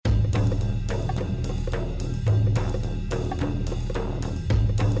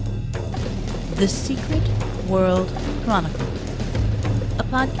The Secret World Chronicle, a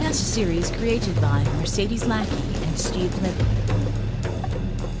podcast series created by Mercedes Lackey and Steve Libbey.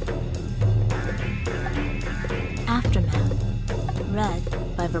 Aftermath,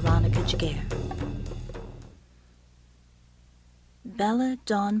 read by Veronica Giguere. Bella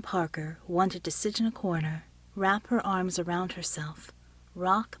Dawn Parker wanted to sit in a corner, wrap her arms around herself,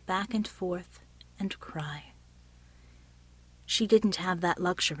 rock back and forth, and cry. She didn't have that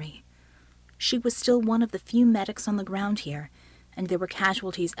luxury. She was still one of the few medics on the ground here, and there were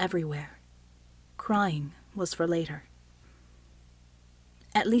casualties everywhere. Crying was for later.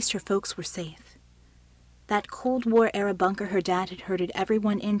 At least her folks were safe. That Cold War-era bunker her dad had herded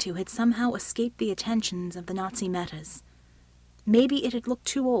everyone into had somehow escaped the attentions of the Nazi metas. Maybe it had looked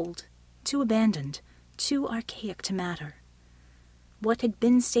too old, too abandoned, too archaic to matter. What had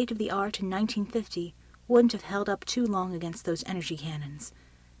been state-of-the-art in 1950 wouldn't have held up too long against those energy cannons.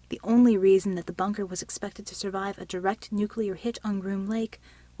 The only reason that the bunker was expected to survive a direct nuclear hit on Groom Lake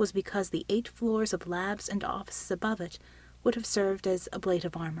was because the 8 floors of labs and offices above it would have served as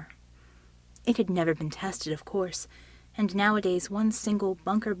ablative armor. It had never been tested, of course, and nowadays one single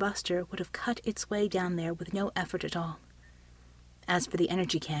bunker buster would have cut its way down there with no effort at all. As for the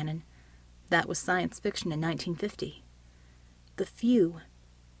energy cannon, that was science fiction in 1950.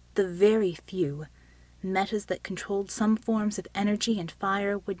 The very few, metas that controlled some forms of energy and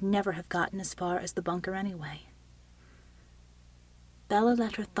fire would never have gotten as far as the bunker anyway. Bella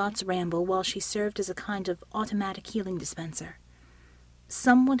let her thoughts ramble while she served as a kind of automatic healing dispenser.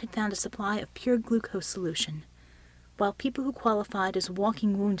 Someone had found a supply of pure glucose solution, while people who qualified as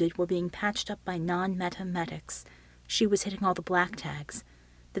walking wounded were being patched up by non-meta medics. She was hitting all the black tags,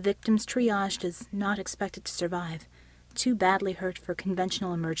 the victims triaged as not expected to survive, too badly hurt for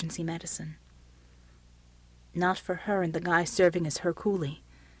conventional emergency medicine. Not for her and the guy serving as her coolie.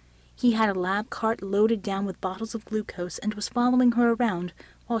 He had a lab cart loaded down with bottles of glucose and was following her around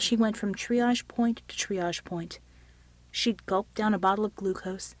while she went from triage point to triage point. She'd gulp down a bottle of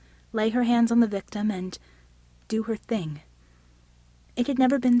glucose, lay her hands on the victim, and do her thing. It had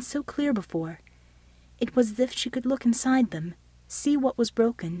never been so clear before. It was as if she could look inside them, see what was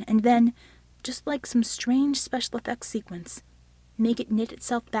broken, and then, just like some strange special effects sequence, make it knit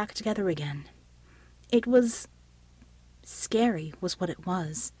itself back together again. It was scary, was what it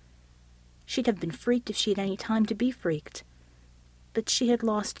was. She'd have been freaked if she had any time to be freaked. But she had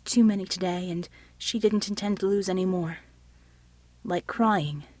lost too many today, and she didn't intend to lose any more. Like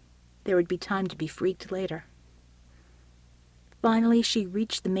crying, there would be time to be freaked later. Finally, she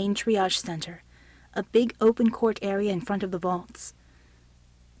reached the main triage center, a big open court area in front of the vaults.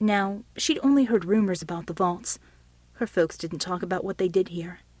 Now, she'd only heard rumors about the vaults. Her folks didn't talk about what they did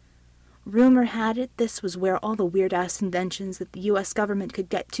here. Rumor had it this was where all the weird-ass inventions that the U.S. government could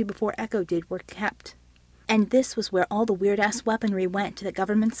get to before Echo did were kept. And this was where all the weird-ass weaponry went that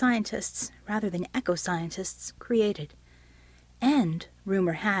government scientists, rather than Echo scientists, created. And,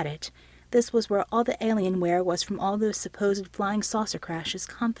 rumor had it, this was where all the alienware was from all those supposed flying saucer crashes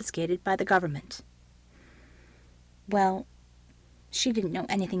confiscated by the government. Well, she didn't know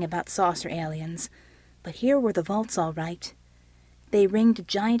anything about saucer aliens, but here were the vaults all right. They ringed a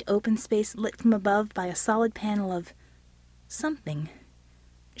giant open space lit from above by a solid panel of something.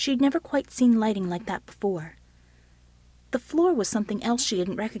 She'd never quite seen lighting like that before. The floor was something else she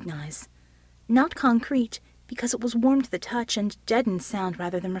didn't recognize. Not concrete, because it was warm to the touch and deadened sound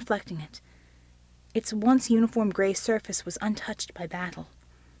rather than reflecting it. Its once uniform gray surface was untouched by battle.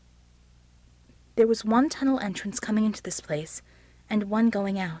 There was one tunnel entrance coming into this place, and one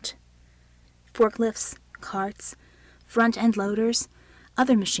going out. Forklifts, carts, front-end loaders,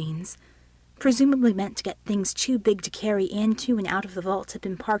 other machines, presumably meant to get things too big to carry into and out of the vaults, had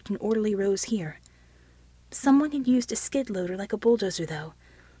been parked in orderly rows here. Someone had used a skid loader like a bulldozer, though,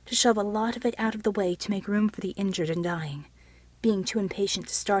 to shove a lot of it out of the way to make room for the injured and dying, being too impatient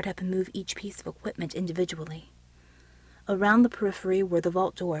to start up and move each piece of equipment individually. Around the periphery were the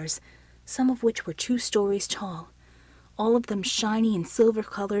vault doors, some of which were 2 stories tall, all of them shiny and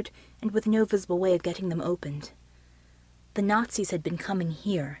silver-colored and with no visible way of getting them opened. The Nazis had been coming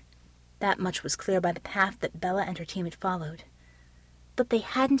here. That much was clear by the path that Bella and her team had followed. But they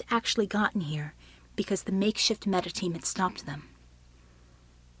hadn't actually gotten here, because the makeshift meta team had stopped them.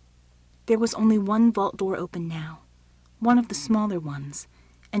 There was only one vault door open now, one of the smaller ones,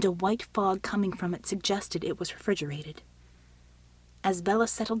 and a white fog coming from it suggested it was refrigerated. As Bella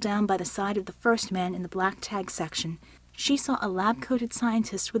settled down by the side of the first man in the black tag section, she saw a lab-coated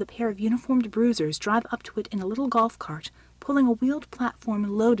scientist with a pair of uniformed bruisers drive up to it in a little golf cart, pulling a wheeled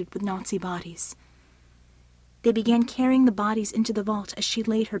platform loaded with Nazi bodies. They began carrying the bodies into the vault as she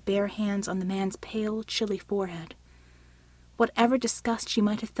laid her bare hands on the man's pale, chilly forehead. Whatever disgust she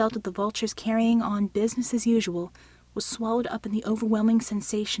might have felt at the vultures carrying on business as usual was swallowed up in the overwhelming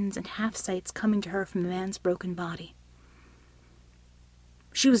sensations and half-sights coming to her from the man's broken body.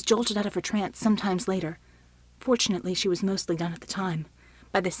 She was jolted out of her trance sometimes later. Fortunately, she was mostly done at the time,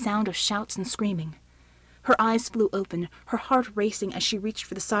 by the sound of shouts and screaming. Her eyes flew open, her heart racing as she reached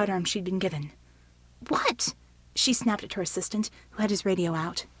for the sidearm she'd been given. "What?" she snapped at her assistant, who had his radio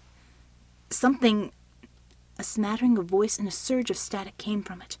out. "Something—" A smattering of voice and a surge of static came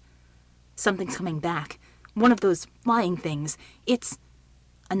from it. "Something's coming back. One of those flying things. It's—"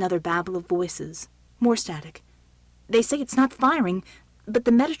 Another babble of voices. More static. "They say it's not firing, but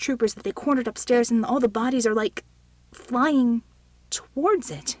the metatroopers that they cornered upstairs and all the bodies are like flying towards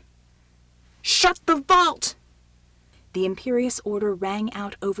it." "Shut the vault!" The imperious order rang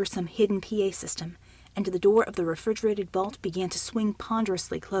out over some hidden PA system, and the door of the refrigerated vault began to swing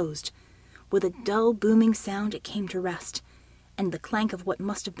ponderously closed. With a dull, booming sound it came to rest, and the clank of what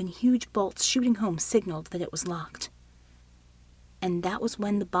must have been huge bolts shooting home signaled that it was locked. And that was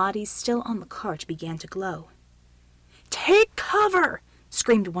when the bodies still on the cart began to glow. "Take cover!"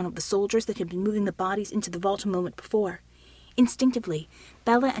 screamed one of the soldiers that had been moving the bodies into the vault a moment before. Instinctively,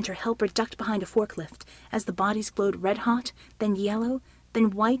 Bella and her helper ducked behind a forklift as the bodies glowed red-hot, then yellow,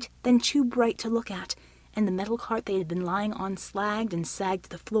 then white, then too bright to look at, and the metal cart they had been lying on slagged and sagged to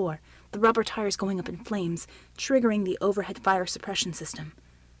the floor, the rubber tires going up in flames, triggering the overhead fire suppression system.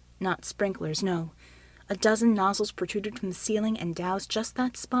 Not sprinklers, no. A dozen nozzles protruded from the ceiling and doused just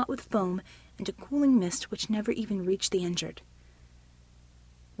that spot with foam and a cooling mist which never even reached the injured.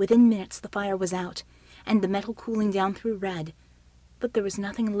 Within minutes the fire was out, and the metal cooling down through red, but there was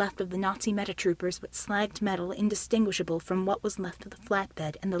nothing left of the Nazi metatroopers but slagged metal indistinguishable from what was left of the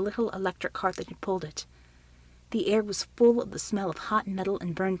flatbed and the little electric cart that had pulled it. The air was full of the smell of hot metal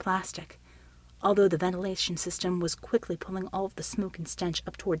and burned plastic, although the ventilation system was quickly pulling all of the smoke and stench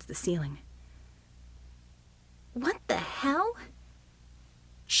up towards the ceiling. "What the hell?"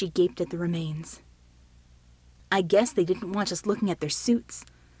 She gaped at the remains. "I guess they didn't want us looking at their suits,"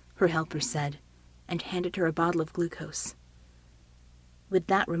 her helper said, and handed her a bottle of glucose. With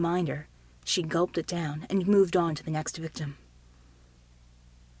that reminder, she gulped it down and moved on to the next victim.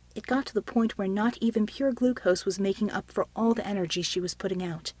 It got to the point where not even pure glucose was making up for all the energy she was putting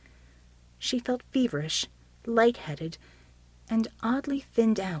out. She felt feverish, lightheaded, and oddly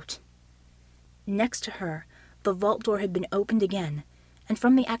thinned out. Next to her, the vault door had been opened again, and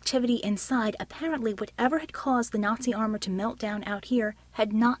from the activity inside, apparently whatever had caused the Nazi armor to melt down out here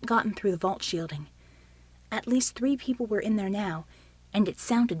had not gotten through the vault shielding. At least 3 people were in there now, and it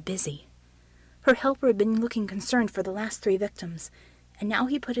sounded busy. Her helper had been looking concerned for the last 3 victims, and now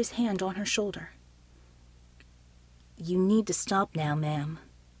he put his hand on her shoulder. "You need to stop now, ma'am,"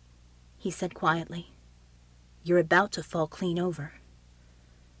 he said quietly. "You're about to fall clean over."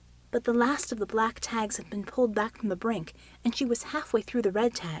 But the last of the black tags had been pulled back from the brink, and she was halfway through the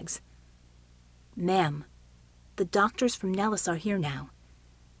red tags. "Ma'am, the doctors from Nellis are here now.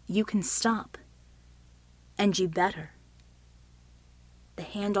 You can stop. And you better." The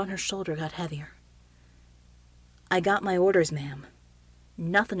hand on her shoulder got heavier. "I got my orders, ma'am.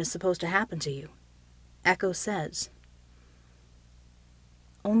 Nothing is supposed to happen to you. Echo says."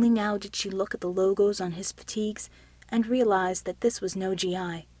 Only now did she look at the logos on his fatigues and realize that this was no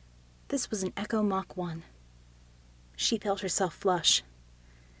GI. This was an Echo Mach 1. She felt herself flush.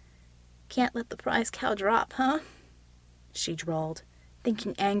 "Can't let the prize cow drop, huh?" she drawled,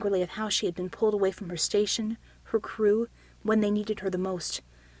 thinking angrily of how she had been pulled away from her station, her crew, when they needed her the most.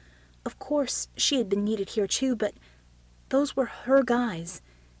 Of course, she had been needed here too, but those were her guys,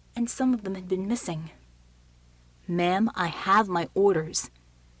 and some of them had been missing. "Ma'am, I have my orders,"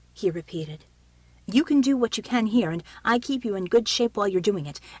 he repeated. "You can do what you can here, and I keep you in good shape while you're doing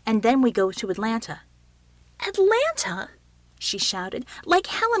it, and then we go to Atlanta." "Atlanta?" she shouted. "Like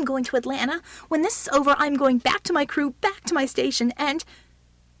hell I'm going to Atlanta. When this is over, I'm going back to my crew, back to my station, and—"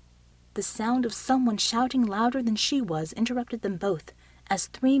 The sound of someone shouting louder than she was interrupted them both, as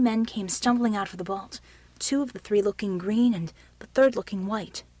 3 men came stumbling out of the vault, 2 of the 3 looking green and the 3rd looking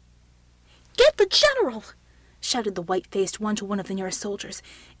white. "Get the general!" shouted the white-faced one to one of the nearest soldiers.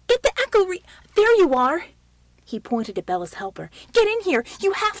 "Get the echo There you are!" He pointed at Bella's helper. "Get in here!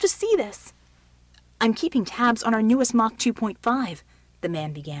 You have to see this!" "I'm keeping tabs on our newest Mach 2.5, the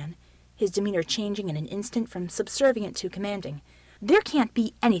man began, his demeanor changing in an instant from subservient to commanding. "There can't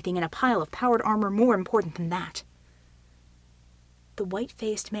be anything in a pile of powered armor more important than that." The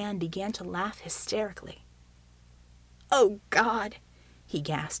white-faced man began to laugh hysterically. "Oh, God," he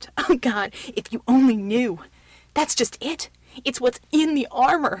gasped. "Oh, God, if you only knew. That's just it. It's what's in the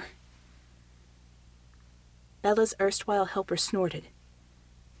armor. Bella's erstwhile helper snorted.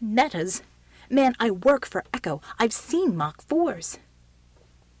 Metas? Man, I work for Echo. I've seen Mach 4s.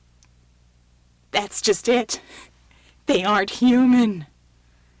 That's just it. They aren't human.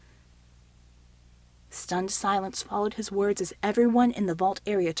 Stunned silence followed his words as everyone in the vault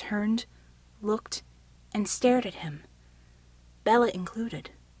area turned, looked, and stared at him, Bella included.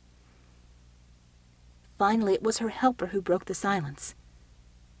 Finally, it was her helper who broke the silence.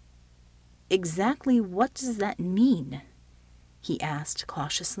 Exactly what does that mean? He asked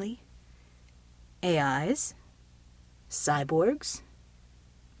cautiously. AIs? Cyborgs?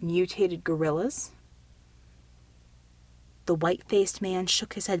 Mutated gorillas? The white-faced man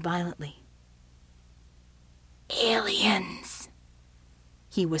shook his head violently. Aliens,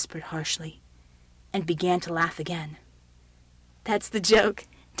 he whispered harshly, and began to laugh again. That's the joke.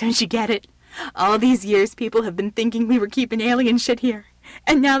 Don't you get it? All these years people have been thinking we were keeping alien shit here,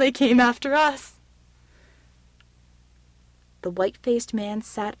 and now they came after us. The white-faced man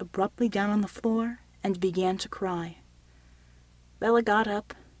sat abruptly down on the floor and began to cry. Bella got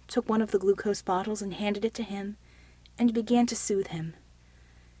up, took one of the glucose bottles and handed it to him, and began to soothe him.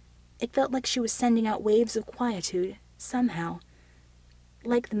 It felt like she was sending out waves of quietude, somehow.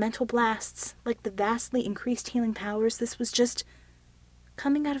 Like the mental blasts, like the vastly increased healing powers, this was just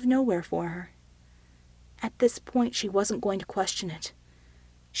coming out of nowhere for her. At this point, she wasn't going to question it.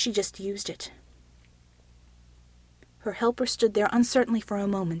 She just used it. Her helper stood there uncertainly for a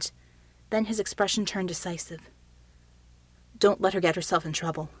moment. Then his expression turned decisive. Don't let her get herself in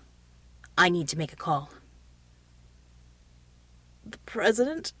trouble. I need to make a call. The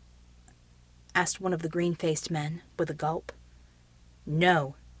president? Asked one of the green-faced men, with a gulp.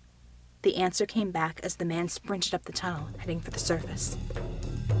 No. The answer came back as the man sprinted up the tunnel, heading for the surface.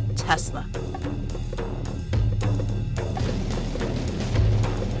 Tesla.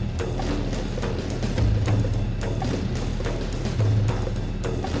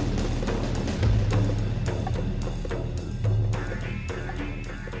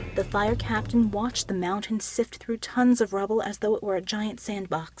 The fire captain watched the mountain sift through tons of rubble as though it were a giant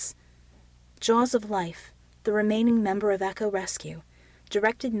sandbox. Jaws of Life, the remaining member of Echo Rescue,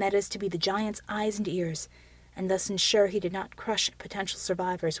 directed Metas to be the giant's eyes and ears, and thus ensure he did not crush potential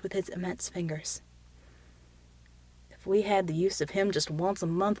survivors with his immense fingers. If we had the use of him just once a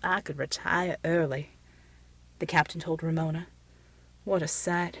month, I could retire early, the captain told Ramona. What a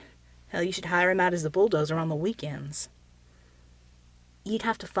sight. Hell, you should hire him out as a bulldozer on the weekends. You'd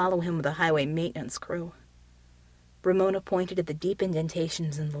have to follow him with a highway maintenance crew. Ramona pointed at the deep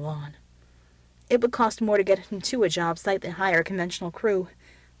indentations in the lawn. It would cost more to get him to a job site than hire a conventional crew.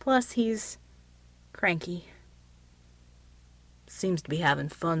 Plus, he's cranky. Seems to be having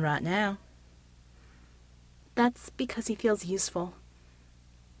fun right now. That's because he feels useful.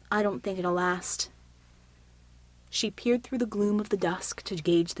 I don't think it'll last. She peered through the gloom of the dusk to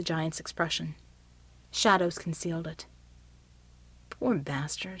gauge the giant's expression. Shadows concealed it. Poor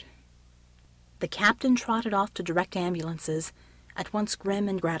bastard. The captain trotted off to direct ambulances, at once grim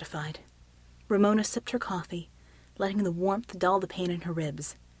and gratified. Ramona sipped her coffee, letting the warmth dull the pain in her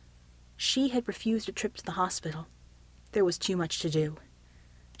ribs. She had refused a trip to the hospital. There was too much to do.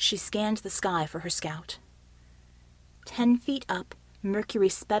 She scanned the sky for her scout. 10 feet up, Mercury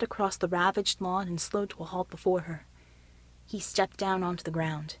sped across the ravaged lawn and slowed to a halt before her. He stepped down onto the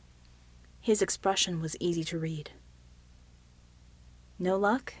ground. His expression was easy to read. No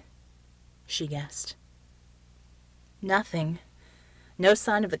luck? She guessed. Nothing. No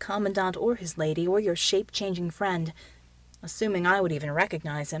sign of the Commandant or his lady or your shape-changing friend, assuming I would even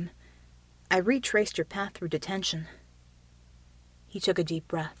recognize him. I retraced your path through detention. He took a deep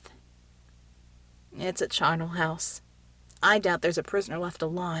breath. It's a charnel house. I doubt there's a prisoner left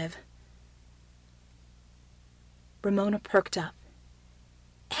alive. Ramona perked up.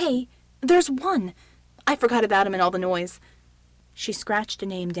 Hey, there's one! I forgot about him in all the noise. She scratched a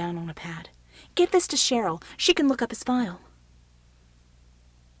name down on a pad. Get this to Cheryl. She can look up his file.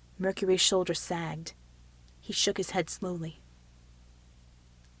 Mercury's shoulders sagged. He shook his head slowly.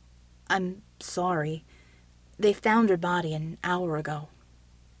 I'm sorry. They found her body an hour ago.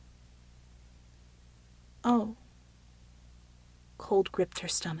 Oh. Cold gripped her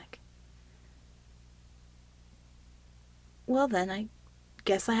stomach. Well then, I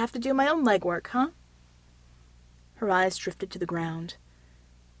guess I have to do my own legwork, huh? Her eyes drifted to the ground.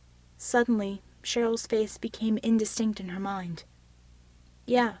 Suddenly, Cheryl's face became indistinct in her mind.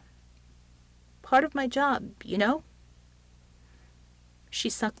 Yeah. Part of my job, you know? She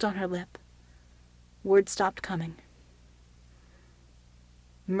sucked on her lip. Words stopped coming.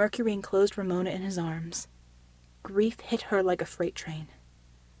 Mercury enclosed Ramona in his arms. Grief hit her like a freight train.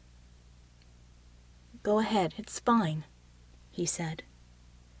 "Go ahead, it's fine," he said.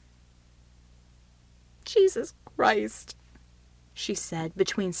 "Jesus Christ," she said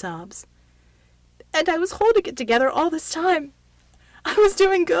between sobs. "And I was holding it together all this time. I was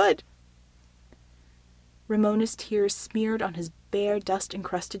doing good." Ramona's tears smeared on his bare,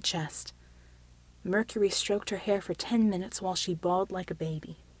 dust-encrusted chest. Mercury stroked her hair for 10 minutes while she bawled like a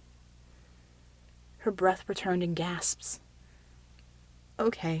baby. Her breath returned in gasps.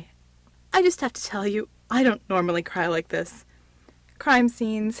 "Okay, I just have to tell you, I don't normally cry like this. Crime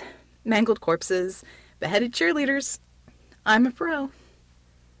scenes, mangled corpses, beheaded cheerleaders. I'm a pro."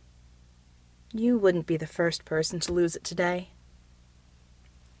 "You wouldn't be the first person to lose it today."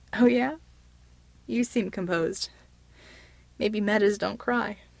 "Oh yeah? You seem composed. Maybe metas don't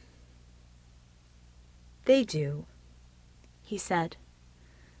cry." "They do," he said.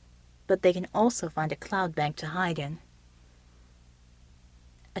 "But they can also find a cloud bank to hide in."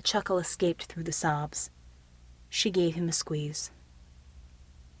 A chuckle escaped through the sobs. She gave him a squeeze.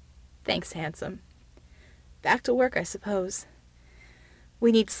 "Thanks, handsome. Back to work, I suppose.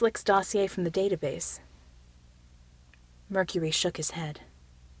 We need Slick's dossier from the database." Mercury shook his head.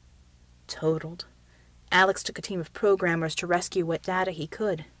 "Totaled. Alex took a team of programmers to rescue what data he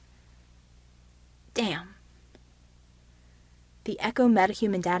could." "Damn." The Echo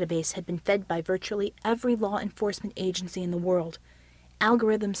Metahuman database had been fed by virtually every law enforcement agency in the world.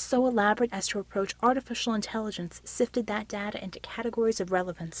 Algorithms so elaborate as to approach artificial intelligence sifted that data into categories of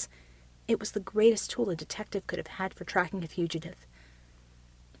relevance. It was the greatest tool a detective could have had for tracking a fugitive.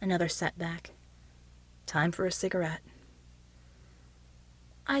 Another setback. Time for a cigarette.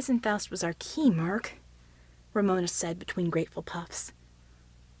 "Eisenfaust was our key, Mark," Ramona said between grateful puffs.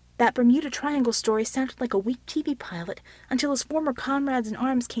 "That Bermuda Triangle story sounded like a weak TV pilot until his former comrades in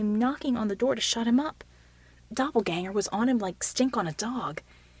arms came knocking on the door to shut him up. Doppelganger was on him like stink on a dog.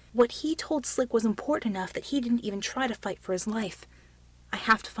 What he told Slick was important enough that he didn't even try to fight for his life. I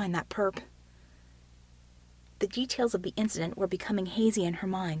have to find that perp." The details of the incident were becoming hazy in her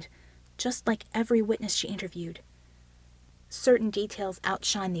mind, just like every witness she interviewed. Certain details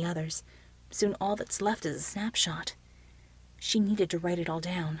outshine the others. Soon all that's left is a snapshot. She needed to write it all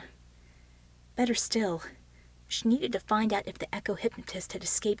down. Better still, she needed to find out if the Echo hypnotist had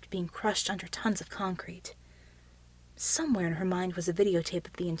escaped being crushed under tons of concrete. Somewhere in her mind was a videotape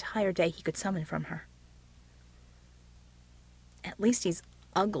of the entire day he could summon from her. "At least he's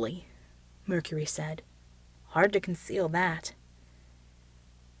ugly," Mercury said. "Hard to conceal that."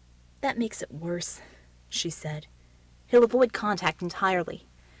 "That makes it worse," she said. "He'll avoid contact entirely.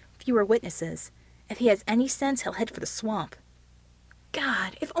 Fewer witnesses. If he has any sense, he'll head for the swamp.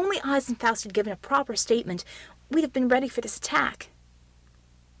 God, if only Eisenfaust had given a proper statement, we'd have been ready for this attack."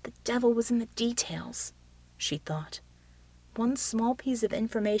 The devil was in the details, she thought. One small piece of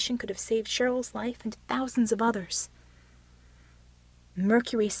information could have saved Cheryl's life and thousands of others.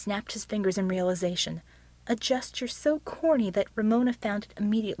 Mercury snapped his fingers in realization, a gesture so corny that Ramona found it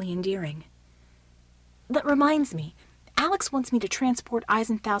immediately endearing. "That reminds me, Alex wants me to transport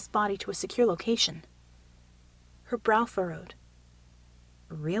Eisenfaust's body to a secure location." Her brow furrowed.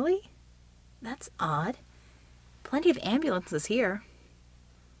 "Really? That's odd. Plenty of ambulances here."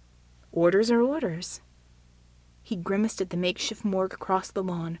 "Orders are orders." He grimaced at the makeshift morgue across the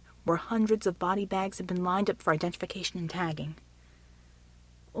lawn, where hundreds of body bags had been lined up for identification and tagging.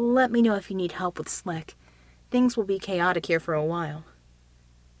 "Let me know if you need help with Slick. Things will be chaotic here for a while."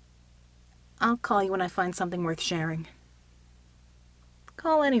 "I'll call you when I find something worth sharing."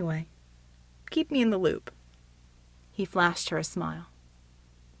 "Call anyway. Keep me in the loop." He flashed her a smile.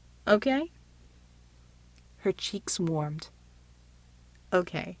 "Okay?" Her cheeks warmed.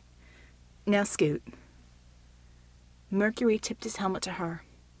 "Okay. Now scoot." Mercury tipped his helmet to her.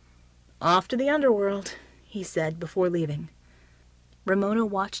 "Off to the underworld," he said before leaving. Ramona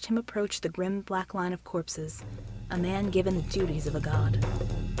watched him approach the grim black line of corpses, a man given the duties of a god.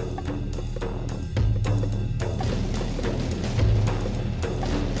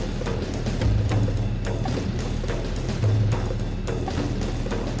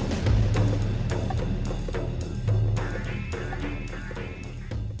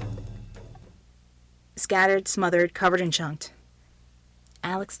 Scattered, smothered, covered and chunked.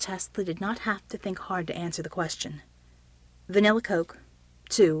 Alex Tesley did not have to think hard to answer the question. "Vanilla Coke.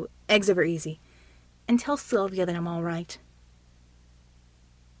 2. Eggs over easy. And tell Sylvia that I'm all right."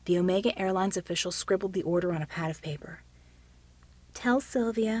 The Omega Airlines official scribbled the order on a pad of paper. "Tell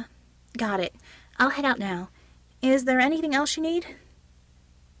Sylvia. Got it. I'll head out now. Is there anything else you need?"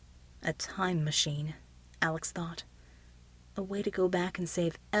 A time machine, Alex thought. A way to go back and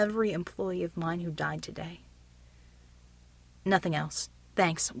save every employee of mine who died today. Nothing else.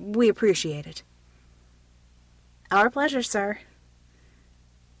 Thanks. We appreciate it. Our pleasure, sir.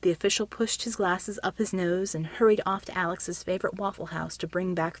 The official pushed his glasses up his nose and hurried off to Alex's favorite Waffle House to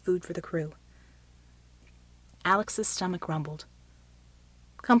bring back food for the crew. Alex's stomach rumbled.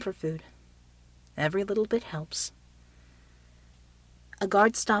 Comfort food. Every little bit helps. A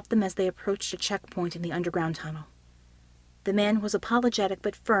guard stopped them as they approached a checkpoint in the underground tunnel. The man was apologetic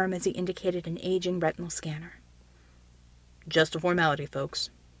but firm as he indicated an aging retinal scanner. Just a formality,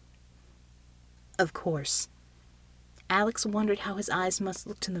 folks. Of course. Alex wondered how his eyes must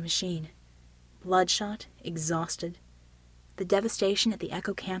look to the machine. Bloodshot, exhausted. The devastation at the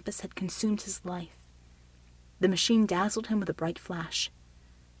Echo campus had consumed his life. The machine dazzled him with a bright flash.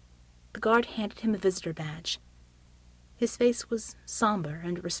 The guard handed him a visitor badge. His face was somber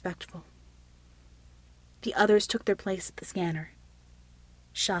and respectful. The others took their place at the scanner.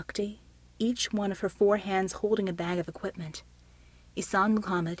 Shakti, each one of her 4 hands holding a bag of equipment. Ihsan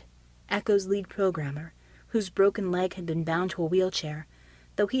Muhammad, Echo's lead programmer, whose broken leg had been bound to a wheelchair,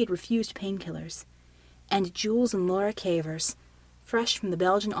 though he had refused painkillers, and Jules and Laura Cavers, fresh from the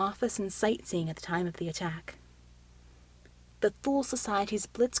Belgian office and sightseeing at the time of the attack. The Thule Society's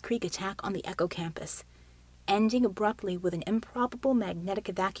blitzkrieg attack on the Echo campus, ending abruptly with an improbable magnetic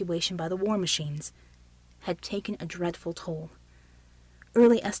evacuation by the war machines, had taken a dreadful toll.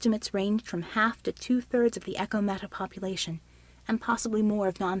 Early estimates ranged from half to 2/3 of the Echo Meta population, and possibly more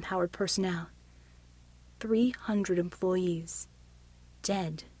of non-powered personnel. 300 employees.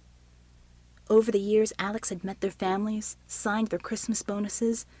 Dead. Over the years, Alex had met their families, signed their Christmas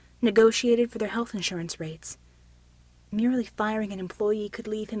bonuses, negotiated for their health insurance rates. Merely firing an employee could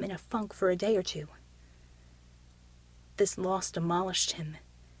leave him in a funk for a day or two. This loss demolished him.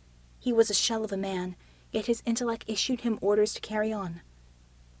 He was a shell of a man, yet his intellect issued him orders to carry on.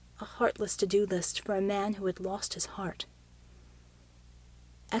 A heartless to-do list for a man who had lost his heart.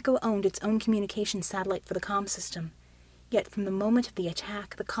 Echo owned its own communication satellite for the comm system, yet from the moment of the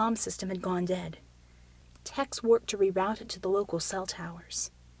attack, the comm system had gone dead. Techs worked to reroute it to the local cell towers.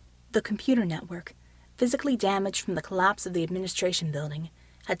 The computer network, physically damaged from the collapse of the administration building,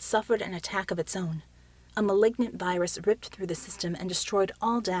 had suffered an attack of its own. A malignant virus ripped through the system and destroyed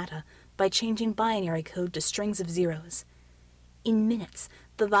all data by changing binary code to strings of zeros. In minutes,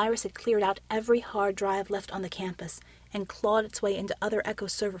 the virus had cleared out every hard drive left on the campus and clawed its way into other Echo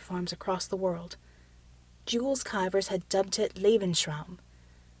server farms across the world. Jules Kivers had dubbed it Lebensraum,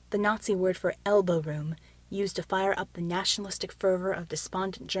 the Nazi word for elbow room, used to fire up the nationalistic fervor of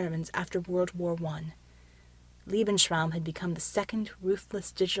despondent Germans after World War I. Lebensraum had become the second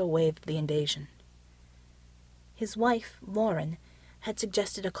ruthless digital wave of the invasion. His wife, Lauren, had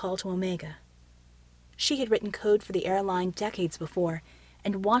suggested a call to Omega. She had written code for the airline decades before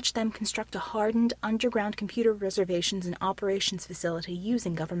and watched them construct a hardened underground computer reservations and operations facility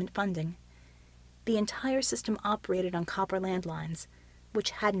using government funding. The entire system operated on copper landlines,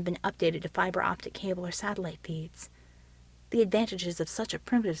 which hadn't been updated to fiber optic cable or satellite feeds. The advantages of such a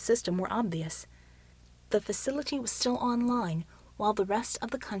primitive system were obvious. The facility was still online, while the rest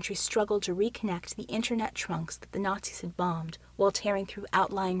of the country struggled to reconnect the internet trunks that the Nazis had bombed while tearing through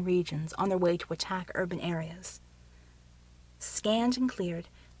outlying regions on their way to attack urban areas. Scanned and cleared,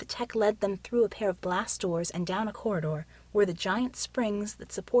 the tech led them through a pair of blast doors and down a corridor where the giant springs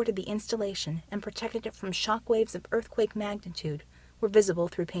that supported the installation and protected it from shockwaves of earthquake magnitude were visible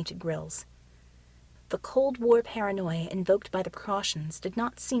through painted grills. The Cold War paranoia invoked by the precautions did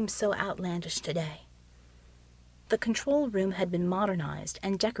not seem so outlandish today. The control room had been modernized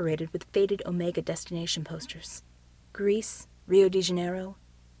and decorated with faded Omega destination posters. Greece, Rio de Janeiro,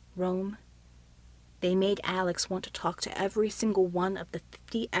 Rome. They made Alex want to talk to every single one of the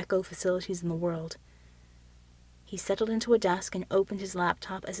 50 Echo facilities in the world. He settled into a desk and opened his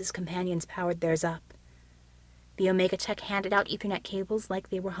laptop as his companions powered theirs up. The Omega tech handed out Ethernet cables like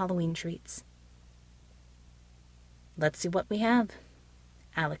they were Halloween treats. "Let's see what we have,"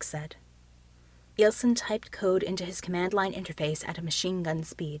 Alex said. Ilson typed code into his command line interface at a machine gun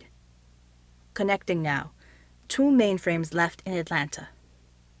speed. "Connecting now. 2 mainframes left in Atlanta."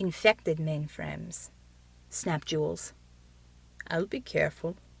 "Infected mainframes," snapped Jules. "I'll be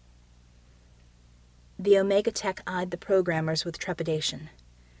careful." The Omega tech eyed the programmers with trepidation.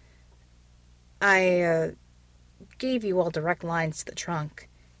 I gave you all direct lines to the trunk.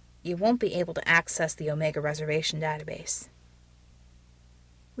 You won't be able to access the Omega reservation database."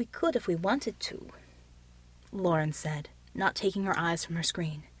 "We could if we wanted to," Lauren said, not taking her eyes from her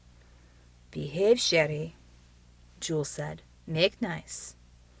screen. "Behave, Sherry," Jules said. "Make nice."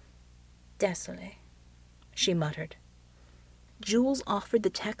 "Désolé," she muttered. Jules offered the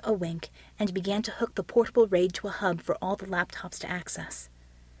tech a wink and began to hook the portable RAID to a hub for all the laptops to access.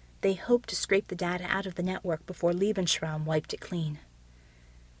 They hoped to scrape the data out of the network before Lebensraum wiped it clean.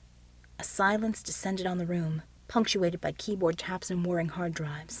 A silence descended on the room, punctuated by keyboard taps and whirring hard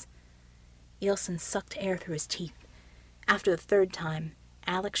drives. Ilsen sucked air through his teeth. After the third time,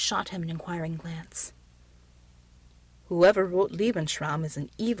 Alex shot him an inquiring glance. "Whoever wrote Lebensraum is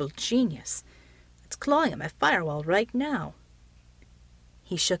an evil genius. It's clawing at my firewall right now."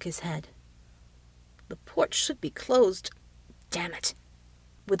 He shook his head. "The port should be closed. Damn it."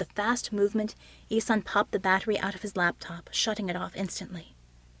 With a fast movement, Isan popped the battery out of his laptop, shutting it off instantly.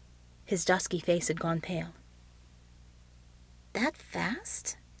 His dusky face had gone pale. "That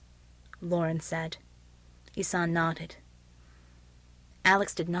fast?" Lauren said. Isan nodded.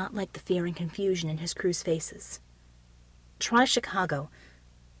 Alex did not like the fear and confusion in his crew's faces. "Try Chicago.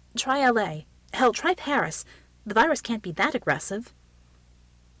 Try LA. Hell, try Paris. The virus can't be that aggressive."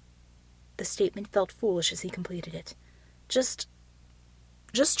 The statement felt foolish as he completed it. Just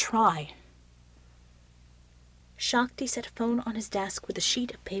try." Shakti set a phone on his desk with a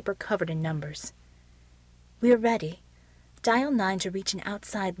sheet of paper covered in numbers. "We're ready. Dial 9 to reach an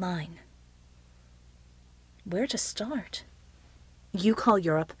outside line." Where to start? "You call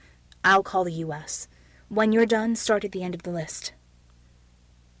Europe. I'll call the U.S. When you're done, start at the end of the list."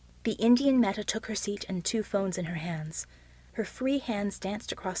 The Indian Meta took her seat and 2 phones in her hands. Her free hands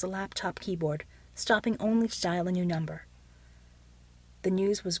danced across a laptop keyboard, stopping only to dial a new number. The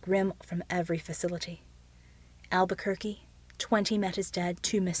news was grim from every facility. Albuquerque, 20 Metas dead,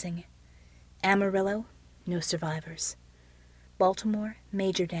 2 missing. Amarillo, no survivors. Baltimore,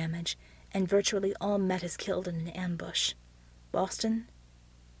 major damage, and virtually all Metas killed in an ambush. Boston,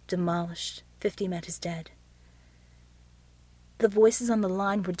 demolished, 50 Metas dead. The voices on the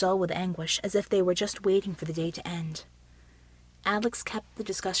line were dull with anguish, as if they were just waiting for the day to end. Alex kept the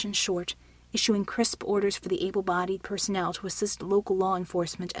discussion short, issuing crisp orders for the able-bodied personnel to assist local law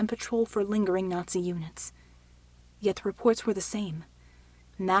enforcement and patrol for lingering Nazi units. Yet the reports were the same.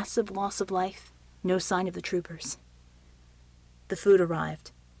 Massive loss of life, no sign of the troopers. The food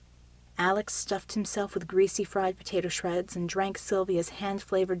arrived. Alex stuffed himself with greasy fried potato shreds and drank Sylvia's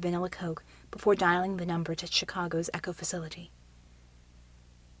hand-flavored vanilla Coke before dialing the number to Chicago's Echo facility.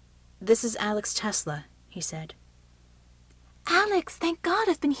 "This is Alex Tesla," he said. "Alex, thank God,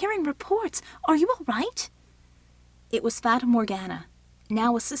 I've been hearing reports. Are you all right?" It was Fata Morgana,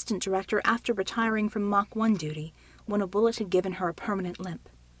 now assistant director after retiring from Mach 1 duty, when a bullet had given her a permanent limp.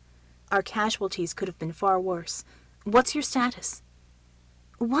 "Our casualties could have been far worse. What's your status?"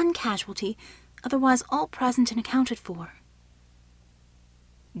 "1 casualty, otherwise all present and accounted for."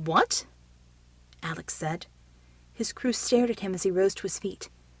 "What?" Alex said. His crew stared at him as he rose to his feet.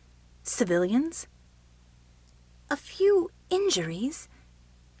 "Civilians?" "A few injuries."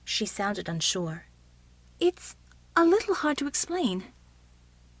 She sounded unsure. "It's a little hard to explain."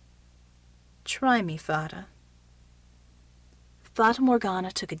 "Try me, Fata." Fata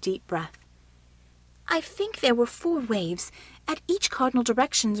Morgana took a deep breath. "I think there were 4 waves, at each cardinal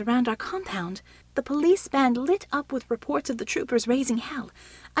directions around our compound. The police band lit up with reports of the troopers raising hell.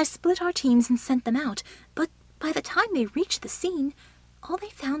 I split our teams and sent them out, but by the time they reached the scene, all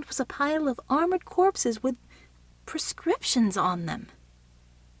they found was a pile of armored corpses with prescriptions on them."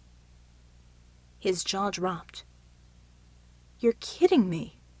 His jaw dropped. "You're kidding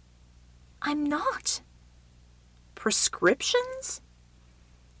me." "I'm not." "Prescriptions?"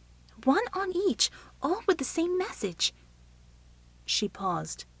 "1 on each, all with the same message." She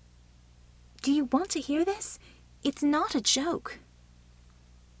paused. "Do you want to hear this? It's not a joke."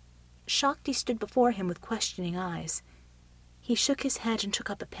 Shakti stood before him with questioning eyes. He shook his head and took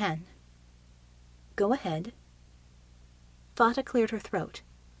up a pen. "Go ahead." Fata cleared her throat.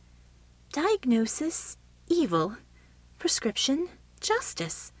 "Diagnosis, evil. Prescription,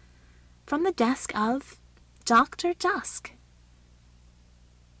 justice. From the desk of Dr. Dusk."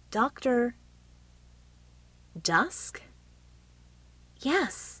 "Dr. Dusk?"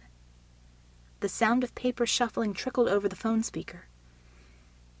 "Yes." The sound of paper shuffling trickled over the phone speaker.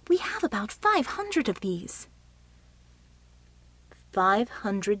 "We have about 500 of these."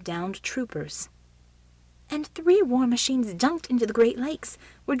 500 downed troopers. "And 3 war machines dunked into the Great Lakes.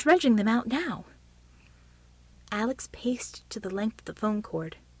 We're dredging them out now." Alex paced to the length of the phone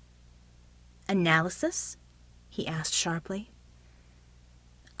cord. "Analysis?" he asked sharply.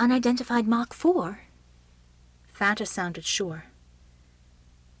 "Unidentified Mach 4. Fata sounded sure.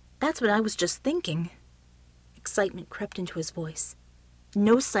 "That's what I was just thinking." Excitement crept into his voice.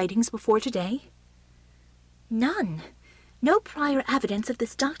 "No sightings before today?" "None. No prior evidence of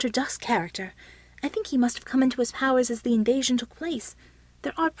this Dr. Dusk character. I think he must have come into his powers as the invasion took place.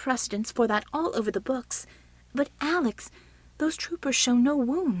 There are precedents for that all over the books. But Alex, those troopers show no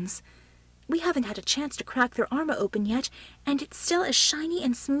wounds. We haven't had a chance to crack their armor open yet, and it's still as shiny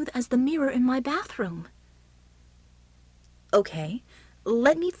and smooth as the mirror in my bathroom. Okay,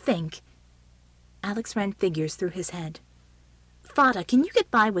 let me think. Alex ran figures through his head. Fata, can you get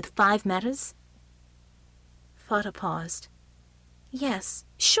by with 5 metas? Fata paused. Yes,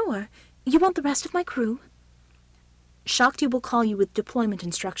 sure. You want the rest of my crew? Shakti will call you with deployment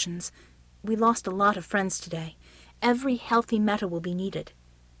instructions. We lost a lot of friends today. Every healthy meta will be needed.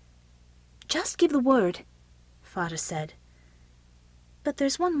 Just give the word, Fata said. But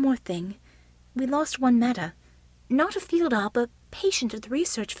there's one more thing. We lost 1 meta. Not a field op, a patient at the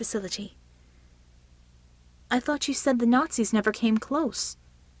research facility. I thought you said the Nazis never came close.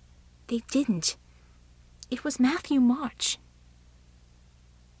 They didn't. It was Matthew March.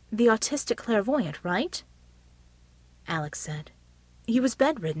 The autistic clairvoyant, right? Alex said. He was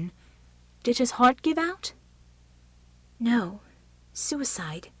bedridden. Did his heart give out? No.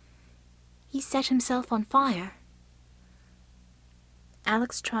 Suicide. He set himself on fire.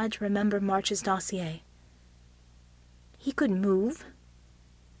 Alex tried to remember March's dossier. He could move.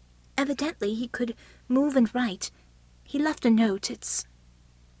 Evidently, he could move and write. He left a note. It's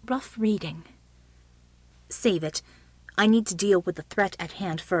rough reading. Save it. I need to deal with the threat at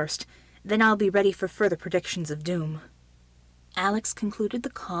hand first. Then I'll be ready for further predictions of doom. Alex concluded the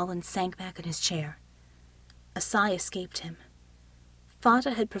call and sank back in his chair. A sigh escaped him.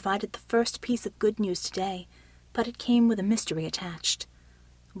 Fata had provided the first piece of good news today, but it came with a mystery attached,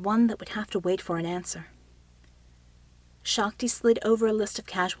 one that would have to wait for an answer. Shakti slid over a list of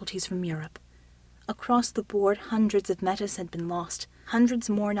casualties from Europe. Across the board, hundreds of metas had been lost, hundreds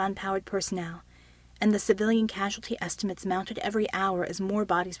more non-powered personnel, and the civilian casualty estimates mounted every hour as more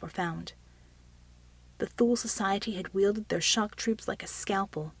bodies were found. The Thule Society had wielded their shock troops like a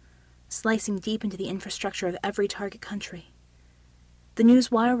scalpel, slicing deep into the infrastructure of every target country. The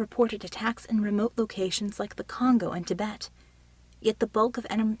newswire reported attacks in remote locations like the Congo and Tibet, yet the bulk of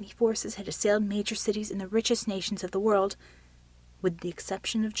enemy forces had assailed major cities in the richest nations of the world, with the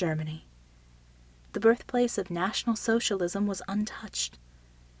exception of Germany. The birthplace of National Socialism was untouched.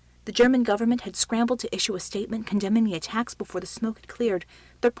 The German government had scrambled to issue a statement condemning the attacks before the smoke had cleared.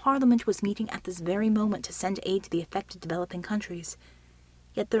 Their parliament was meeting at this very moment to send aid to the affected developing countries.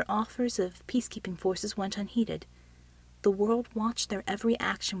 Yet their offers of peacekeeping forces went unheeded. The world watched their every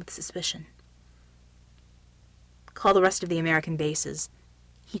action with suspicion. Call the rest of the American bases,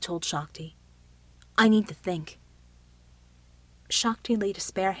 he told Shakti. I need to think. Shakti laid a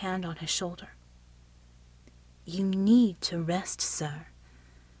spare hand on his shoulder. You need to rest, sir.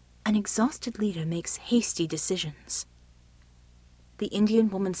 An exhausted leader makes hasty decisions. The Indian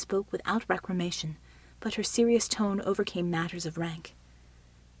woman spoke without reclamation, but her serious tone overcame matters of rank.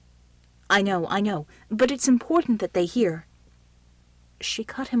 I know, but it's important that they hear. She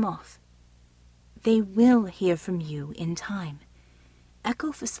cut him off. They will hear from you in time.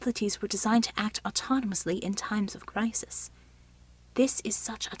 Echo facilities were designed to act autonomously in times of crisis. This is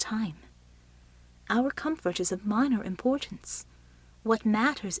such a time. Our comfort is of minor importance. What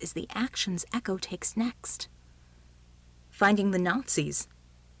matters is the actions Echo takes next. Finding the Nazis,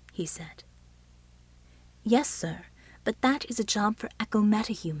 he said. Yes, sir, but that is a job for Echo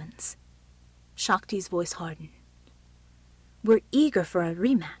metahumans. Shakti's voice hardened. We're eager for a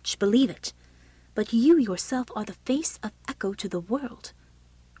rematch, believe it. But you yourself are the face of Echo to the world.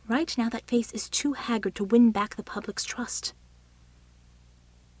 Right now that face is too haggard to win back the public's trust.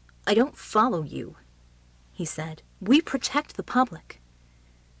 I don't follow you, he said. We protect the public.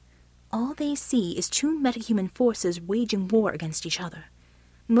 All they see is 2 metahuman forces waging war against each other.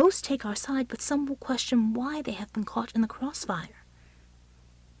 Most take our side, but some will question why they have been caught in the crossfire.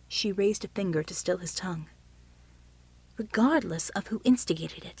 She raised a finger to still his tongue. Regardless of who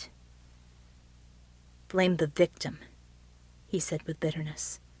instigated it. Blame the victim, he said with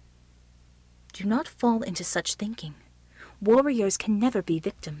bitterness. Do not fall into such thinking. Warriors can never be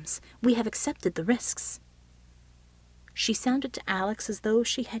victims. We have accepted the risks. She sounded to Alex as though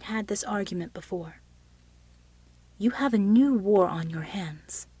she had had this argument before. You have a new war on your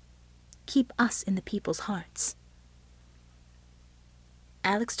hands. Keep us in the people's hearts.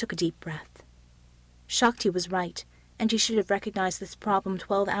 Alex took a deep breath. Shakti was right, and he should have recognized this problem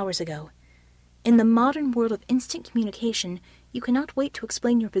 12 hours ago. In the modern world of instant communication, you cannot wait to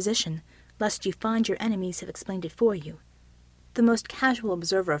explain your position, lest you find your enemies have explained it for you. The most casual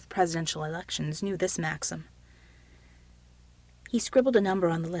observer of presidential elections knew this maxim. He scribbled a number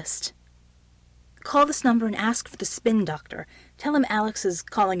on the list. Call this number and ask for the spin doctor. Tell him Alex is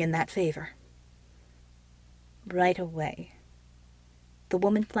calling in that favor. Right away. The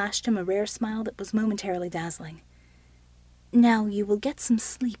woman flashed him a rare smile that was momentarily dazzling. Now you will get some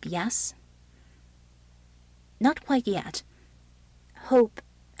sleep, yes? Not quite yet. Hope,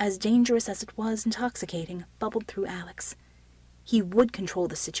 as dangerous as it was intoxicating, bubbled through Alex. He would control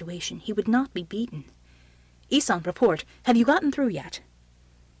the situation. He would not be beaten. Isan, report. Have you gotten through yet?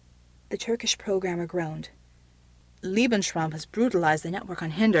 The Turkish programmer groaned. Lebensraum has brutalized the network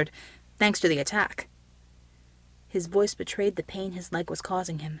unhindered, thanks to the attack. His voice betrayed the pain his leg was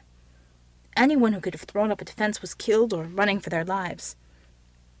causing him. Anyone who could have thrown up a defense was killed or running for their lives.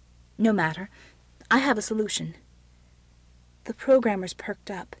 No matter. I have a solution. The programmer's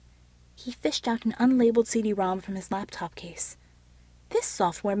perked up. He fished out an unlabeled CD-ROM from his laptop case. This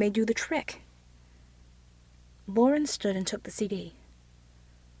software may do the trick. Lauren stood and took the CD.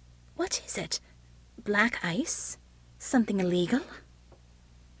 What is it? Black ice? Something illegal?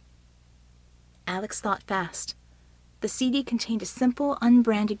 Alex thought fast. The CD contained a simple,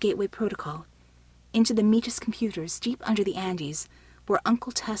 unbranded gateway protocol into the Metis computers deep under the Andes, where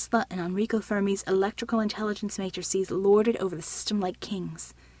Uncle Tesla and Enrico Fermi's electrical intelligence matrices lorded over the system like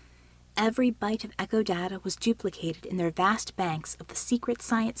kings. Every byte of echo data was duplicated in their vast banks of the secret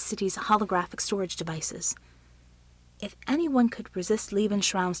Science City's holographic storage devices. If anyone could resist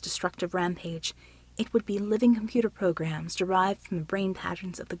Lebensraum's destructive rampage, it would be living computer programs derived from the brain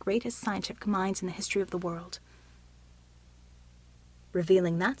patterns of the greatest scientific minds in the history of the world.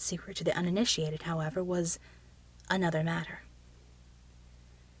 Revealing that secret to the uninitiated, however, was another matter.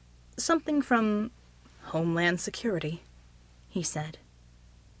 Something from Homeland Security, he said.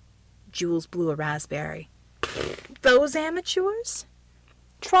 Jules blew a raspberry. Those amateurs?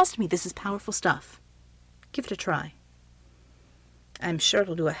 Trust me, this is powerful stuff. Give it a try. I'm sure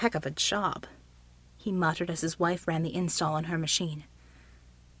it'll do a heck of a job, he muttered as his wife ran the install on her machine.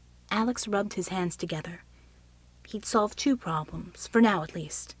 Alex rubbed his hands together. He'd solved 2 problems, for now at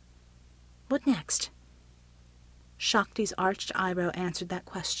least. What next? Shakti's arched eyebrow answered that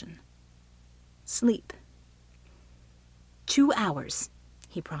question. Sleep. 2 hours,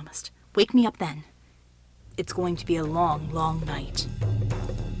 he promised. Wake me up then. It's going to be a long, long night.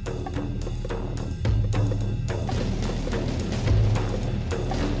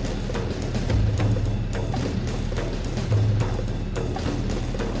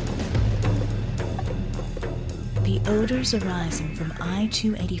 The odors arising from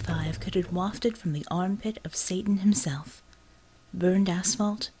I-285 could have wafted from the armpit of Satan himself. Burned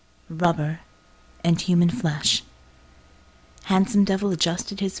asphalt, rubber, and human flesh. Handsome Devil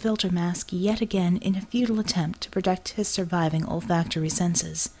adjusted his filter mask yet again in a futile attempt to protect his surviving olfactory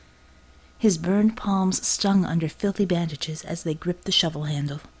senses. His burned palms stung under filthy bandages as they gripped the shovel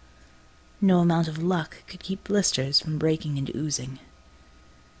handle. No amount of luck could keep blisters from breaking and oozing.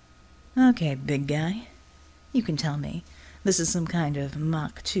 Okay, big guy. You can tell me. This is some kind of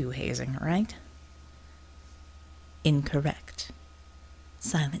Mach 2 hazing, right? Incorrect.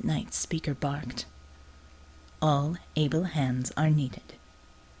 Silent Night's speaker barked. All able hands are needed.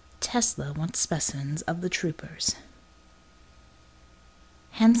 Tesla wants specimens of the troopers.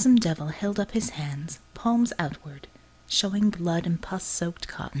 Handsome Devil held up his hands, palms outward, showing blood and pus-soaked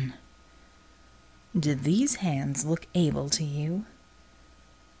cotton. Did these hands look able to you?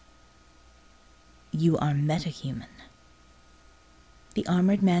 You are metahuman. The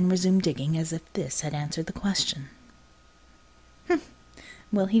armored man resumed digging as if this had answered the question.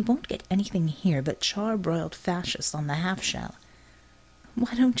 Well, he won't get anything here but charbroiled fascists on the half-shell.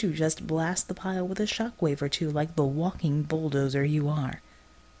 Why don't you just blast the pile with a shockwave or 2 like the walking bulldozer you are?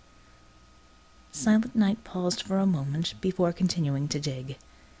 Silent Night paused for a moment before continuing to dig.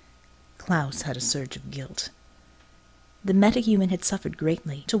 Klaus had a surge of guilt. The metahuman had suffered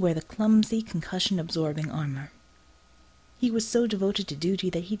greatly to wear the clumsy, concussion-absorbing armor. He was so devoted to duty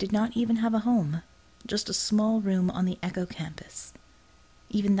that he did not even have a home, just a small room on the Echo campus.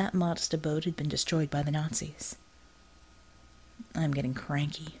 Even that modest abode had been destroyed by the Nazis. I'm getting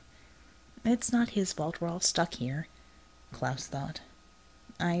cranky. It's not his fault we're all stuck here, Klaus thought.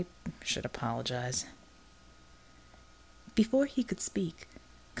 I should apologize. Before he could speak,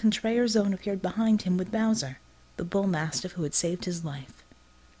 Contrayer Zone appeared behind him with Bowser, the bull mastiff who had saved his life.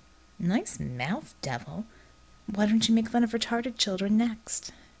 Nice mouth, Devil. Why don't you make fun of retarded children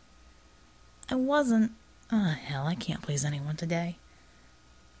next? I wasn't. Hell, I can't please anyone today.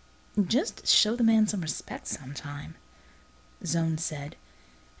 Just show the man some respect sometime, Zone said,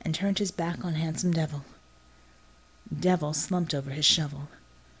 and turned his back on Handsome Devil. Devil slumped over his shovel.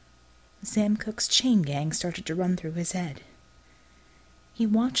 Sam Cooke's chain gang started to run through his head. He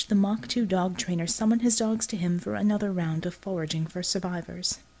watched the Mach 2 dog trainer summon his dogs to him for another round of foraging for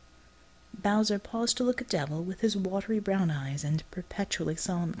survivors. Bowser paused to look at Devil with his watery brown eyes and perpetually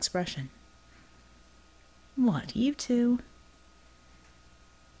solemn expression. "What, you two?"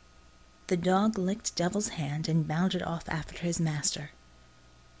 The dog licked Devil's hand and bounded off after his master.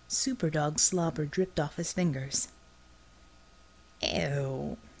 Superdog's slobber dripped off his fingers.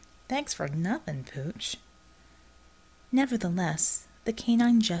 "Ew, thanks for nothing, Pooch." Nevertheless, the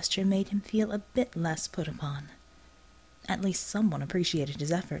canine gesture made him feel a bit less put upon. At least someone appreciated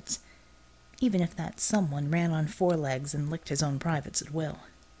his efforts, even if that someone ran on 4 legs and licked his own privates at will.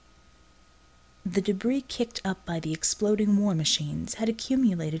 The debris kicked up by the exploding war machines had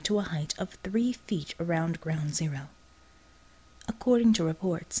accumulated to a height of 3 feet around Ground Zero. According to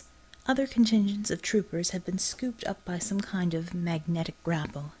reports, other contingents of troopers had been scooped up by some kind of magnetic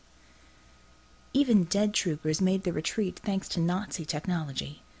grapple. Even dead troopers made the retreat thanks to Nazi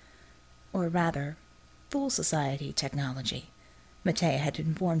technology. Or rather, Fool Society technology, Matea had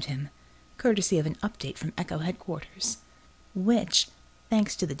informed him, courtesy of an update from Echo headquarters, which,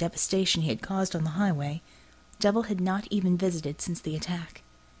 thanks to the devastation he had caused on the highway, Devil had not even visited since the attack.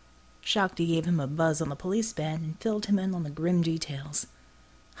 Shakti gave him a buzz on the police band and filled him in on the grim details.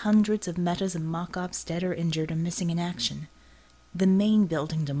 Hundreds of metas and mock-ops dead or injured or missing in action. The main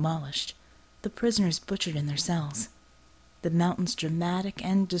building demolished. The prisoners butchered in their cells. The mountain's dramatic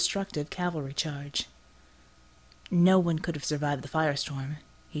and destructive cavalry charge. No one could have survived the firestorm,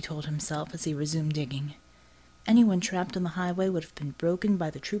 he told himself as he resumed digging. Anyone trapped on the highway would have been broken by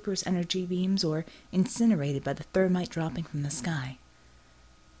the troopers' energy beams or incinerated by the thermite dropping from the sky.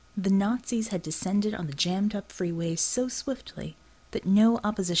 The Nazis had descended on the jammed-up freeways so swiftly that no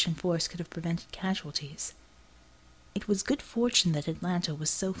opposition force could have prevented casualties. It was good fortune that Atlanta was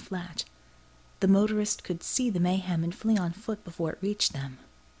so flat. The motorist could see the mayhem and flee on foot before it reached them.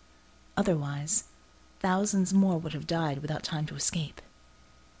 Otherwise, thousands more would have died without time to escape.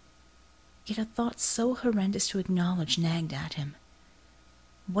 Yet a thought so horrendous to acknowledge nagged at him.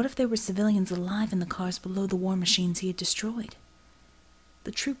 What if there were civilians alive in the cars below the war machines he had destroyed?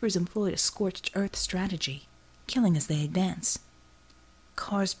 The troopers employed a scorched earth strategy, killing as they advanced.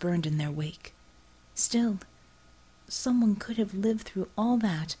 Cars burned in their wake. Still, someone could have lived through all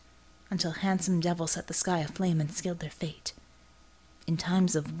that until Handsome Devil set the sky aflame and sealed their fate. In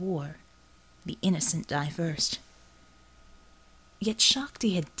times of war, the innocent die first. Yet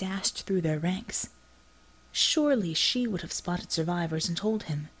Shakti had dashed through their ranks. Surely she would have spotted survivors and told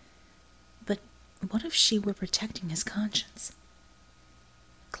him. But what if she were protecting his conscience?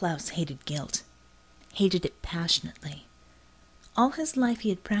 Klaus hated guilt. Hated it passionately. All his life he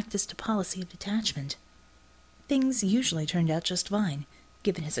had practiced a policy of detachment. Things usually turned out just fine,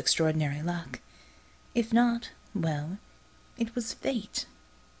 given his extraordinary luck. If not, well, it was fate,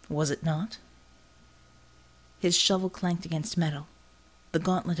 was it not? His shovel clanked against metal, the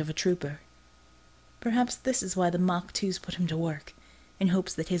gauntlet of a trooper. Perhaps this is why the Mach 2s put him to work, in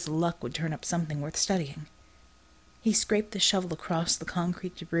hopes that his luck would turn up something worth studying. He scraped the shovel across the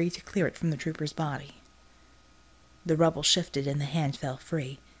concrete debris to clear it from the trooper's body. The rubble shifted and the hand fell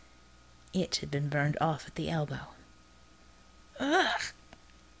free. It had been burned off at the elbow. Ugh!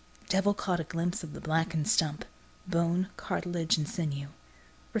 Devil caught a glimpse of the blackened stump, bone, cartilage, and sinew.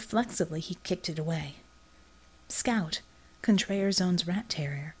 Reflexively he kicked it away. Scout, Contraire Zone's rat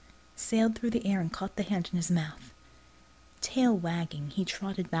terrier, sailed through the air and caught the hand in his mouth. Tail wagging, he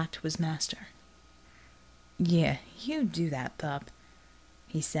trotted back to his master. "Yeah, you do that, pup,"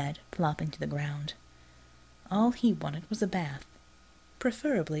 he said, plopping to the ground. All he wanted was a bath,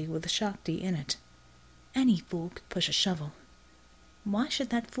 preferably with Shakti in it. Any fool could push a shovel. Why should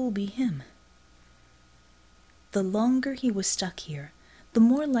that fool be him? The longer he was stuck here, the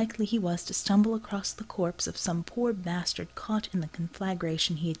more likely he was to stumble across the corpse of some poor bastard caught in the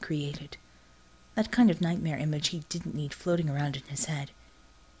conflagration he had created. That kind of nightmare image he didn't need floating around in his head.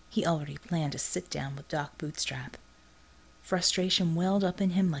 He already planned to sit down with Doc Bootstrap. Frustration welled up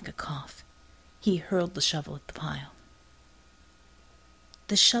in him like a cough. He hurled the shovel at the pile.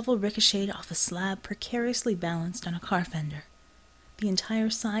 The shovel ricocheted off a slab precariously balanced on a car fender. The entire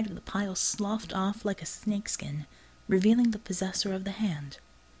side of the pile sloughed off like a snakeskin, revealing the possessor of the hand,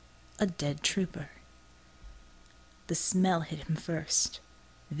 a dead trooper. The smell hit him first.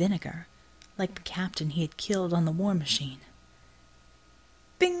 Vinegar, like the captain he had killed on the war machine.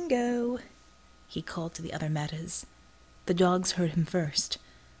 "Bingo!" he called to the other metas. The dogs heard him first.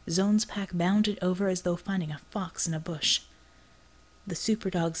 Zone's pack bounded over as though finding a fox in a bush. The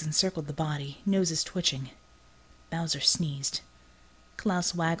superdogs encircled the body, noses twitching. Bowser sneezed.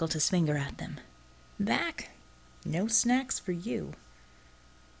 Klaus waggled his finger at them. "Back? No snacks for you."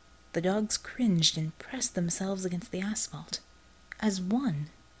 The dogs cringed and pressed themselves against the asphalt. As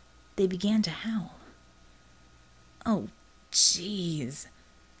one, They began to howl. "Oh, jeez,"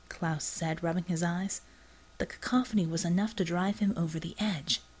 Klaus said, rubbing his eyes. The cacophony was enough to drive him over the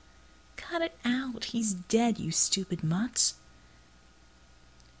edge. "Cut it out! He's dead, you stupid mutts!"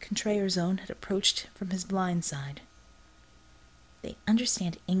 Contrayer's own had approached from his blind side. "They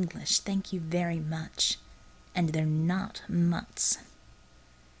understand English, thank you very much. And they're not mutts."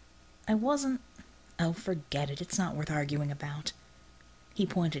 "I wasn't—" "Oh, forget it. It's not worth arguing about." He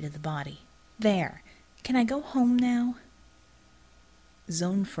pointed at the body. "There. Can I go home now?"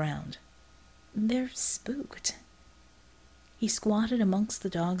 Zone frowned. "They're spooked." He squatted amongst the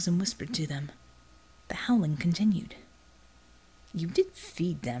dogs and whispered to them. The howling continued. "You did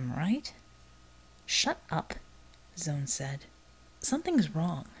feed them, right?" "Shut up," Zone said. "Something's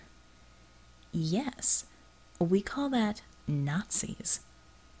wrong." "Yes. We call that Nazis."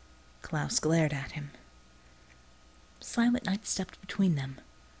 Klaus glared at him. Silent Night stepped between them.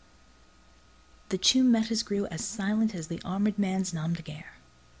 The two metas grew as silent as the armored man's nom de guerre.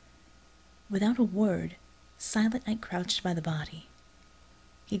 Without a word, Silent Night crouched by the body.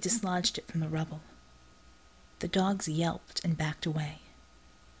 He dislodged it from the rubble. The dogs yelped and backed away.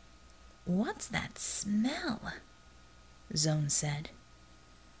 "What's that smell?" Zone said.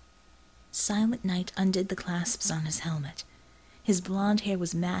 Silent Night undid the clasps on his helmet. His blond hair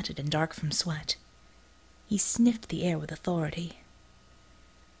was matted and dark from sweat. He sniffed the air with authority.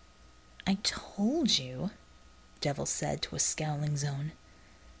 "I told you," Devil said to a scowling Zone.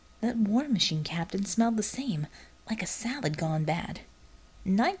 "That war machine captain smelled the same, like a salad gone bad.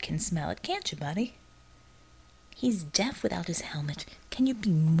 Night can smell it, can't you, buddy?" "He's deaf without his helmet. Can you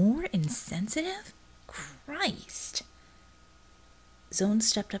be more insensitive? Christ!" Zone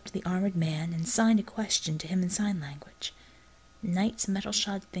stepped up to the armored man and signed a question to him in sign language. Night's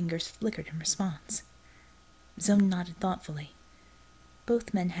metal-shod fingers flickered in response. Zone nodded thoughtfully.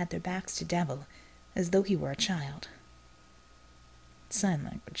 Both men had their backs to Devil, as though he were a child. Sign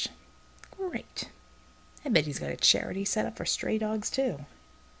language. Great. I bet he's got a charity set up for stray dogs, too.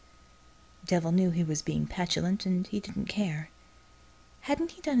 Devil knew he was being petulant, and he didn't care.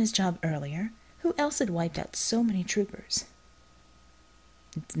 Hadn't he done his job earlier? Who else had wiped out so many troopers?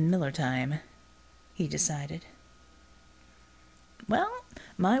 "It's Miller time," he decided. "Well,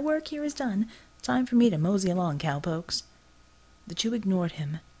 my work here is done. Time for me to mosey along, cowpokes." The two ignored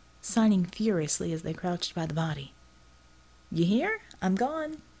him, signing furiously as they crouched by the body. "You hear? I'm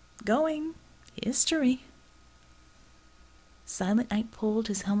gone. Going. History." Silent Night pulled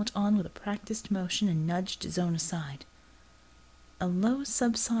his helmet on with a practiced motion and nudged Zone aside. A low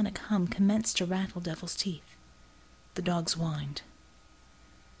subsonic hum commenced to rattle Devil's teeth. The dogs whined.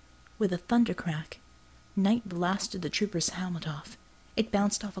 With a thundercrack, Night blasted the trooper's helmet off. It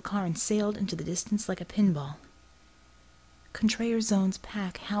bounced off a car and sailed into the distance like a pinball. Contrayer Zone's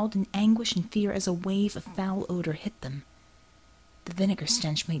pack howled in anguish and fear as a wave of foul odor hit them. The vinegar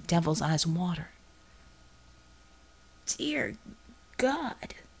stench made Devil's eyes water. "Dear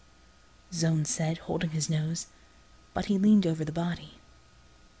God," Zone said, holding his nose, but he leaned over the body.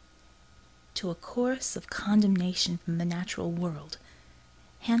 To a chorus of condemnation from the natural world,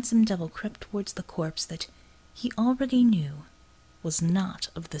 Handsome Devil crept towards the corpse that he already knew was not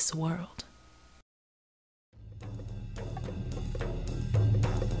of this world.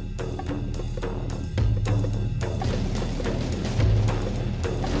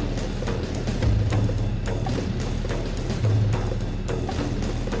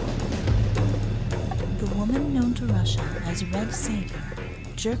 The woman known to Russia as Red Savior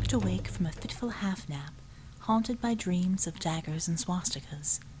jerked awake from a fitful half-nap, haunted by dreams of daggers and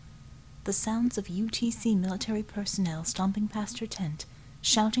swastikas. The sounds of UTC military personnel stomping past her tent,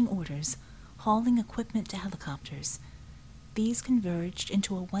 shouting orders, hauling equipment to helicopters. These converged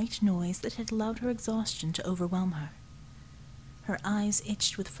into a white noise that had allowed her exhaustion to overwhelm her. Her eyes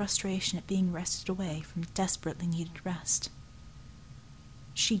itched with frustration at being wrested away from desperately needed rest.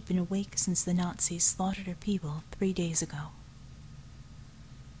 She'd been awake since the Nazis slaughtered her people 3 days ago.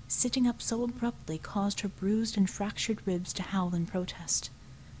 Sitting up so abruptly caused her bruised and fractured ribs to howl in protest.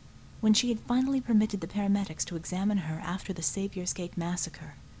 When she had finally permitted the paramedics to examine her after the Savior's Gate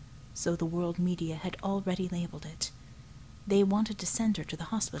massacre, so the world media had already labeled it, they wanted to send her to the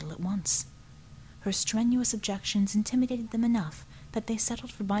hospital at once. Her strenuous objections intimidated them enough that they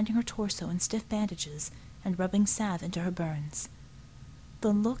settled for binding her torso in stiff bandages and rubbing salve into her burns.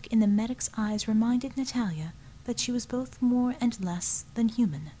 The look in the medic's eyes reminded Natalia that she was both more and less than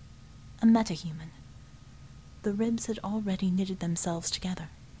human, a metahuman. The ribs had already knitted themselves together.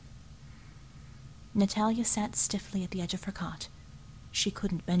 Natalia sat stiffly at the edge of her cot. She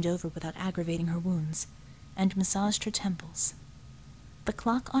couldn't bend over without aggravating her wounds, and massaged her temples. The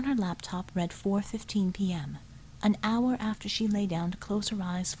clock on her laptop read 4:15 p.m., an hour after she lay down to close her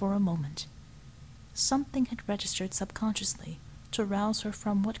eyes for a moment. Something had registered subconsciously to rouse her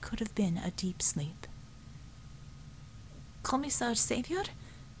from what could have been a deep sleep. "Commissar Xavier?"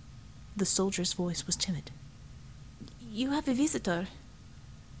 The soldier's voice was timid. "You have a visitor."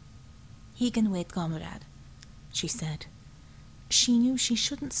 "He can wait, comrade," she said. She knew she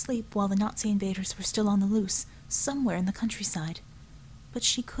shouldn't sleep while the Nazi invaders were still on the loose, somewhere in the countryside, but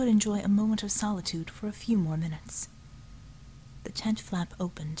she could enjoy a moment of solitude for a few more minutes. The tent flap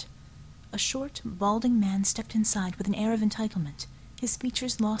opened. A short, balding man stepped inside with an air of entitlement, his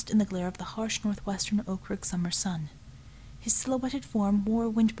features lost in the glare of the harsh northwestern Oak Ridge summer sun. His silhouetted form wore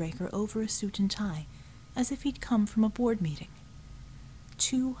a windbreaker over a suit and tie, as if he'd come from a board meeting.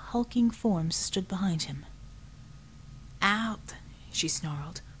 2 hulking forms stood behind him. "Out," she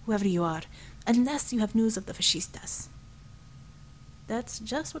snarled, "whoever you are, unless you have news of the fascistas." "That's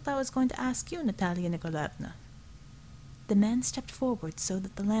just what I was going to ask you, Natalia Nikolaevna." The man stepped forward so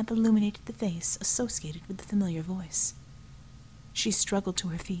that the lamp illuminated the face associated with the familiar voice. She struggled to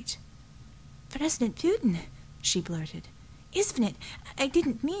her feet. "President Putin," she blurted. "Isn't it? I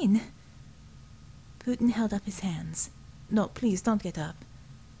didn't mean—" Putin held up his hands. "No, please, don't get up."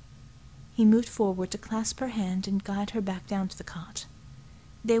 He moved forward to clasp her hand and guide her back down to the cot.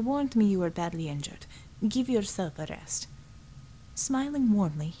 "They warned me you were badly injured. Give yourself a rest." Smiling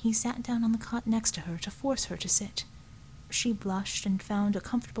warmly, he sat down on the cot next to her to force her to sit. She blushed and found a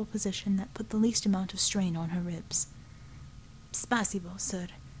comfortable position that put the least amount of strain on her ribs. "Spasibo, sir,"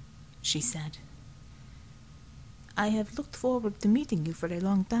 she said. "I have looked forward to meeting you for a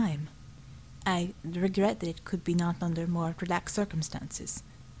long time. I regret that it could be not under more relaxed circumstances."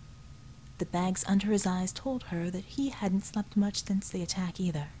 The bags under his eyes told her that he hadn't slept much since the attack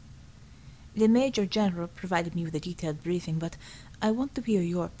either. "The Major General provided me with a detailed briefing, but I want to hear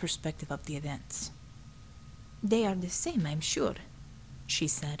your perspective of the events." "They are the same, I'm sure," she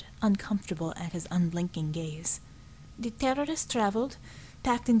said, uncomfortable at his unblinking gaze. "The terrorists traveled,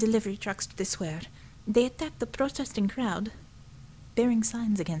 packed in delivery trucks to the square. They attacked the protesting crowd, bearing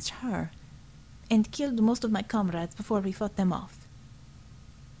signs against her, and killed most of my comrades before we fought them off."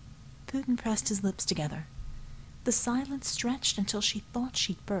 Putin pressed his lips together. The silence stretched until she thought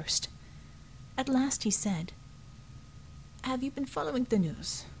she'd burst. At last he said, "Have you been following the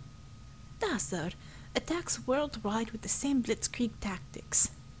news?" "Da, sir. Attacks worldwide with the same blitzkrieg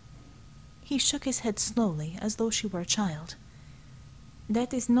tactics." He shook his head slowly, as though she were a child.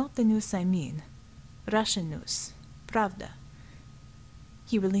 "That is not the news I mean. Russian news. Pravda."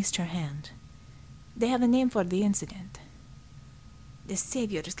 He released her hand. "They have a name for the incident. The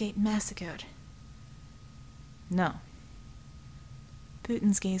Savior's Gate Massacre." "No."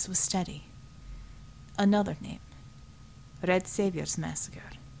 Putin's gaze was steady. "Another name. Red Savior's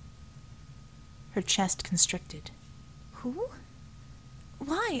Massacre." Her chest constricted. "Who?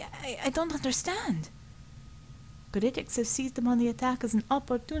 Why? I don't understand." "Critics have seized upon the attack as an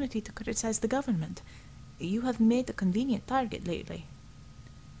opportunity to criticize the government. You have made a convenient target lately."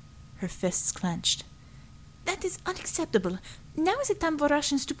 Her fists clenched. "That is unacceptable. Now is the time for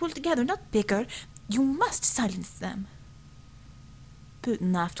Russians to pull together, not bicker. You must silence them."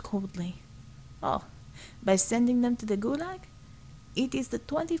 Putin laughed coldly. "Oh, by sending them to the Gulag? It is the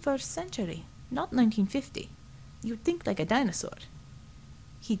 21st century, not 1950. You think like a dinosaur."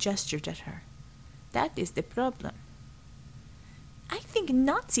 He gestured at her. "That is the problem." "I think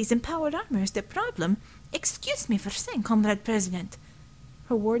Nazis in powered armor is the problem. Excuse me for saying, Comrade President."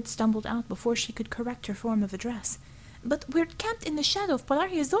 Her words stumbled out before she could correct her form of address. "But we're camped in the shadow of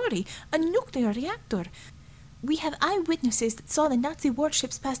Polaria Zori, a nuclear reactor. We have eyewitnesses that saw the Nazi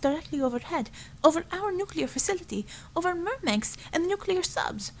warships pass directly overhead, over our nuclear facility, over Murmansk and the nuclear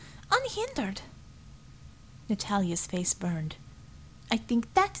subs, unhindered." Natalia's face burned. "I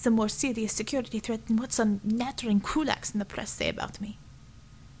think that is a more serious security threat than what some nattering kulaks in the press say about me."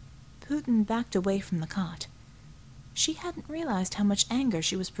 Putin backed away from the cot. She hadn't realized how much anger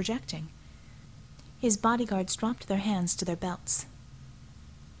she was projecting. His bodyguards dropped their hands to their belts.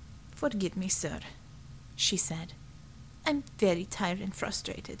 "Forgive me, sir," she said. "I'm very tired and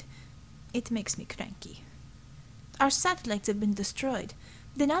frustrated. It makes me cranky. Our satellites have been destroyed.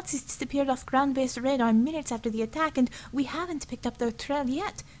 The Nazis disappeared off ground-based radar minutes after the attack, and we haven't picked up their trail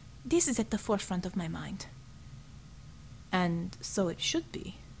yet. This is at the forefront of my mind." "And so it should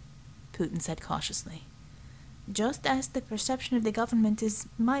be," Putin said cautiously. "Just as the perception of the government is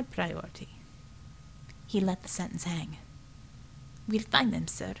my priority." He let the sentence hang. "We'll find them,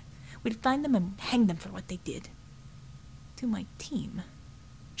 sir. We'll find them and hang them for what they did. To my team,"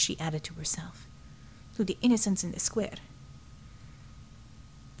 she added to herself. "To the innocents in the square."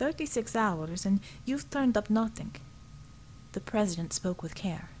 36 hours, and you've turned up nothing." The president spoke with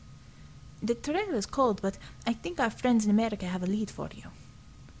care. "The trail is cold, but I think our friends in America have a lead for you."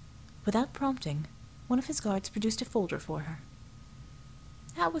 Without prompting, one of his guards produced a folder for her.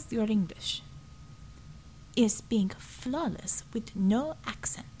 "How was your English?" "Is being flawless with no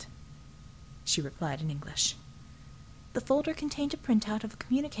accent," she replied in English. The folder contained a printout of a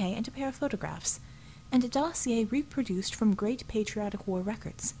communique and a pair of photographs, and a dossier reproduced from great patriotic war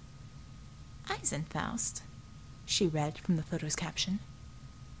records. "Eisenfaust," she read from the photo's caption.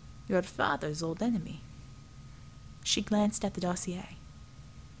 "Your father's old enemy." She glanced at the dossier.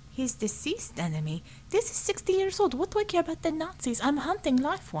 "His deceased enemy? This is 60 years old. What do I care about the Nazis? I'm hunting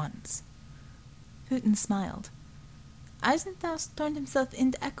live ones." Putin smiled. "Eisenfaust turned himself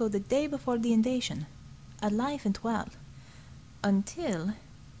into Echo the day before the invasion, alive and well. Until—"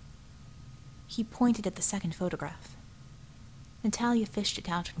 He pointed at the second photograph. Natalia fished it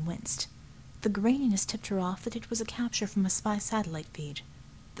out and winced. The graininess tipped her off that it was a capture from a spy satellite feed.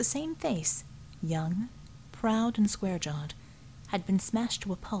 The same face, young, proud, and square-jawed, had been smashed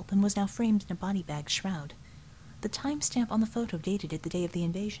to a pulp and was now framed in a body bag shroud. The timestamp on the photo dated it the day of the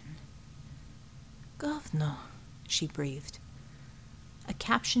invasion. "Govno," she breathed. A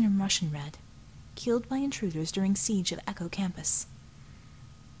caption in Russian read, "Killed by intruders during siege of Echo campus."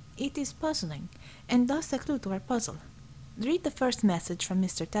 "It is puzzling, and thus a clue to our puzzle. Read the first message from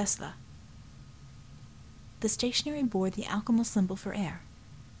Mr. Tesla." The stationery bore the alchemical symbol for air,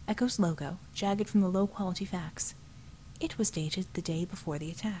 Echo's logo, jagged from the low-quality fax. It was dated the day before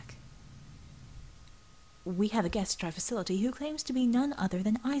the attack. "We have a guest at our facility who claims to be none other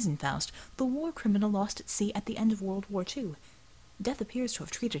than Eisenfaust, the war criminal lost at sea at the end of World War II. Death appears to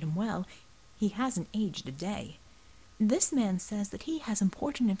have treated him well. He hasn't aged a day. This man says that he has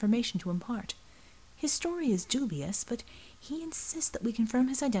important information to impart. His story is dubious, but he insists that we confirm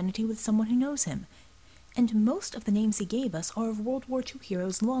his identity with someone who knows him. And most of the names he gave us are of World War II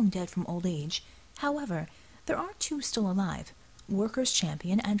heroes long dead from old age. However, there are two still alive, Workers'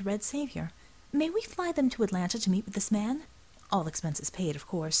 Champion and Red Savior. May we fly them to Atlanta to meet with this man? All expenses paid, of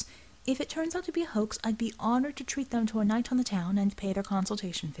course. If it turns out to be a hoax, I'd be honored to treat them to a night on the town and pay their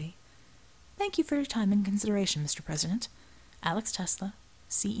consultation fee. Thank you for your time and consideration, Mr. President. Alex Tesla,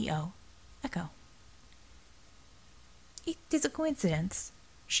 CEO, Echo." "It is a coincidence,"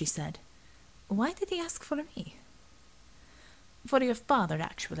 she said. "Why did he ask for me?" "For your father,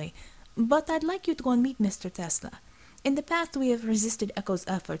 actually. But I'd like you to go and meet Mr. Tesla. In the past, we have resisted Echo's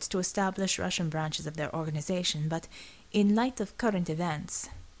efforts to establish Russian branches of their organization, but in light of current events—"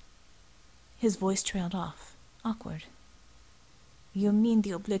 His voice trailed off, awkward. "You mean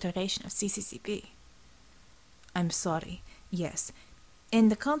the obliteration of CCCP?" "I'm sorry. Yes.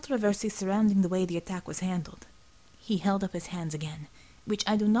 And the controversy surrounding the way the attack was handled." He held up his hands again. "Which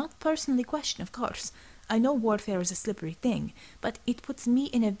I do not personally question, of course. I know warfare is a slippery thing, but it puts me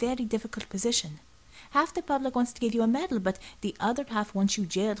in a very difficult position. Half the public wants to give you a medal, but the other half wants you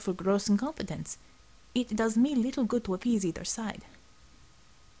jailed for gross incompetence. It does me little good to appease either side."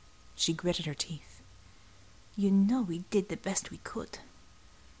 She gritted her teeth. "You know we did the best we could."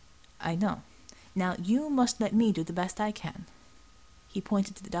 "I know. Now you must let me do the best I can." He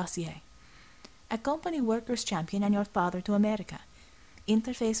pointed to the dossier. "Accompany Workers' Champion and your father to America.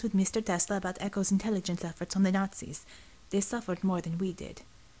 Interface with Mr. Tesla about Echo's intelligence efforts on the Nazis. They suffered more than we did.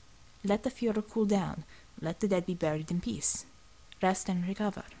 Let the Fuhrer cool down. Let the dead be buried in peace. Rest and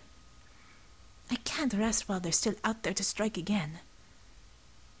recover." "I can't rest while they're still out there to strike again."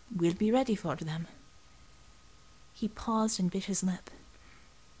 "We'll be ready for them." He paused and bit his lip.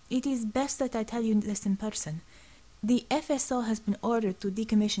 "It is best that I tell you this in person. The FSO has been ordered to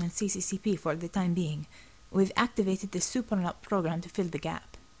decommission CCCP for the time being. We've activated the Supernaut program to fill the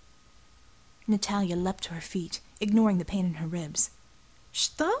gap." Natalia leapt to her feet, ignoring the pain in her ribs.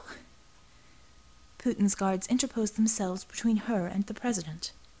 "Что?" Putin's guards interposed themselves between her and the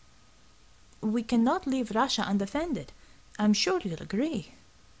president. "We cannot leave Russia undefended. I'm sure you'll agree."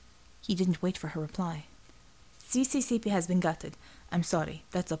 He didn't wait for her reply. "CCCP has been gutted. I'm sorry,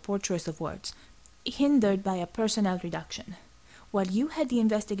 that's a poor choice of words. Hindered by a personnel reduction. While you had the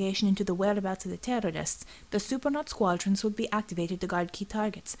investigation into the whereabouts of the terrorists, the Supernaut squadrons would be activated to guard key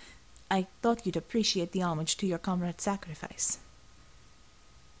targets. I thought you'd appreciate the homage to your comrade's sacrifice."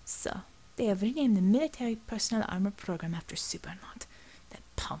 "So, they have renamed the Military Personnel Armor Program after Supernaut. That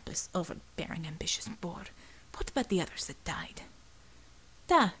pompous, overbearing, ambitious bore. What about the others that died?"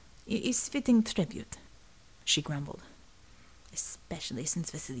 "That is fitting tribute," she grumbled. "Especially since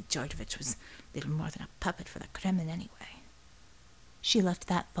Vasily Georgievich was little more than a puppet for the Kremlin anyway." She left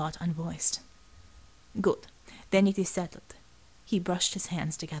that thought unvoiced. "Good. Then it is settled." He brushed his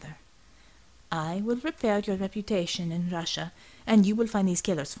hands together. I will repair your reputation in Russia, and you will find these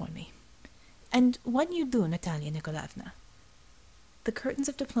killers for me. And when you do, Natalia Nikolaevna... The curtains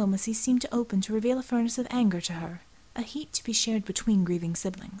of diplomacy seemed to open to reveal a furnace of anger to her, a heat to be shared between grieving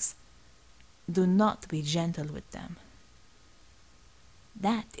siblings. Do not be gentle with them.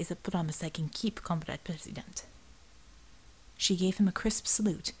 That is a promise I can keep, Comrade President. She gave him a crisp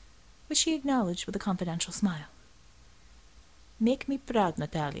salute, which he acknowledged with a confidential smile. Make me proud,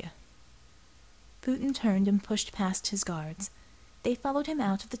 Natalia. Putin turned and pushed past his guards. They followed him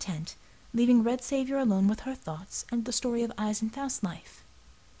out of the tent, leaving Red Savior alone with her thoughts and the story of Eisenfaust's life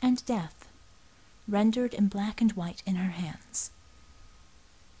and death, rendered in black and white in her hands.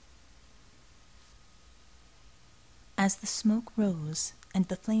 As the smoke rose and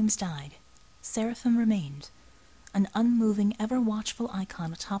the flames died, Seraphim remained, an unmoving, ever-watchful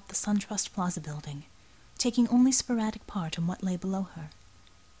icon atop the SunTrust Plaza building, taking only sporadic part in what lay below her.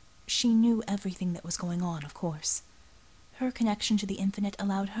 She knew everything that was going on, of course. Her connection to the infinite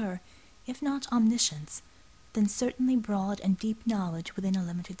allowed her, if not omniscience, then certainly broad and deep knowledge within a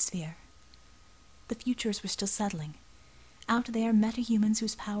limited sphere. The futures were still settling. Out there, metahumans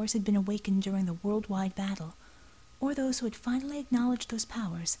whose powers had been awakened during the worldwide battle, or those who had finally acknowledged those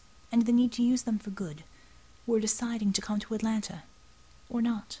powers and the need to use them for good, were deciding to come to Atlanta, or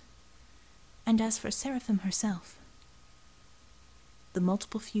not. And as for Seraphim herself, the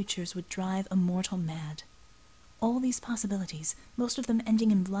multiple futures would drive a mortal mad. All these possibilities, most of them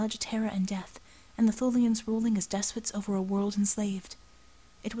ending in blood, terror, and death, and the Tholians ruling as despots over a world enslaved.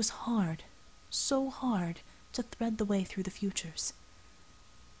 It was hard, so hard, to thread the way through the futures.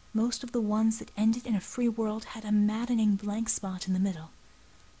 Most of the ones that ended in a free world had a maddening blank spot in the middle.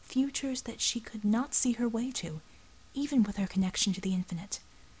 Futures that she could not see her way to, even with her connection to the infinite.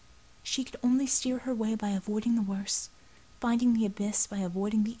 She could only steer her way by avoiding the worst, finding the abyss by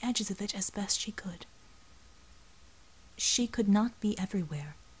avoiding the edges of it as best she could. She could not be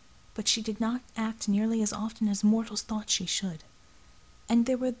everywhere, but she did not act nearly as often as mortals thought she should. And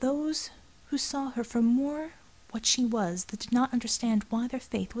there were those who saw her for more what she was that did not understand why their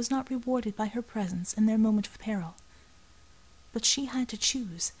faith was not rewarded by her presence in their moment of peril. But she had to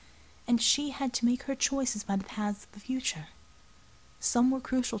choose, and she had to make her choices by the paths of the future. Some were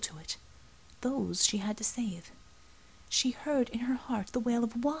crucial to it. Those she had to save. She heard in her heart the wail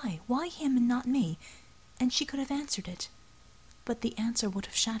of why him and not me, and she could have answered it, but the answer would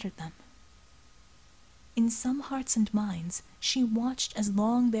have shattered them. In some hearts and minds, she watched as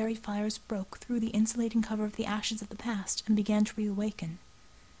long buried fires broke through the insulating cover of the ashes of the past and began to reawaken.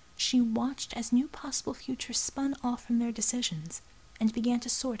 She watched as new possible futures spun off from their decisions and began to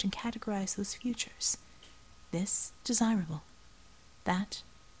sort and categorize those futures. This desirable, that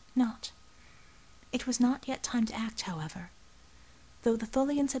not. It was not yet time to act, however. Though the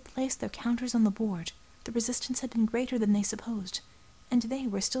Tholians had placed their counters on the board, the resistance had been greater than they supposed, and they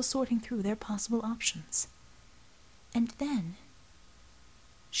were still sorting through their possible options. And then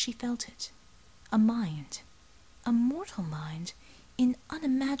she felt it. A mind, a mortal mind, in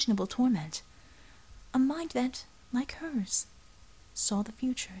unimaginable torment. A mind that, like hers, saw the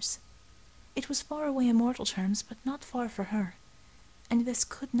futures. It was far away in mortal terms, but not far for her, and this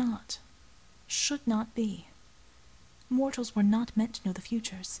could not, should not be. Mortals were not meant to know the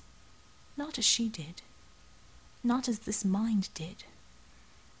futures, not as she did, not as this mind did.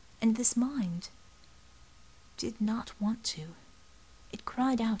 And this mind did not want to. It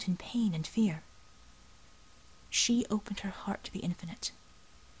cried out in pain and fear. She opened her heart to the infinite.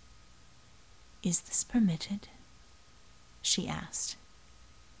 "Is this permitted?" she asked.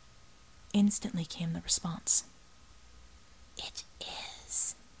 Instantly came the response. "It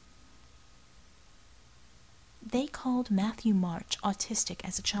is." They called Matthew March autistic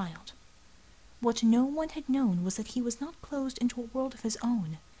as a child. What no one had known was that he was not closed into a world of his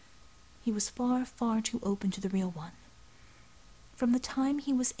own. He was far, far too open to the real one. From the time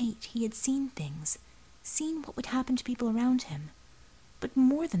he was 8, he had seen things, seen what would happen to people around him, but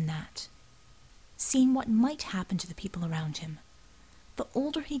more than that, seen what might happen to the people around him. The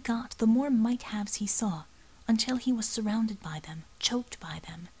older he got, the more might-haves he saw, until he was surrounded by them, choked by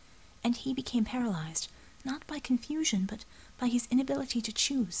them, and he became paralyzed, not by confusion, but by his inability to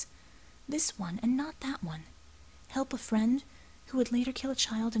choose. This one and not that one. Help a friend who would later kill a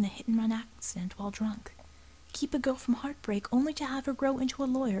child in a hit-and-run accident while drunk. Keep a girl from heartbreak only to have her grow into a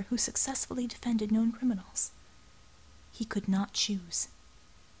lawyer who successfully defended known criminals. He could not choose.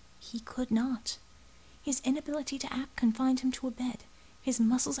 He could not. His inability to act confined him to a bed, his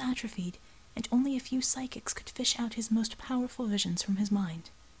muscles atrophied, and only a few psychics could fish out his most powerful visions from his mind.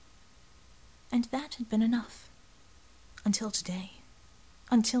 And that had been enough. Until today.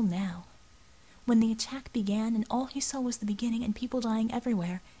 Until now. When the attack began and all he saw was the beginning and people dying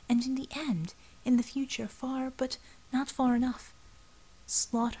everywhere, and in the end, in the future, far but not far enough.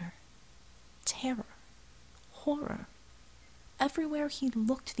 Slaughter. Terror. Horror. Everywhere he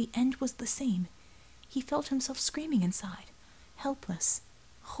looked, the end was the same. He felt himself screaming inside, helpless,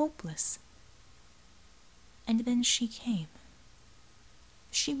 hopeless. And then she came.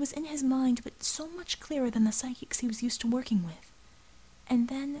 She was in his mind, but so much clearer than the psychics he was used to working with. And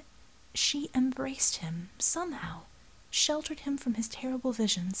then she embraced him, somehow, sheltered him from his terrible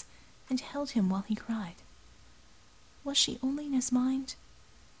visions, and held him while he cried. Was she only in his mind?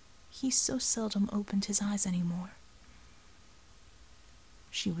 He so seldom opened his eyes anymore.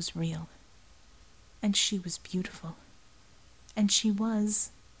 She was real, and she was beautiful, and she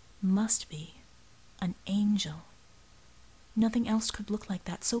must be, an angel. Nothing else could look like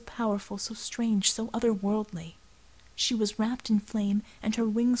that, so powerful, so strange, so otherworldly. She was wrapped in flame, and her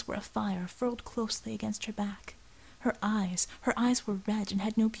wings were afire, furled closely against her back. Her eyes were red and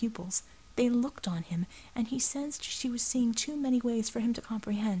had no pupils. They looked on him, and he sensed she was seeing too many ways for him to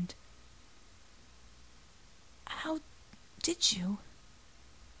comprehend. "How did you?"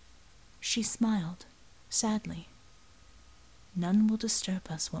 She smiled, sadly. "None will disturb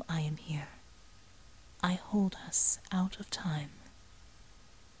us while I am here. I hold us out of time."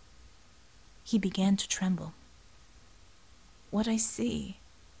 He began to tremble. "What I see,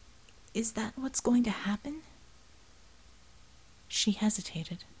 is that what's going to happen?" She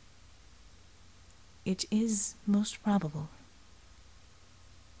hesitated. "It is most probable."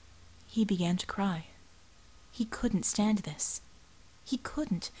 He began to cry. He couldn't stand this. He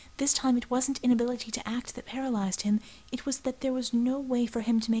couldn't. This time it wasn't inability to act that paralyzed him. It was that there was no way for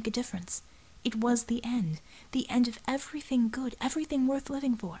him to make a difference. It was the end of everything good, everything worth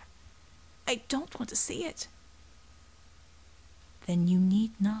living for. "I don't want to see it." "Then you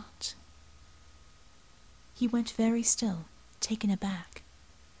need not." He went very still, taken aback.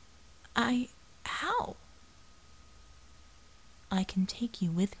 How?" "I can take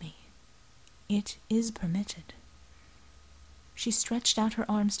you with me. It is permitted." She stretched out her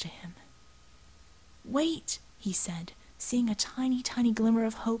arms to him. "Wait," he said, seeing a tiny, tiny glimmer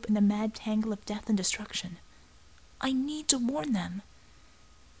of hope in the mad tangle of death and destruction. "I need to warn them."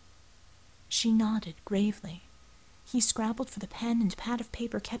 She nodded gravely. He scrabbled for the pen and pad of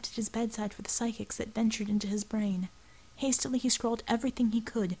paper kept at his bedside for the psychics that ventured into his brain. Hastily he scrawled everything he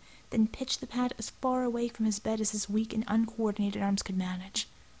could, then pitched the pad as far away from his bed as his weak and uncoordinated arms could manage.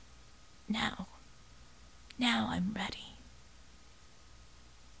 Now I'm ready."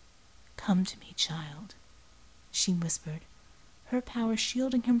 "Come to me, child," she whispered, her power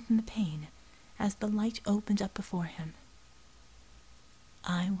shielding him from the pain as the light opened up before him.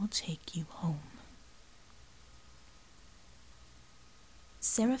 "I will take you home."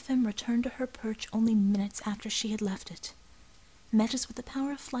 Seraphim returned to her perch only minutes after she had left it. Metas with the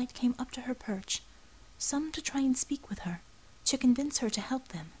power of flight came up to her perch, some to try and speak with her, to convince her to help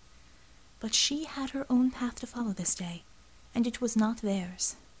them. But she had her own path to follow this day, and it was not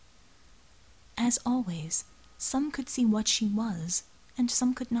theirs. As always, some could see what she was, and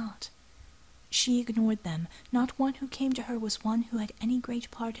some could not. She ignored them. Not one who came to her was one who had any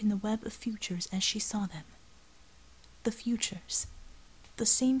great part in the web of futures as she saw them. The futures. The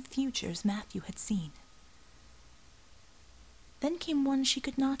same futures Matthew had seen. Then came one she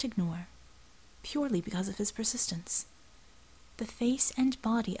could not ignore, purely because of his persistence. The face and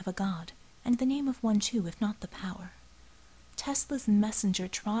body of a god, and the name of one too, if not the power. Tesla's messenger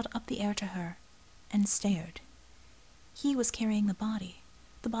trod up the air to her, and stared. He was carrying the body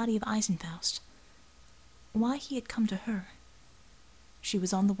of Eisenfaust. Why he had come to her? She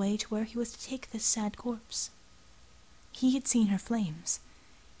was on the way to where he was to take this sad corpse. He had seen her flames.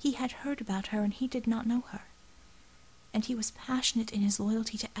 He had heard about her, and he did not know her. And he was passionate in his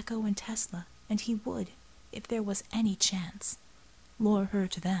loyalty to Echo and Tesla, and he would, if there was any chance, lure her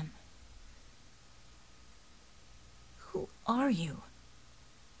to them. "Who are you?"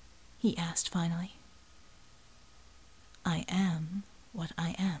 he asked finally. "I am what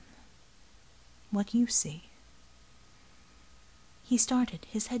I am. What you see." He started,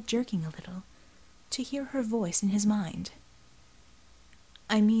 his head jerking a little, to hear her voice in his mind.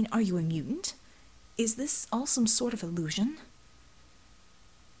 "I mean, are you a mutant? Is this all some sort of illusion?"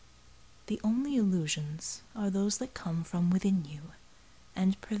 "The only illusions are those that come from within you,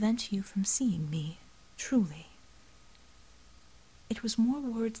 and prevent you from seeing me, truly." It was more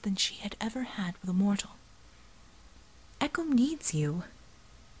words than she had ever had with a mortal. "Echo needs you."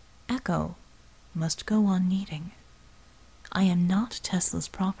 "Echo must go on needing. I am not Tesla's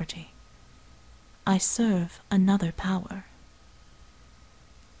property." I serve another power.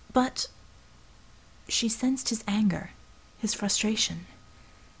 But she sensed his anger, his frustration.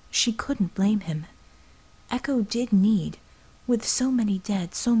 She couldn't blame him. Echo did need, with so many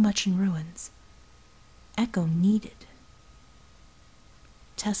dead, so much in ruins. Echo needed.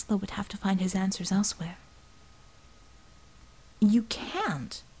 Tesla would have to find his answers elsewhere. "You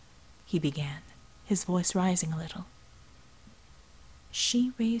can't," he began, his voice rising a little.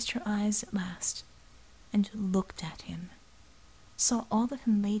 She raised her eyes at last and looked at him, saw all of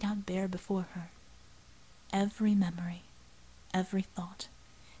him laid out bare before her. Every memory, every thought,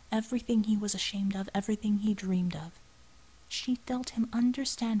 everything he was ashamed of, everything he dreamed of. She felt him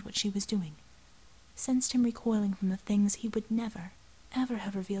understand what she was doing, sensed him recoiling from the things he would never, ever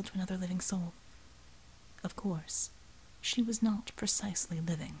have revealed to another living soul. Of course, she was not precisely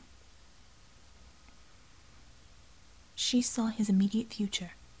living. She saw his immediate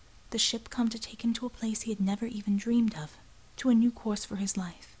future, the ship come to take him to a place he had never even dreamed of, to a new course for his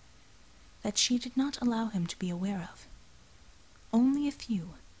life, that she did not allow him to be aware of. Only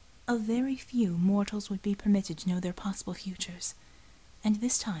a very few mortals would be permitted to know their possible futures, and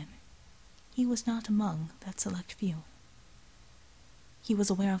this time he was not among that select few. He was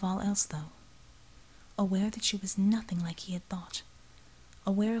aware of all else, though. Aware that she was nothing like he had thought.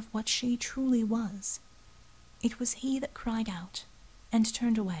 Aware of what she truly was. It was he that cried out, and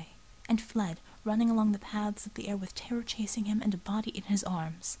turned away, and fled, running along the paths of the air with terror chasing him and a body in his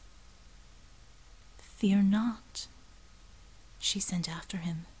arms. "Fear not," she sent after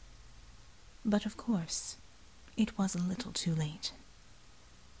him. But of course, it was a little too late.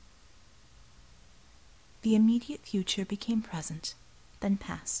 The immediate future became present, then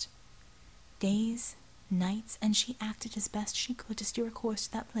past. Days, nights, and she acted as best she could to steer a course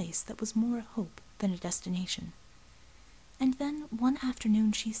to that place that was more a hope than a destination. And then one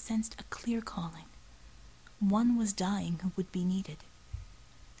afternoon she sensed a clear calling. One was dying who would be needed.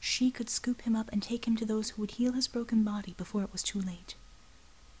 She could scoop him up and take him to those who would heal his broken body before it was too late.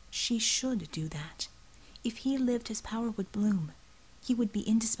 She should do that. If he lived, his power would bloom. He would be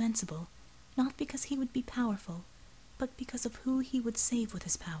indispensable, not because he would be powerful, but because of who he would save with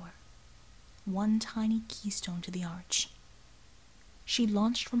his power. One tiny keystone to the arch. She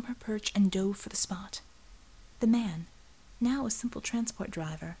launched from her perch and dove for the spot. The man, now a simple transport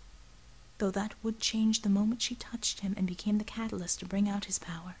driver, though that would change the moment she touched him and became the catalyst to bring out his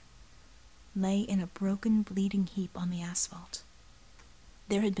power, lay in a broken, bleeding heap on the asphalt.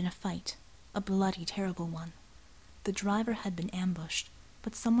 There had been a fight, a bloody, terrible one. The driver had been ambushed,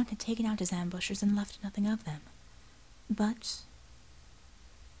 but someone had taken out his ambushers and left nothing of them. But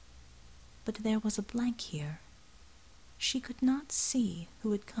there was a blank here. She could not see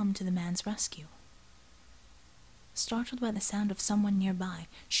who had come to the man's rescue. Startled by the sound of someone nearby,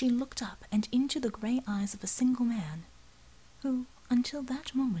 she looked up and into the gray eyes of a single man, who, until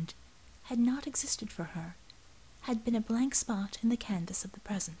that moment, had not existed for her, had been a blank spot in the canvas of the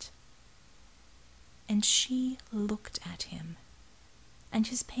present. And she looked at him, and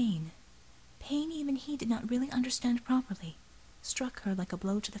his pain even he did not really understand properly, struck her like a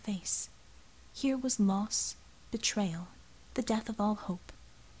blow to the face. Here was loss, betrayal, the death of all hope.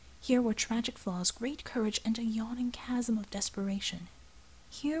 Here were tragic flaws, great courage, and a yawning chasm of desperation.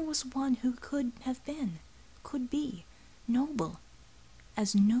 Here was one who could have been, could be, noble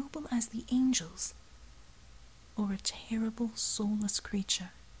as the angels, or a terrible, soulless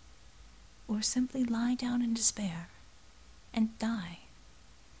creature, or simply lie down in despair and die.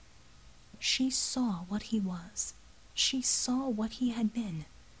 She saw what he was. She saw what he had been,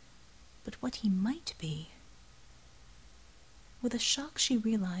 but what he might be. With a shock she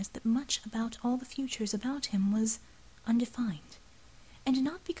realized that much about all the futures about him was undefined, and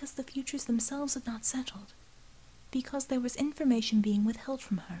not because the futures themselves had not settled, because there was information being withheld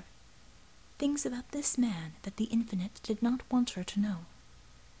from her, things about this man that the infinite did not want her to know.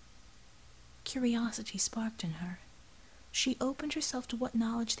 Curiosity sparked in her. She opened herself to what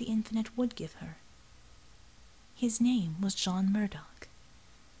knowledge the infinite would give her. His name was John Murdoch,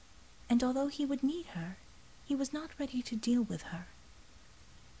 and although he would need her, he was not ready to deal with her.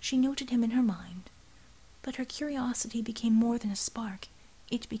 She noted him in her mind, but her curiosity became more than a spark,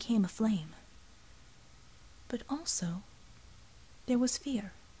 it became a flame. But also, there was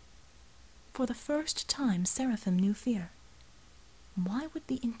fear. For the first time, Seraphim knew fear. Why would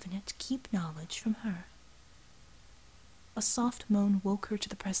the infinite keep knowledge from her? A soft moan woke her to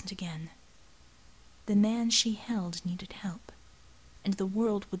the present again. The man she held needed help, and the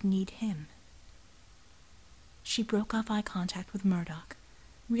world would need him. She broke off eye contact with Murdoch,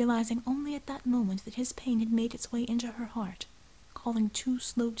 realizing only at that moment that his pain had made its way into her heart, calling 2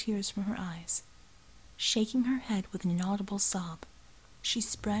 slow tears from her eyes. Shaking her head with an inaudible sob, she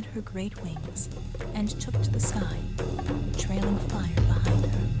spread her great wings and took to the sky, trailing fire behind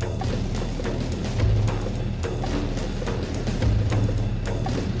her.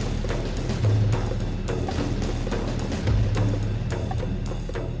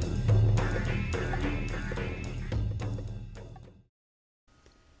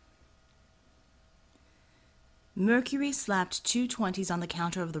 Mercury slapped 2 20s on the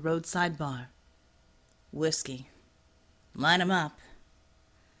counter of the roadside bar. "Whiskey. Line 'em up."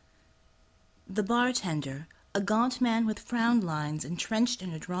 The bartender, a gaunt man with frown lines entrenched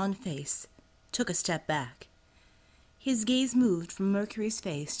in a drawn face, took a step back. His gaze moved from Mercury's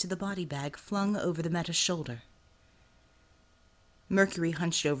face to the body bag flung over the Meta's shoulder. Mercury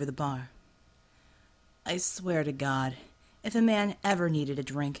hunched over the bar. "I swear to God, if a man ever needed a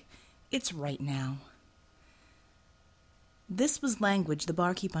drink, it's right now." This was language the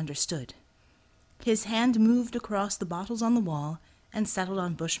barkeep understood. His hand moved across the bottles on the wall and settled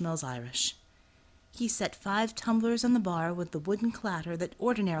on Bushmills Irish. He set 5 tumblers on the bar with the wooden clatter that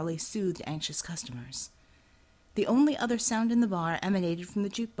ordinarily soothed anxious customers. The only other sound in the bar emanated from the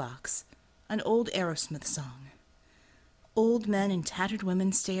jukebox, an old Aerosmith song. Old men and tattered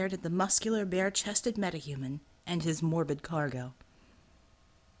women stared at the muscular, bare-chested metahuman and his morbid cargo.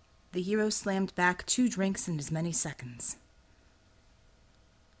 The hero slammed back 2 drinks in as many seconds.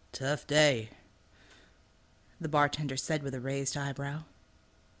 "Tough day," the bartender said with a raised eyebrow.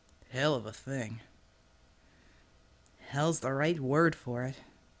 "Hell of a thing." "Hell's the right word for it,"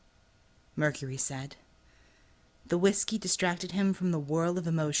 Mercury said. The whiskey distracted him from the whirl of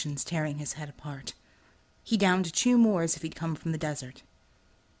emotions tearing his head apart. He downed 2 more as if he'd come from the desert.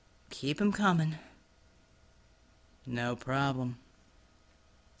 "Keep 'em coming." "No problem."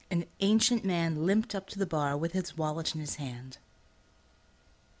 An ancient man limped up to the bar with his wallet in his hand.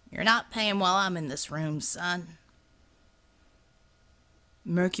 "You're not paying while I'm in this room, son."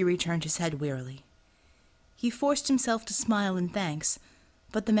 Mercury turned his head wearily. He forced himself to smile in thanks,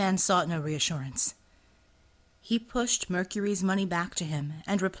 but the man sought no reassurance. He pushed Mercury's money back to him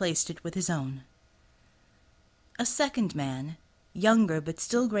and replaced it with his own. A second man, younger but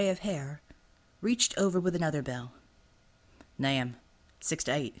still gray of hair, reached over with another bill. "Name, 6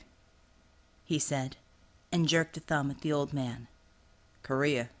 to 8, he said, and jerked a thumb at the old man.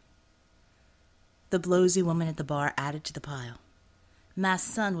 "Korea." The blowsy woman at the bar added to the pile. "My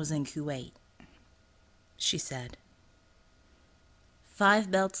son was in Kuwait," she said. 5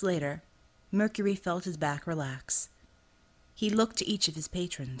 belts later, Mercury felt his back relax. He looked to each of his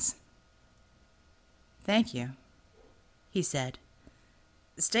patrons. "Thank you," he said.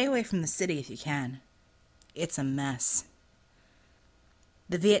 "Stay away from the city if you can. It's a mess."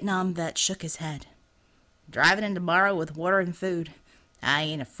 The Vietnam vet shook his head. "Driving in tomorrow with water and food. I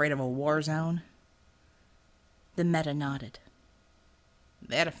ain't afraid of a war zone." The Meta nodded.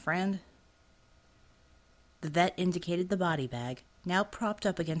 "That a friend?" The vet indicated the body bag, now propped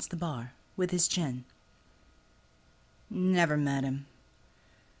up against the bar, with his chin. "Never met him."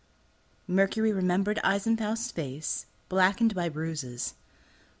 Mercury remembered Eisenfaust's face, blackened by bruises.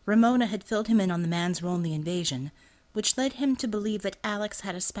 Ramona had filled him in on the man's role in the invasion, which led him to believe that Alex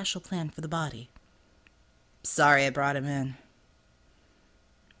had a special plan for the body. "Sorry I brought him in."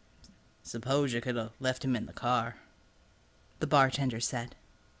 "Suppose you could have left him in the car," the bartender said.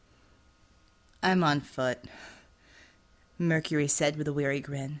 "I'm on foot," Mercury said with a weary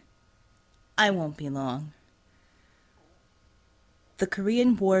grin. "I won't be long." The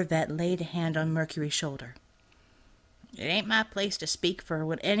Korean War vet laid a hand on Mercury's shoulder. "It ain't my place to speak for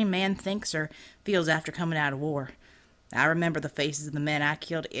what any man thinks or feels after coming out of war. I remember the faces of the men I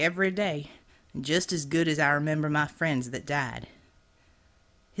killed every day, just as good as I remember my friends that died."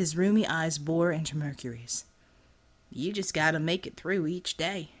 His rheumy eyes bore into Mercury's. "You just gotta make it through each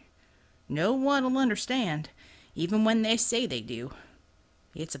day. No one'll understand, even when they say they do.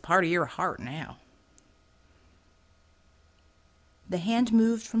 It's a part of your heart now." The hand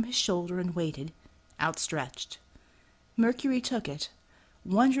moved from his shoulder and waited, outstretched. Mercury took it,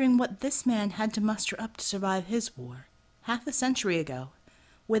 wondering what this man had to muster up to survive his war, half a century ago,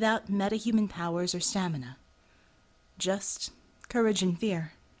 without metahuman powers or stamina. Just courage and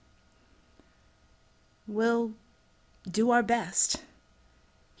fear. "We'll do our best,"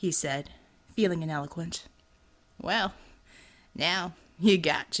 he said, feeling ineloquent. "Well, now you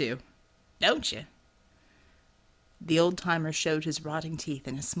got to, don't you?" The old-timer showed his rotting teeth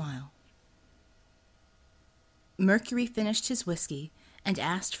in a smile. Mercury finished his whiskey and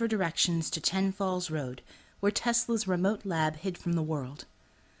asked for directions to 10 Falls Road, where Tesla's remote lab hid from the world.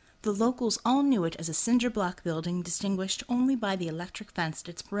 The locals all knew it as a cinder block building distinguished only by the electric fence at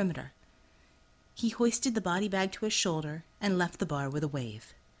its perimeter. He hoisted the body bag to his shoulder and left the bar with a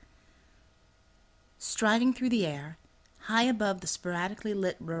wave. Striding through the air, high above the sporadically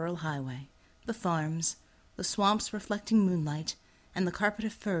lit rural highway, the farms, the swamps reflecting moonlight, and the carpet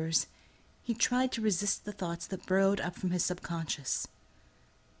of firs, he tried to resist the thoughts that burrowed up from his subconscious.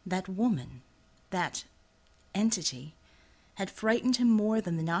 That woman, that entity, had frightened him more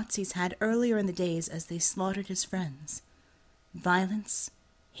than the Nazis had earlier in the days as they slaughtered his friends. Violence,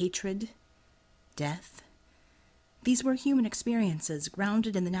 hatred, death. These were human experiences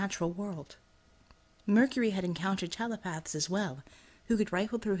grounded in the natural world. Mercury had encountered telepaths as well, who could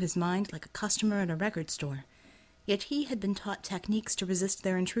rifle through his mind like a customer in a record store, yet he had been taught techniques to resist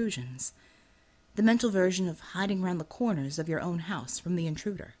their intrusions, the mental version of hiding around the corners of your own house from the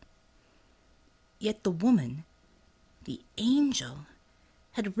intruder. Yet the woman, the angel,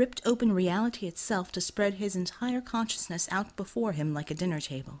 had ripped open reality itself to spread his entire consciousness out before him like a dinner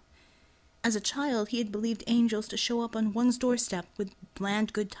table. As a child, he had believed angels to show up on one's doorstep with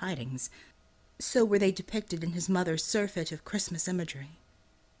bland good tidings. So were they depicted in his mother's surfeit of Christmas imagery.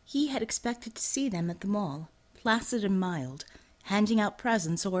 He had expected to see them at the mall, placid and mild, handing out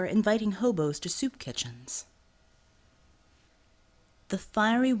presents or inviting hobos to soup kitchens. The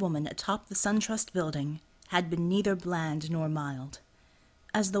fiery woman atop the SunTrust building had been neither bland nor mild.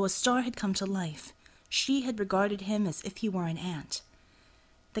 As though a star had come to life, she had regarded him as if he were an ant.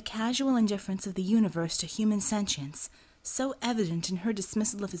 The casual indifference of the universe to human sentience, so evident in her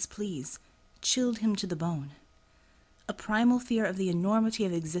dismissal of his pleas, chilled him to the bone. A primal fear of the enormity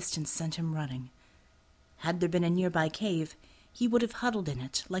of existence sent him running. Had there been a nearby cave, he would have huddled in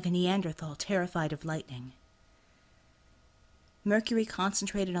it like a Neanderthal terrified of lightning. Mercury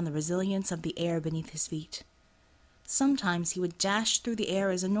concentrated on the resilience of the air beneath his feet. Sometimes he would dash through the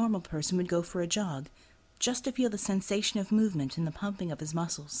air as a normal person would go for a jog, just to feel the sensation of movement in the pumping of his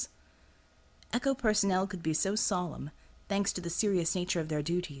muscles. Echo personnel could be so solemn, thanks to the serious nature of their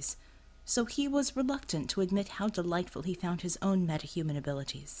duties, so he was reluctant to admit how delightful he found his own metahuman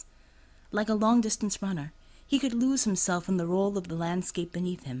abilities. Like a long-distance runner, he could lose himself in the roll of the landscape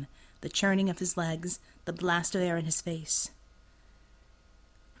beneath him, the churning of his legs, the blast of air in his face.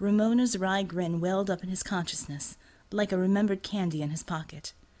 Ramona's wry grin welled up in his consciousness, like a remembered candy in his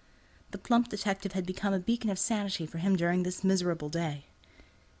pocket. The plump detective had become a beacon of sanity for him during this miserable day.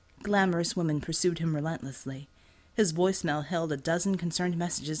 Glamorous women pursued him relentlessly. His voicemail held a dozen concerned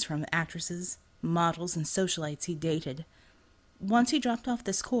messages from actresses, models, and socialites he dated. Once he dropped off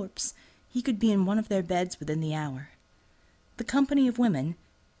this corpse, he could be in one of their beds within the hour. The company of women,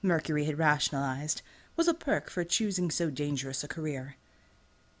 Mercury had rationalized, was a perk for choosing so dangerous a career.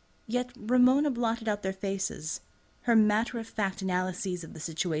 Yet Ramona blotted out their faces. Her matter-of-fact analyses of the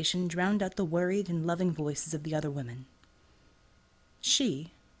situation drowned out the worried and loving voices of the other women.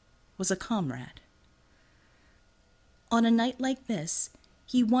 She was a comrade. On a night like this,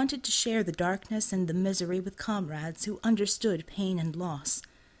 he wanted to share the darkness and the misery with comrades who understood pain and loss,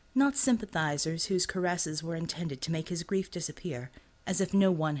 not sympathizers whose caresses were intended to make his grief disappear, as if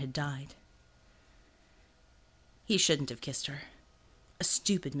no one had died. He shouldn't have kissed her. A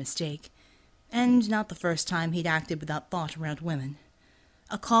stupid mistake, and not the first time he'd acted without thought around women.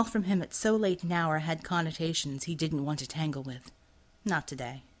 A call from him at so late an hour had connotations he didn't want to tangle with. Not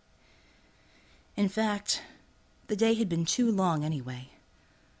today. In fact, the day had been too long anyway.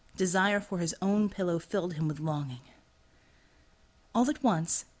 Desire for his own pillow filled him with longing. All at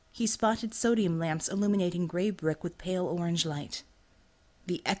once, he spotted sodium lamps illuminating gray brick with pale orange light.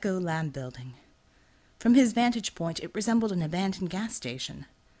 The Echo Lab Building. From his vantage point, it resembled an abandoned gas station.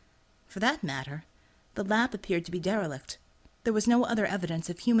 For that matter, the lab appeared to be derelict. There was no other evidence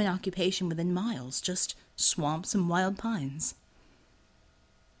of human occupation within miles, just swamps and wild pines.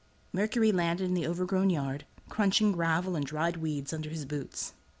 Mercury landed in the overgrown yard, crunching gravel and dried weeds under his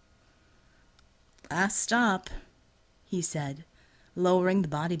boots. "Last stop," he said, lowering the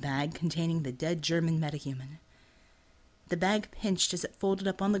body bag containing the dead German metahuman. The bag pinched as it folded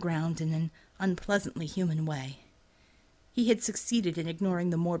up on the ground in an unpleasantly human way. He had succeeded in ignoring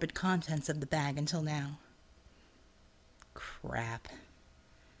the morbid contents of the bag until now. Crap.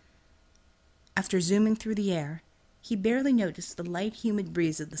 After zooming through the air, he barely noticed the light, humid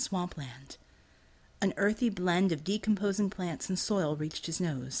breeze of the swampland. An earthy blend of decomposing plants and soil reached his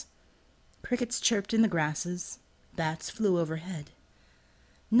nose. Crickets chirped in the grasses. Bats flew overhead.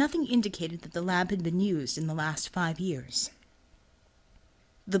 Nothing indicated that the lab had been used in the last 5 years.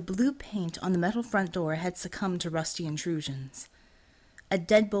 The blue paint on the metal front door had succumbed to rusty intrusions. A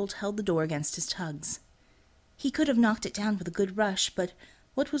deadbolt held the door against his tugs. He could have knocked it down with a good rush, but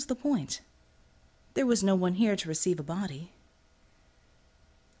what was the point? There was no one here to receive a body.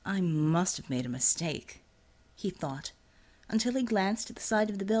 I must have made a mistake, he thought, until he glanced at the side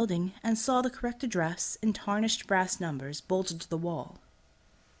of the building and saw the correct address in tarnished brass numbers bolted to the wall.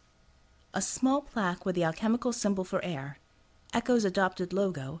 A small plaque with the alchemical symbol for air, Echo's adopted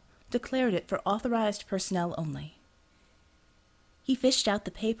logo, declared it for authorized personnel only. He fished out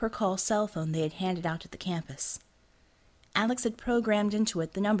the pay-per-call cell phone they had handed out at the campus. Alex had programmed into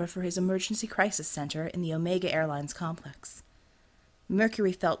it the number for his emergency crisis center in the Omega Airlines complex.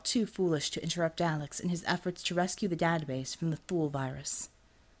 Mercury felt too foolish to interrupt Alex in his efforts to rescue the database from the Thule virus.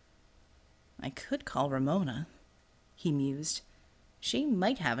 I could call Ramona, he mused. She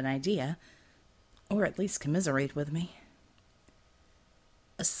might have an idea, or at least commiserate with me.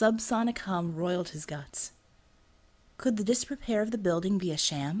 A subsonic hum roiled his guts. Could the disrepair of the building be a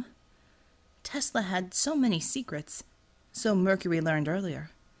sham? Tesla had so many secrets, so Mercury learned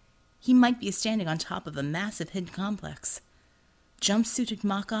earlier. He might be standing on top of a massive hidden complex. Jumpsuited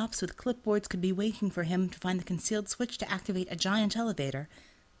mock-ops with clipboards could be waiting for him to find the concealed switch to activate a giant elevator,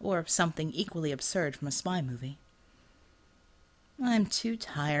 or something equally absurd from a spy movie. I'm too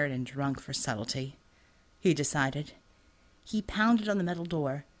tired and drunk for subtlety, he decided. He pounded on the metal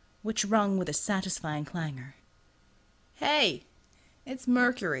door, which rung with a satisfying clangor. Hey, it's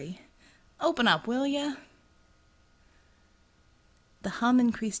Mercury. Open up, will ya? The hum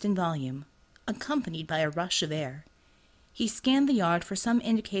increased in volume, accompanied by a rush of air. He scanned the yard for some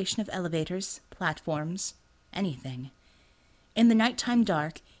indication of elevators, platforms, anything. In the nighttime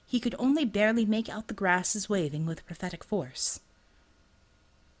dark, he could only barely make out the grasses waving with prophetic force.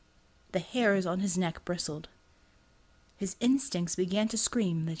 The hairs on his neck bristled. His instincts began to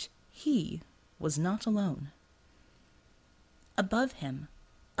scream that he was not alone. Above him,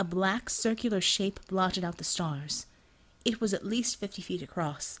 a black circular shape blotted out the stars. It was at least 50 feet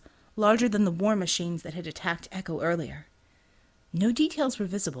across, larger than the war machines that had attacked Echo earlier. No details were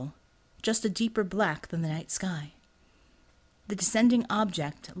visible, just a deeper black than the night sky. The descending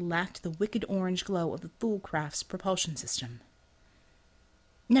object lacked the wicked orange glow of the Thule craft's propulsion system.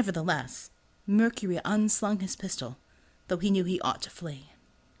 Nevertheless, Mercury unslung his pistol, though he knew he ought to flee.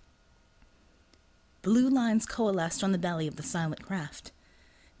 Blue lines coalesced on the belly of the silent craft.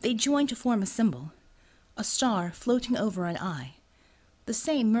 They joined to form a symbol, a star floating over an eye, the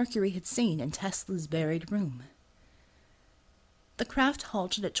same Mercury had seen in Tesla's buried room. The craft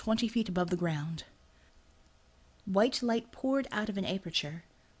halted at 20 feet above the ground. White light poured out of an aperture,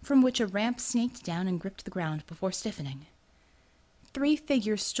 from which a ramp snaked down and gripped the ground before stiffening. 3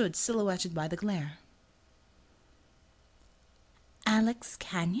 figures stood silhouetted by the glare. Alex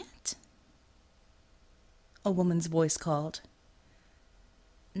Canyet? A woman's voice called.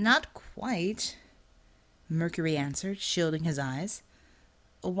 Not quite, Mercury answered, shielding his eyes.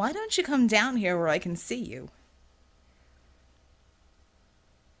 Why don't you come down here where I can see you?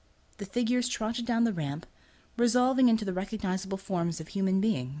 The figures trotted down the ramp, resolving into the recognizable forms of human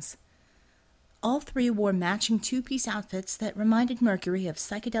beings. All 3 wore matching 2-piece outfits that reminded Mercury of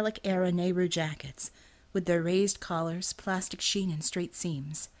psychedelic-era Nehru jackets, with their raised collars, plastic sheen, and straight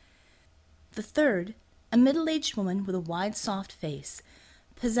seams. The third, a middle-aged woman with a wide, soft face,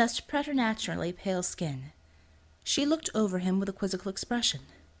 possessed preternaturally pale skin. She looked over him with a quizzical expression.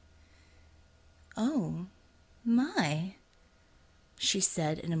 Oh, my, she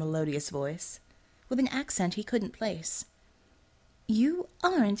said in a melodious voice, with an accent he couldn't place. You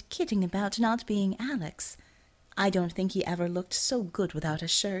aren't kidding about not being Alex. I don't think he ever looked so good without a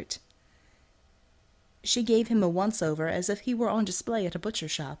shirt. She gave him a once-over as if he were on display at a butcher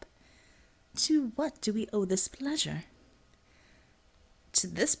shop. To what do we owe this pleasure? To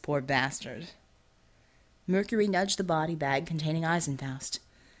this poor bastard. Mercury nudged the body bag containing Eisenfaust.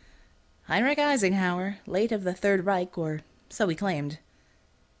 Heinrich Eisenhower, late of the Third Reich, or so he claimed.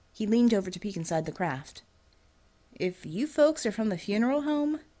 He leaned over to peek inside the craft. If you folks are from the funeral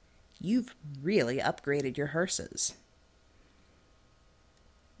home, you've really upgraded your hearses.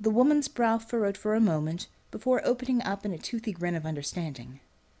 The woman's brow furrowed for a moment before opening up in a toothy grin of understanding.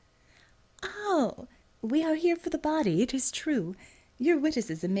 Oh, we are here for the body, it is true. Your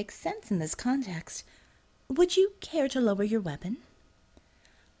witticism makes sense in this context. Would you care to lower your weapon?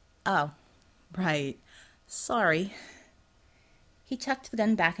 Oh, right. Sorry. He tucked the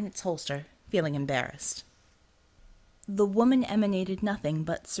gun back in its holster, feeling embarrassed. The woman emanated nothing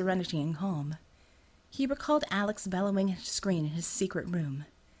but serenity and calm. He recalled Alex bellowing at a screen in his secret room.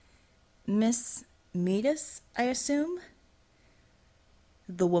 Miss Meadus, I assume?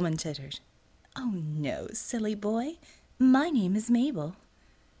 The woman tittered. Oh, no, silly boy. My name is Mabel.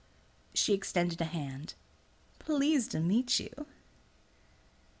 She extended a hand. Pleased to meet you.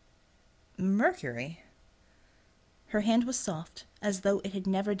 Mercury? Her hand was soft, as though it had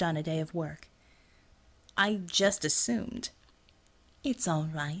never done a day of work. "I just assumed." "It's all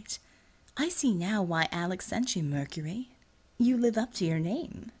right. I see now why Alex sent you, Mercury. You live up to your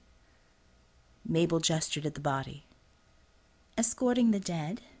name." Mabel gestured at the body. "Escorting the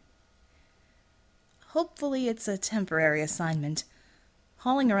dead?" "Hopefully it's a temporary assignment.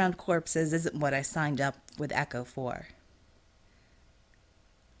 Hauling around corpses isn't what I signed up with Echo for."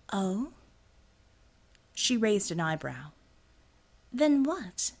 "Oh?" She raised an eyebrow. "Then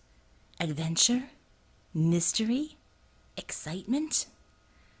what? Adventure? Mystery? Excitement?"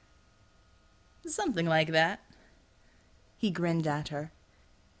 "Something like that." He grinned at her.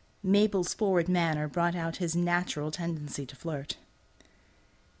 Mabel's forward manner brought out his natural tendency to flirt.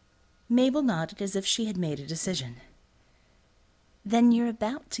 Mabel nodded as if she had made a decision. "Then you're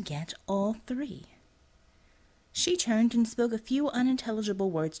about to get all three." She turned and spoke a few unintelligible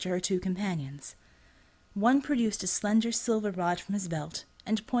words to her two companions. One produced a slender silver rod from his belt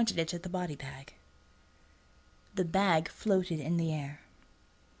and pointed it at the body bag. The bag floated in the air.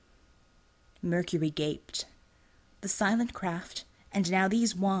 Mercury gaped. The silent craft, and now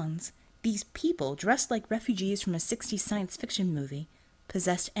these wands, these people dressed like refugees from a 60s science fiction movie,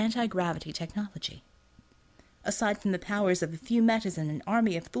 possessed anti-gravity technology. Aside from the powers of a few metas and an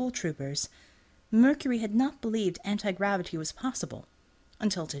army of Thule troopers, Mercury had not believed anti-gravity was possible,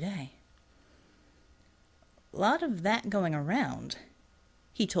 until today. "Lot of that going around,"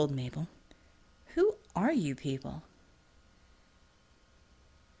 he told Mabel. "Who are you people?"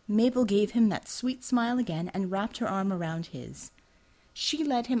 Mabel gave him that sweet smile again and wrapped her arm around his. She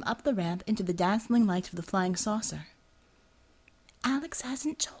led him up the ramp into the dazzling light of the flying saucer. "Alex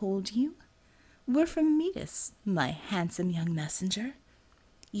hasn't told you? We're from Metis, my handsome young messenger.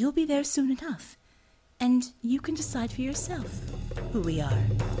 You'll be there soon enough, and you can decide for yourself who we are."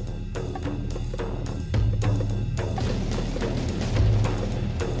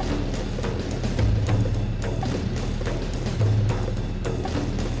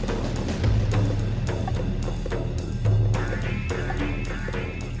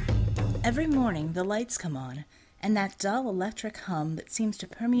 Every morning the lights come on, and that dull electric hum that seems to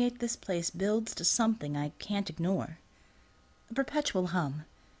permeate this place builds to something I can't ignore. A perpetual hum,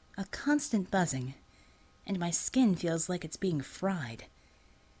 a constant buzzing, and my skin feels like it's being fried.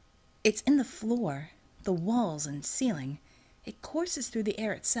 It's in the floor, the walls and ceiling. It courses through the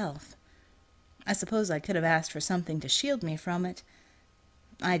air itself. I suppose I could have asked for something to shield me from it.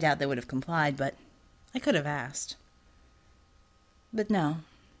 I doubt they would have complied, but I could have asked. But no,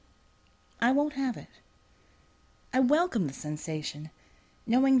 I won't have it. I welcome the sensation,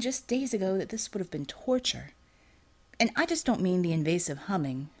 knowing just days ago that this would have been torture. And I just don't mean the invasive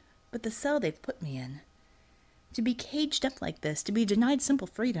humming, but the cell they've put me in. To be caged up like this, to be denied simple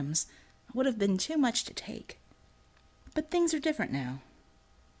freedoms, would have been too much to take. But things are different now.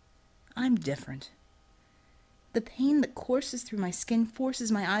 I'm different. The pain that courses through my skin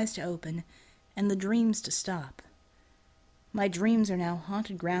forces my eyes to open, and the dreams to stop. My dreams are now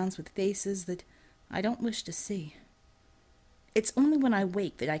haunted grounds with faces that I don't wish to see. It's only when I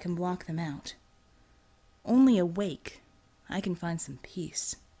wake that I can block them out. Only awake, I can find some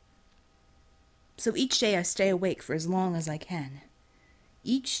peace. So each day I stay awake for as long as I can.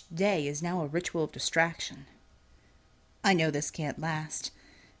 Each day is now a ritual of distraction. I know this can't last,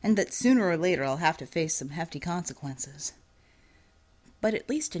 and that sooner or later I'll have to face some hefty consequences. But at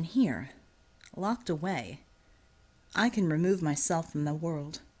least in here, locked away, I can remove myself from the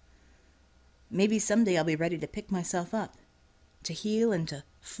world. Maybe someday I'll be ready to pick myself up, to heal and to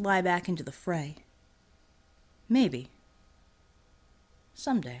fly back into the fray. Maybe.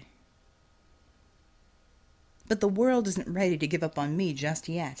 Someday. But the world isn't ready to give up on me just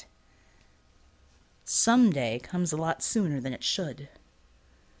yet. Someday comes a lot sooner than it should.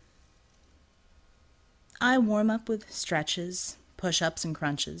 I warm up with stretches, push-ups, and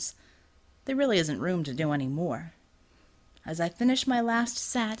crunches. There really isn't room to do any more. As I finish my last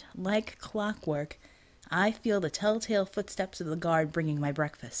sat, like clockwork, I feel the telltale footsteps of the guard bringing my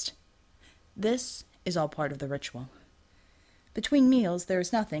breakfast. This is all part of the ritual. Between meals, there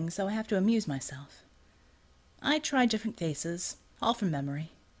is nothing, so I have to amuse myself. I try different faces, all from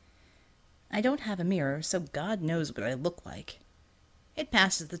memory. I don't have a mirror, so God knows what I look like. It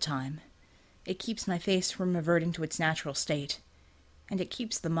passes the time. It keeps my face from reverting to its natural state, and it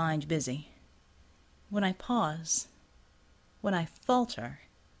keeps the mind busy. When I pause, when I falter,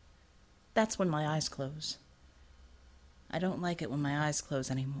 that's when my eyes close. I don't like it when my eyes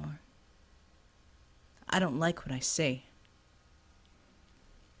close anymore. I don't like what I see.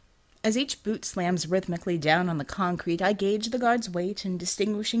 As each boot slams rhythmically down on the concrete, I gauge the guard's weight and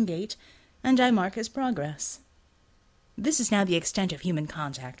distinguishing gait, and I mark his progress. This is now the extent of human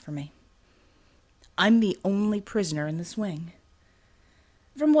contact for me. I'm the only prisoner in this wing.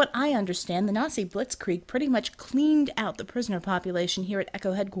 From what I understand, the Nazi blitzkrieg pretty much cleaned out the prisoner population here at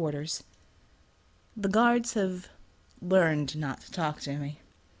Echo headquarters. The guards have learned not to talk to me.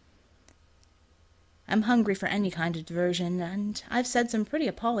 I'm hungry for any kind of diversion, and I've said some pretty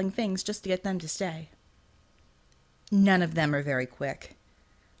appalling things just to get them to stay. None of them are very quick.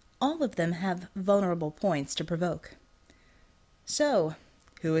 All of them have vulnerable points to provoke. So,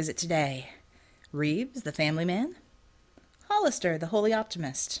 who is it today? Reeves, the family man? Hollister, the holy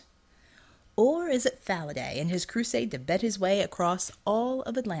optimist? Or is it Fallowday in his crusade to bet his way across all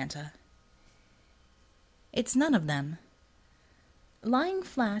of Atlanta? It's none of them. Lying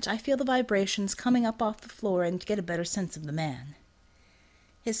flat, I feel the vibrations coming up off the floor and get a better sense of the man.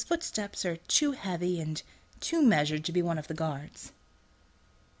 His footsteps are too heavy and too measured to be one of the guards.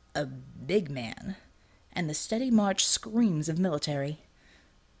 A big man, and the steady march screams of military.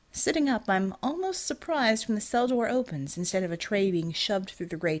 Sitting up, I'm almost surprised when the cell door opens instead of a tray being shoved through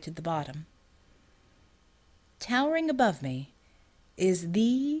the grate at the bottom. Towering above me is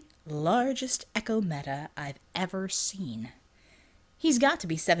the largest Echo Meta I've ever seen. He's got to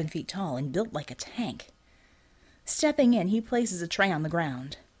be 7 feet tall and built like a tank. Stepping in, he places a tray on the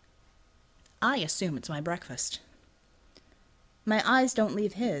ground. I assume it's my breakfast. My eyes don't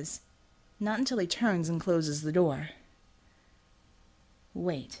leave his, not until he turns and closes the door.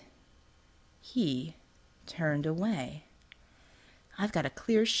 Wait. He turned away. I've got a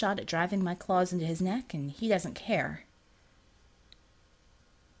clear shot at driving my claws into his neck, and he doesn't care.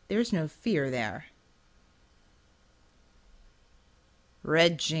 There's no fear there.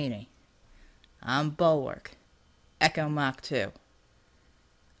 Red Genie. I'm Bulwark. Echo Mach 2.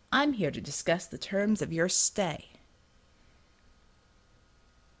 I'm here to discuss the terms of your stay.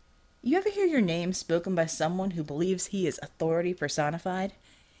 You ever hear your name spoken by someone who believes he is authority personified?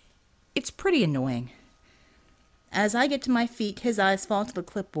 It's pretty annoying. As I get to my feet, his eyes fall to the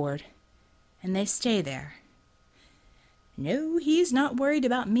clipboard, and they stay there. No, he's not worried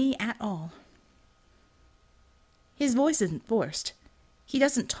about me at all. His voice isn't forced. He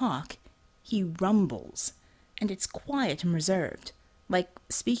doesn't talk. He rumbles, and it's quiet and reserved, like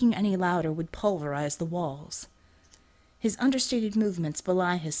speaking any louder would pulverize the walls. His understated movements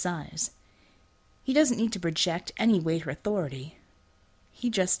belie his size. He doesn't need to project any weight or authority. He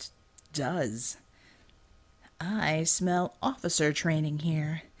just does. I smell officer training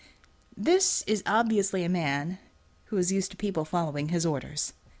here. This is obviously a man who is used to people following his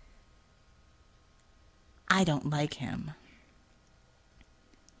orders. I don't like him.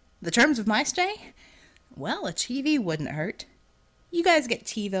 The terms of my stay? Well, a TV wouldn't hurt. You guys get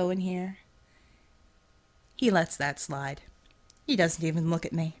TiVo in here? He lets that slide. He doesn't even look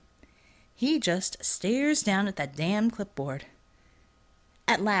at me. He just stares down at that damn clipboard.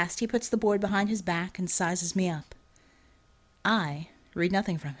 At last, he puts the board behind his back and sizes me up. I read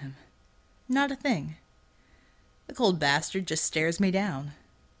nothing from him. Not a thing. The cold bastard just stares me down.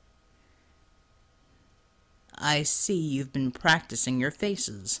 I see you've been practicing your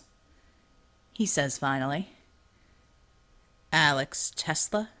faces, he says finally. Alex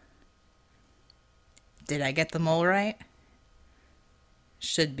Tesla? Did I get them all right?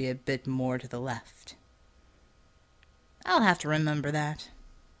 Should be a bit more to the left. I'll have to remember that.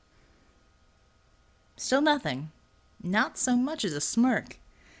 Still nothing. Not so much as a smirk.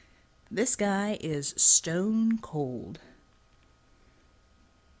 This guy is stone cold.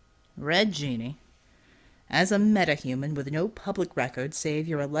 Red Genie. As a metahuman with no public record save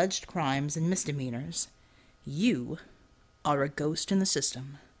your alleged crimes and misdemeanors, you are a ghost in the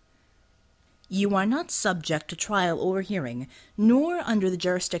system. You are not subject to trial or hearing, nor under the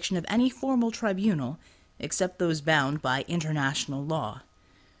jurisdiction of any formal tribunal, except those bound by international law.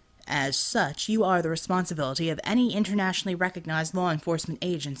 As such, you are the responsibility of any internationally recognized law enforcement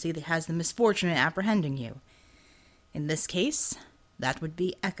agency that has the misfortune of apprehending you. In this case, that would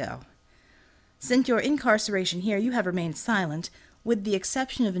be Echo. Since your incarceration here, you have remained silent, with the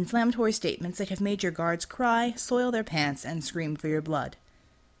exception of inflammatory statements that have made your guards cry, soil their pants, and scream for your blood.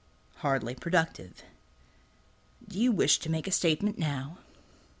 Hardly productive. Do you wish to make a statement now?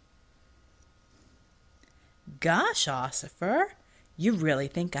 Gosh, Ossifer, you really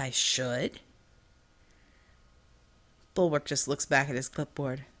think I should? Bulwark just looks back at his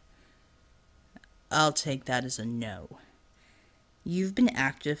clipboard. I'll take that as a no. You've been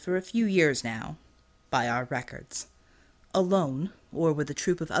active for a few years now, by our records. Alone, or with a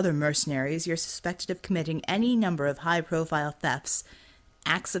troop of other mercenaries, you're suspected of committing any number of high-profile thefts,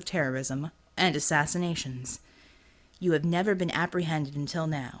 acts of terrorism, and assassinations. You have never been apprehended until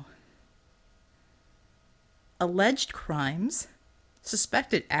now. Alleged crimes?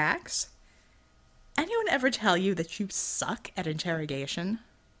 Suspected acts? Anyone ever tell you that you suck at interrogation?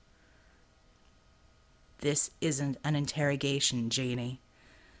 This isn't an interrogation, Janie.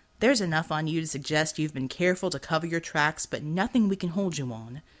 There's enough on you to suggest you've been careful to cover your tracks, but nothing we can hold you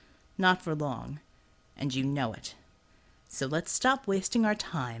on. Not for long. And you know it. So let's stop wasting our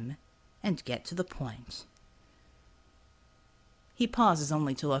time and get to the point. He pauses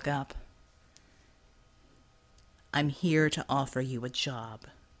only to look up. I'm here to offer you a job.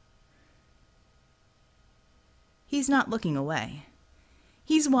 He's not looking away.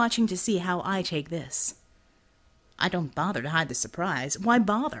 He's watching to see how I take this. I don't bother to hide the surprise. Why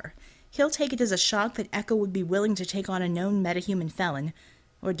bother? He'll take it as a shock that Echo would be willing to take on a known metahuman felon,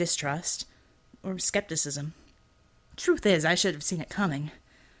 or distrust, or skepticism. Truth is, I should have seen it coming.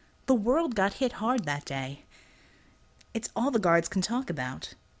 The world got hit hard that day. It's all the guards can talk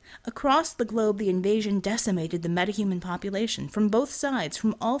about. Across the globe, the invasion decimated the metahuman population, from both sides,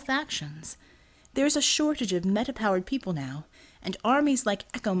 from all factions. There's a shortage of meta-powered people now, and armies like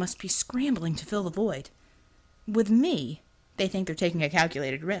Echo must be scrambling to fill the void. With me, they think they're taking a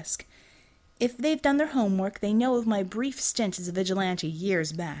calculated risk. If they've done their homework, they know of my brief stint as a vigilante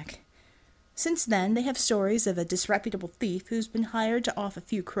years back. Since then, they have stories of a disreputable thief who's been hired to off a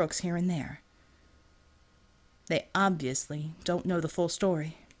few crooks here and there. They obviously don't know the full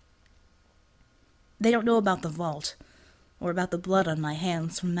story. They don't know about the vault, or about the blood on my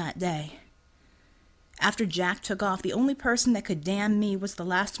hands from that day. After Jack took off, the only person that could damn me was the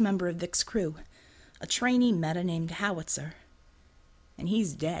last member of Vic's crew, a trainee meta named Howitzer. And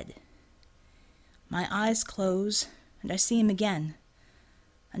he's dead. My eyes close, and I see him again.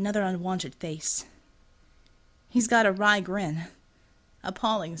 Another unwanted face. He's got a wry grin.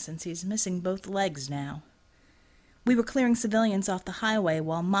 Appalling since he's missing both legs now. We were clearing civilians off the highway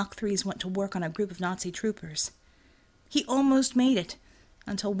while Mach 3s went to work on a group of Nazi troopers. He almost made it,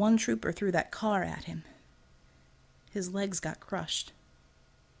 until one trooper threw that car at him. His legs got crushed.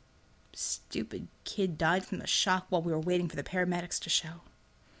 Stupid kid died from the shock while we were waiting for the paramedics to show.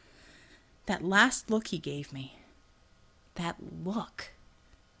 That last look he gave me. That look.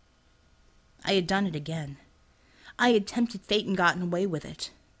 I had done it again. I had tempted fate and gotten away with it.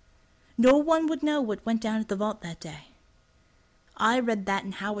 No one would know what went down at the vault that day. I read that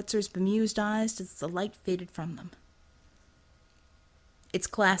in Howitzer's bemused eyes as the light faded from them. It's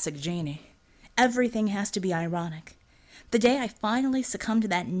classic Janie. Everything has to be ironic. The day I finally succumbed to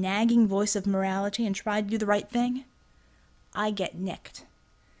that nagging voice of morality and tried to do the right thing, I get nicked.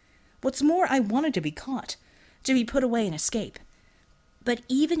 What's more, I wanted to be caught, to be put away and escape. But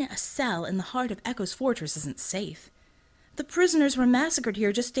even a cell in the heart of Echo's fortress isn't safe. The prisoners were massacred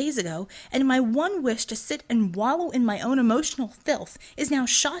here just days ago, and my one wish to sit and wallow in my own emotional filth is now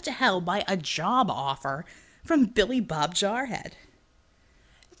shot to hell by a job offer from Billy Bob Jarhead.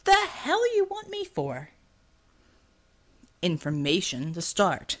 The hell you want me for? Information to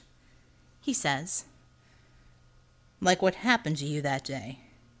start, he says. Like what happened to you that day.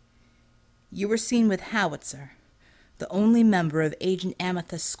 You were seen with Howitzer, the only member of Agent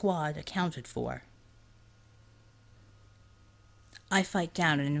Amethyst's squad accounted for. I fight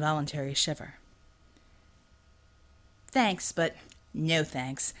down an involuntary shiver. Thanks, but no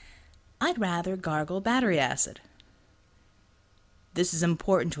thanks. I'd rather gargle battery acid. This is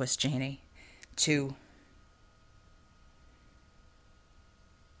important to us, Janie.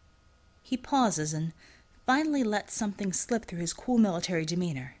 He pauses and finally lets something slip through his cool military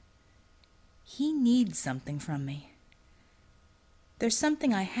demeanor. He needs something from me. There's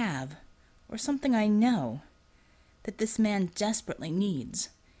something I have, or something I know, that this man desperately needs.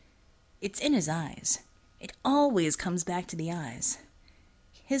 It's in his eyes. It always comes back to the eyes.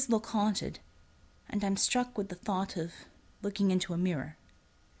 His look haunted, and I'm struck with the thought of looking into a mirror.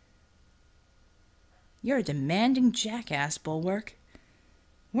 You're a demanding jackass, Bulwark.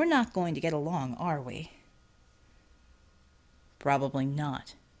 We're not going to get along, are we? Probably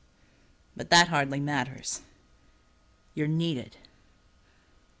not. But that hardly matters. You're needed.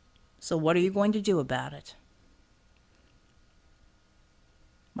 So what are you going to do about it?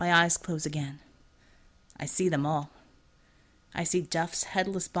 My eyes close again. I see them all. I see Duff's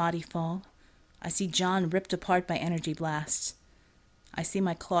headless body fall. I see John ripped apart by energy blasts. I see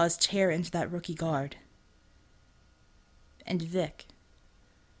my claws tear into that rookie guard. And Vic.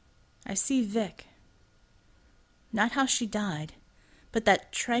 I see Vic. Not how she died, but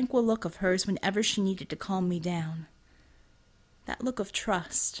that tranquil look of hers whenever she needed to calm me down. That look of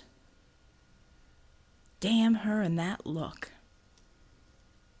trust. Damn her and that look.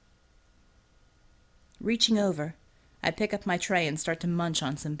 Reaching over, I pick up my tray and start to munch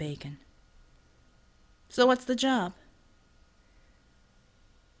on some bacon. So what's the job?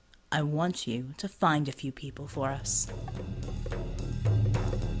 I want you to find a few people for us.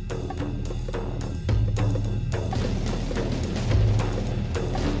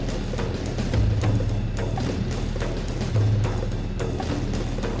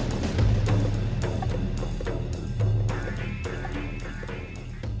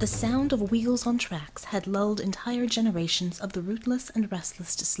 The sound of wheels on tracks had lulled entire generations of the rootless and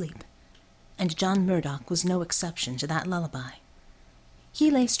restless to sleep, and John Murdoch was no exception to that lullaby. He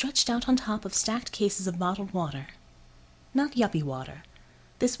lay stretched out on top of stacked cases of bottled water. Not yuppie water.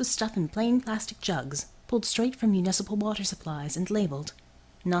 This was stuff in plain plastic jugs, pulled straight from municipal water supplies and labeled,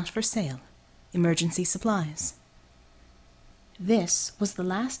 "Not for sale. Emergency supplies." This was the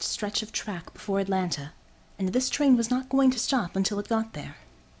last stretch of track before Atlanta, and this train was not going to stop until it got there.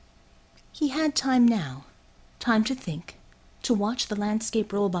 He had time now, time to think, to watch the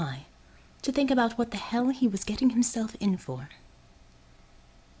landscape roll by, to think about what the hell he was getting himself in for.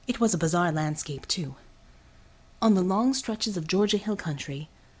 It was a bizarre landscape, too. On the long stretches of Georgia hill country,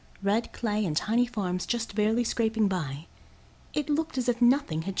 red clay and tiny farms just barely scraping by, it looked as if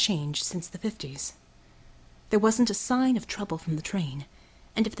nothing had changed since the 50s. There wasn't a sign of trouble from the train,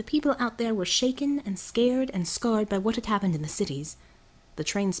 and if the people out there were shaken and scared and scarred by what had happened in the cities, the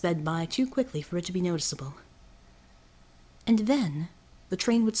train sped by too quickly for it to be noticeable. And then the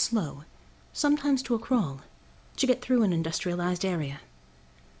train would slow, sometimes to a crawl, to get through an industrialized area.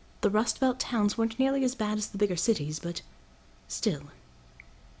 The Rust Belt towns weren't nearly as bad as the bigger cities, but still.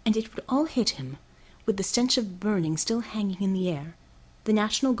 And it would all hit him, with the stench of burning still hanging in the air, the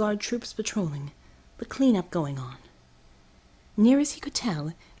National Guard troops patrolling, the cleanup going on. Near as he could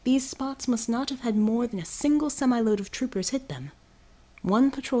tell, these spots must not have had more than a single semi-load of troopers hit them.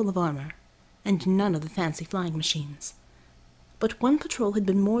 One patrol of armor, and none of the fancy flying machines. But one patrol had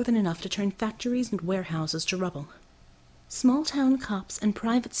been more than enough to turn factories and warehouses to rubble. Small-town cops and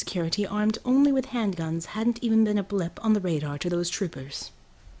private security armed only with handguns hadn't even been a blip on the radar to those troopers.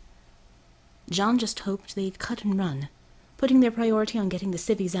 John just hoped they'd cut and run, putting their priority on getting the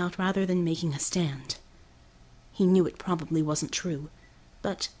civvies out rather than making a stand. He knew it probably wasn't true,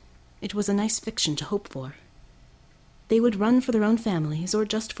 but it was a nice fiction to hope for. They would run for their own families, or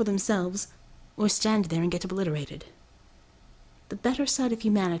just for themselves, or stand there and get obliterated. The better side of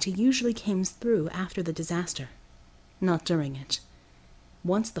humanity usually came through after the disaster, not during it.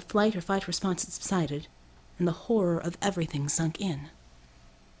 Once the flight or fight response had subsided, and the horror of everything sunk in.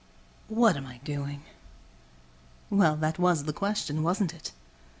 What am I doing? Well, that was the question, wasn't it?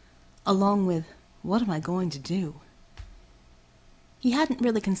 Along with, what am I going to do? He hadn't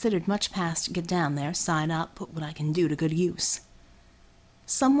really considered much past get down there, sign up, put what I can do to good use.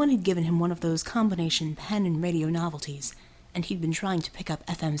 Someone had given him one of those combination pen and radio novelties, and he'd been trying to pick up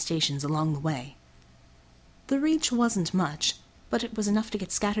FM stations along the way. The reach wasn't much, but it was enough to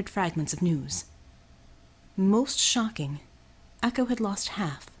get scattered fragments of news. Most shocking, Echo had lost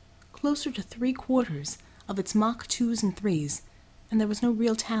half, closer to 3/4, of its Mach 2s and 3s, and there was no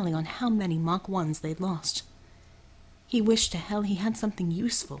real tally on how many Mach 1s they'd lost. He wished to hell he had something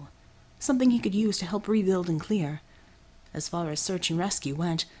useful, something he could use to help rebuild and clear. As far as search and rescue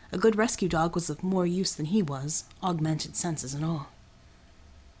went, a good rescue dog was of more use than he was, augmented senses and all.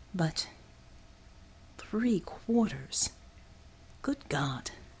 But 3/4. Good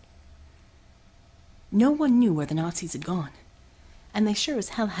God. No one knew where the Nazis had gone, and they sure as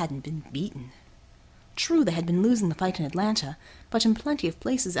hell hadn't been beaten. True, they had been losing the fight in Atlanta, but in plenty of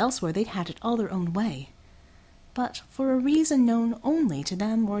places elsewhere they'd had it all their own way. But for a reason known only to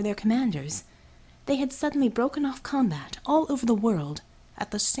them or their commanders, they had suddenly broken off combat all over the world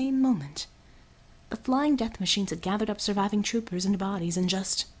at the same moment. The flying death machines had gathered up surviving troopers and bodies and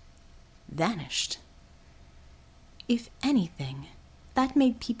just vanished. If anything, that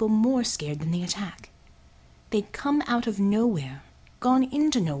made people more scared than the attack. They'd come out of nowhere, gone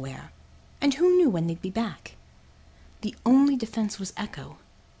into nowhere, and who knew when they'd be back? The only defense was Echo,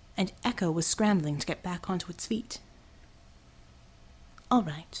 and Echo was scrambling to get back onto its feet. All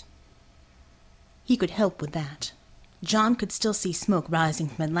right. He could help with that. John could still see smoke rising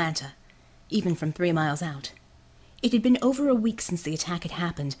from Atlanta, even from 3 miles out. It had been over a week since the attack had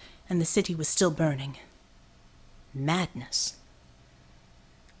happened, and the city was still burning. Madness.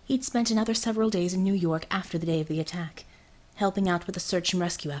 He'd spent another several days in New York after the day of the attack, helping out with the search and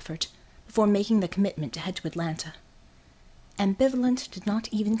rescue effort, before making the commitment to head to Atlanta. Ambivalent did not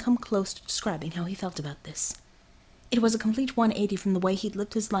even come close to describing how he felt about this. It was a complete 180 from the way he'd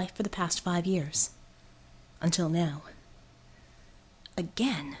lived his life for the past 5 years. Until now.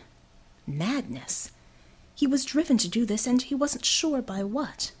 Again. Madness. He was driven to do this, and he wasn't sure by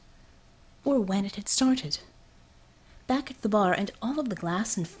what. or when it had started. Back at the bar and all of the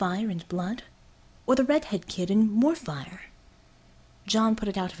glass and fire and blood, or the redhead kid and more fire. John put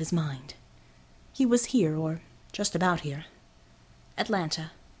it out of his mind. He was here, or just about here.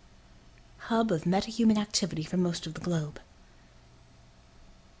 Atlanta, hub of metahuman activity for most of the globe.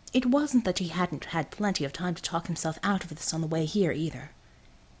 It wasn't that he hadn't had plenty of time to talk himself out of this on the way here, either.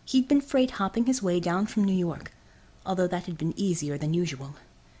 He'd been freight hopping his way down from New York, although that had been easier than usual.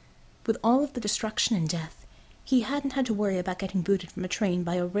 With all of the destruction and death, he hadn't had to worry about getting booted from a train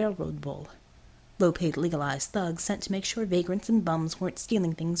by a railroad bull. Low-paid legalized thugs sent to make sure vagrants and bums weren't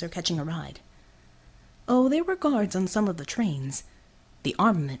stealing things or catching a ride. Oh, there were guards on some of the trains. The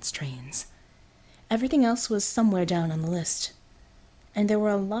armaments trains. Everything else was somewhere down on the list. And there were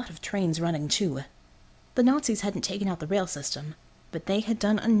a lot of trains running, too. The Nazis hadn't taken out the rail system, but they had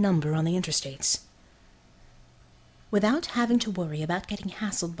done a number on the interstates. Without having to worry about getting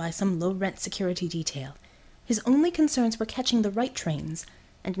hassled by some low-rent security detail, his only concerns were catching the right trains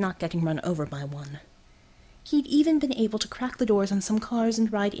and not getting run over by one. He'd even been able to crack the doors on some cars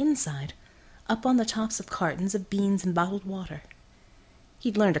and ride inside, up on the tops of cartons of beans and bottled water.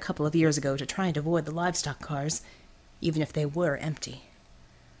 He'd learned a couple of years ago to try and avoid the livestock cars, even if they were empty.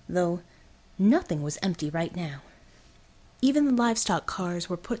 Though nothing was empty right now. Even the livestock cars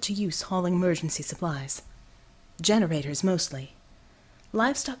were put to use hauling emergency supplies. Generators, mostly.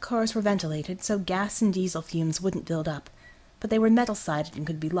 Livestock cars were ventilated so gas and diesel fumes wouldn't build up, but they were metal-sided and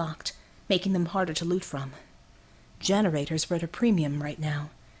could be locked, making them harder to loot from. Generators were at a premium right now.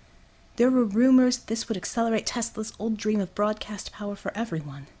 There were rumors this would accelerate Tesla's old dream of broadcast power for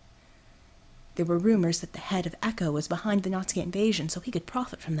everyone. There were rumors that the head of Echo was behind the Nazi invasion so he could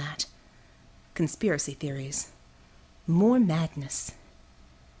profit from that. Conspiracy theories. More madness.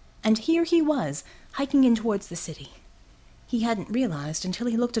 And here he was, hiking in towards the city. He hadn't realized until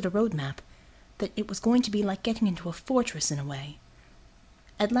he looked at a road map that it was going to be like getting into a fortress in a way.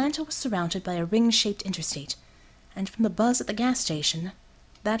 Atlanta was surrounded by a ring-shaped interstate, and from the buzz at the gas station,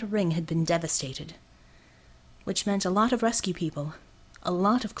 that ring had been devastated. Which meant a lot of rescue people, a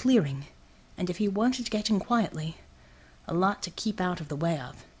lot of clearing, and if he wanted to get in quietly, a lot to keep out of the way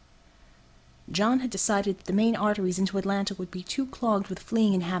of. John had decided that the main arteries into Atlanta would be too clogged with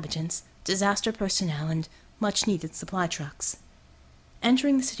fleeing inhabitants, disaster personnel, and much-needed supply trucks.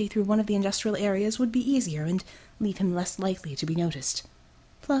 Entering the city through one of the industrial areas would be easier and leave him less likely to be noticed.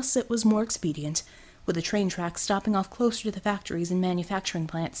 Plus, it was more expedient, with the train tracks stopping off closer to the factories and manufacturing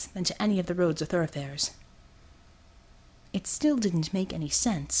plants than to any of the roads or thoroughfares. It still didn't make any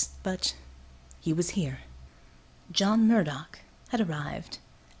sense, but he was here. John Murdoch had arrived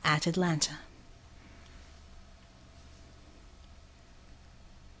at Atlanta.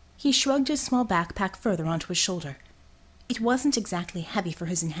 He shrugged his small backpack further onto his shoulder. It wasn't exactly heavy for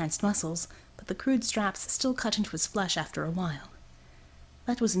his enhanced muscles, but the crude straps still cut into his flesh after a while.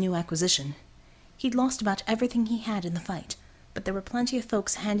 That was a new acquisition. He'd lost about everything he had in the fight, but there were plenty of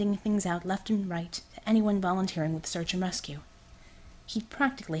folks handing things out left and right to anyone volunteering with search and rescue. He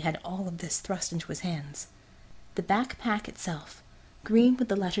practically had all of this thrust into his hands. The backpack itself, green with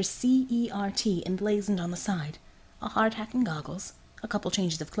the letters C-E-R-T emblazoned on the side, a hard hat and goggles, a couple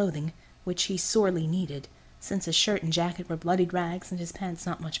changes of clothing, which he sorely needed, since his shirt and jacket were bloodied rags and his pants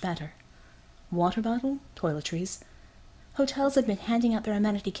not much better. Water bottle, toiletries. Hotels had been handing out their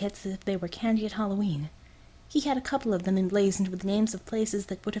amenity kits as if they were candy at Halloween. He had a couple of them emblazoned with names of places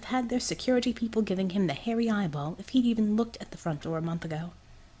that would have had their security people giving him the hairy eyeball if he'd even looked at the front door a month ago.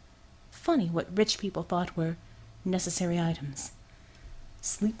 Funny what rich people thought were necessary items.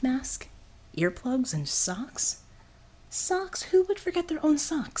 Sleep mask, earplugs, and socks? Socks? Who would forget their own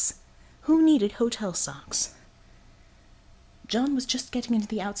socks? Who needed hotel socks? John was just getting into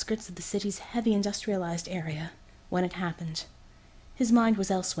the outskirts of the city's heavy industrialized area when it happened. His mind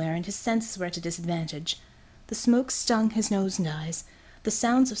was elsewhere, and his senses were at a disadvantage. The smoke stung his nose and eyes. The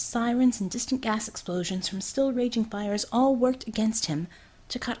sounds of sirens and distant gas explosions from still raging fires all worked against him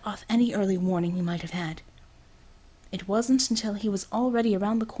to cut off any early warning he might have had. It wasn't until he was already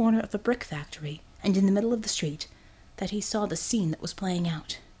around the corner of the brick factory and in the middle of the street that he saw the scene that was playing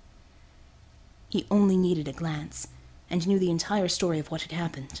out. He only needed a glance, and knew the entire story of what had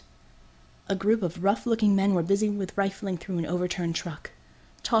happened. A group of rough-looking men were busy with rifling through an overturned truck,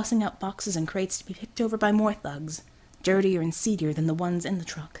 tossing out boxes and crates to be picked over by more thugs, dirtier and seedier than the ones in the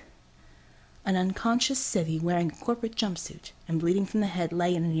truck. An unconscious civvy wearing a corporate jumpsuit and bleeding from the head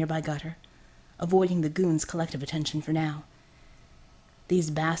lay in a nearby gutter, avoiding the goons' collective attention for now. These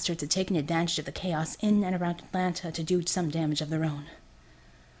bastards had taken advantage of the chaos in and around Atlanta to do some damage of their own.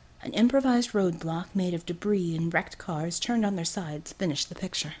 An improvised roadblock made of debris and wrecked cars turned on their sides finished the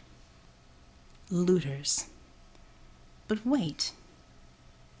picture. Looters. But wait.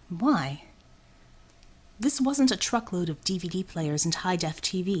 Why? This wasn't a truckload of DVD players and high-def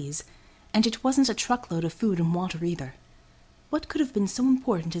TVs, and it wasn't a truckload of food and water either. What could have been so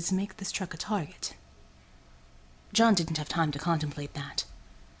important as to make this truck a target? John didn't have time to contemplate that.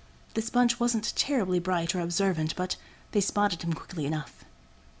 This bunch wasn't terribly bright or observant, but they spotted him quickly enough.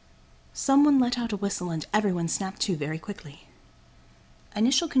 Someone let out a whistle and everyone snapped to very quickly.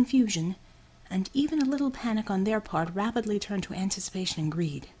 Initial confusion, and even a little panic on their part, rapidly turned to anticipation and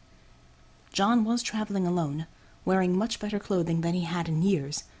greed. John was traveling alone, wearing much better clothing than he had in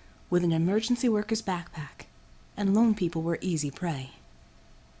years, with an emergency worker's backpack, and lone people were easy prey.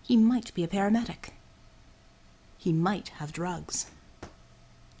 He might be a paramedic. He might have drugs.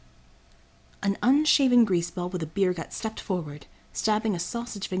 An unshaven greaseball with a beer gut stepped forward, stabbing a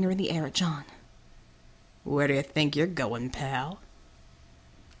sausage finger in the air at John. "Where do you think you're going, pal?"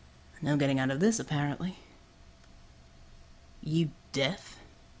 "No getting out of this, apparently." "You deaf?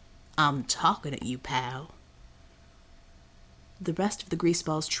 I'm talking at you, pal." The rest of the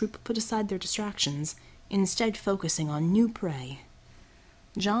greaseball's troop put aside their distractions, instead focusing on new prey.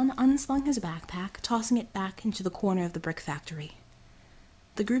 John unslung his backpack, tossing it back into the corner of the brick factory.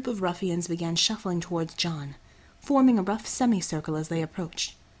 The group of ruffians began shuffling towards John, forming a rough semicircle as they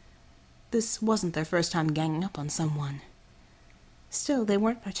approached. This wasn't their first time ganging up on someone. Still, they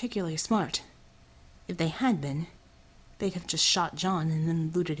weren't particularly smart. If they had been, they'd have just shot John and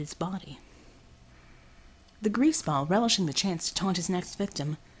then looted his body. The greaseball, relishing the chance to taunt his next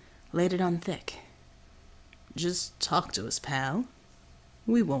victim, laid it on thick. "Just talk to us, pal.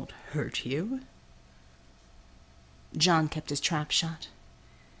 We won't hurt you." John kept his trap shut.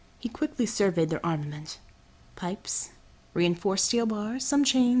 He quickly surveyed their armament. Pipes, reinforced steel bars, some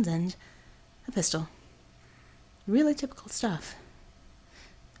chains, and a pistol. Really typical stuff.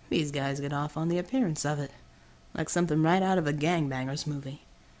 These guys get off on the appearance of it, like something right out of a gangbangers movie.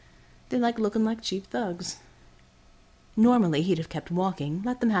 They like looking like cheap thugs. Normally he'd have kept walking,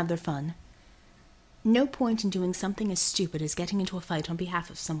 let them have their fun. No point in doing something as stupid as getting into a fight on behalf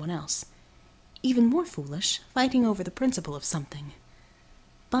of someone else. Even more foolish, fighting over the principle of something.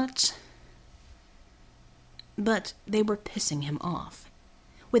 But they were pissing him off.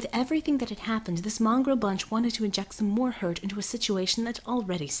 With everything that had happened, this mongrel bunch wanted to inject some more hurt into a situation that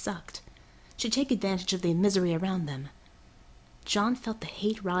already sucked, to take advantage of the misery around them. John felt the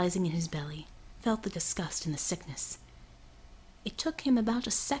hate rising in his belly, felt the disgust and the sickness. It took him about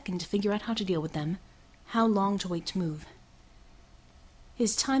a second to figure out how to deal with them, how long to wait to move.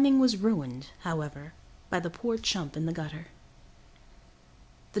 His timing was ruined, however, by the poor chump in the gutter.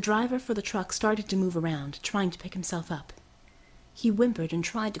 The driver for the truck started to move around, trying to pick himself up. He whimpered and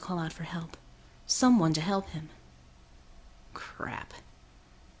tried to call out for help. Someone to help him. Crap.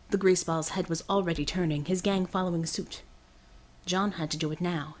 The greaseball's head was already turning, his gang following suit. John had to do it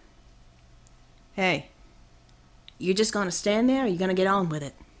now. "Hey, you just gonna stand there, or you gonna get on with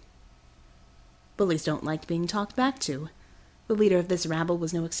it?" Bullies don't like being talked back to. The leader of this rabble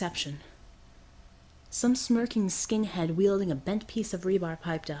was no exception. Some smirking skinhead wielding a bent piece of rebar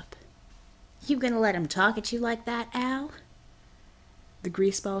piped up. "You gonna let him talk at you like that, Al?" The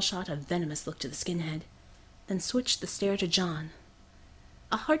greaseball shot a venomous look to the skinhead, then switched the stare to John.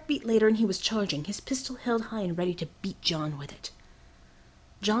 A heartbeat later and he was charging, his pistol held high and ready to beat John with it.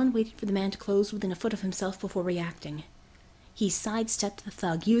 John waited for the man to close within a foot of himself before reacting. He sidestepped the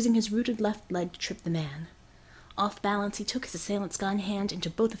thug, using his rooted left leg to trip the man. Off balance, he took his assailant's gun hand into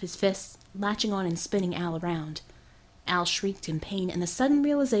both of his fists, latching on and spinning Al around. Al shrieked in pain and the sudden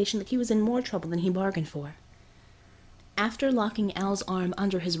realization that he was in more trouble than he bargained for. After locking Al's arm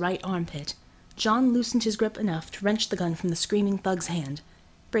under his right armpit, John loosened his grip enough to wrench the gun from the screaming thug's hand,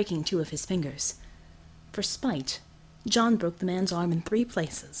 breaking 2 of his fingers. For spite, John broke the man's arm in 3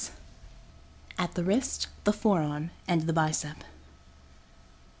 places. At the wrist, the forearm, and the bicep.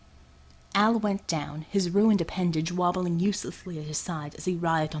 Al went down, his ruined appendage wobbling uselessly at his side as he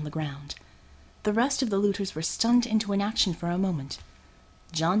writhed on the ground. The rest of the looters were stunned into inaction for a moment.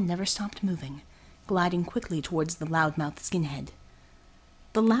 John never stopped moving, gliding quickly towards the loudmouthed skinhead.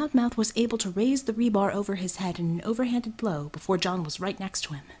 The loudmouth was able to raise the rebar over his head in an overhanded blow before John was right next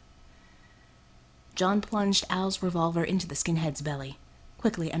to him. John plunged Al's revolver into the skinhead's belly,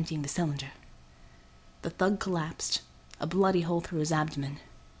 quickly emptying the cylinder. The thug collapsed, a bloody hole through his abdomen.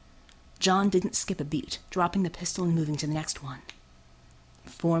 John didn't skip a beat, dropping the pistol and moving to the next one.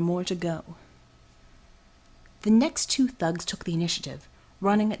 4 more to go. The next 2 thugs took the initiative,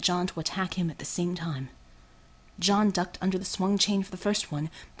 running at John to attack him at the same time. John ducked under the swung chain for the first one,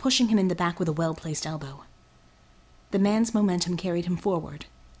 pushing him in the back with a well-placed elbow. The man's momentum carried him forward.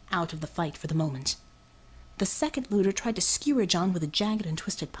 out of the fight for the moment. The second looter tried to skewer John with a jagged and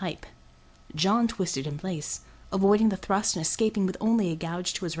twisted pipe. John twisted in place, avoiding the thrust and escaping with only a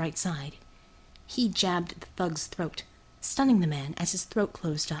gouge to his right side. He jabbed at the thug's throat, stunning the man as his throat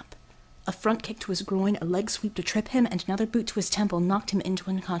closed up. A front kick to his groin, a leg sweep to trip him, and another boot to his temple knocked him into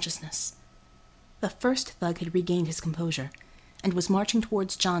unconsciousness. The first thug had regained his composure, and was marching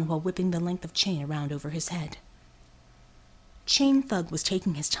towards John while whipping the length of chain around over his head. Chain Thug was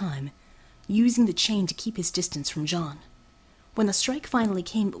taking his time, using the chain to keep his distance from John. When the strike finally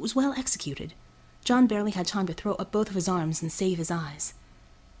came, it was well executed. John barely had time to throw up both of his arms and save his eyes.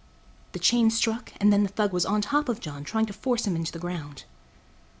 The chain struck, and then the thug was on top of John, trying to force him into the ground.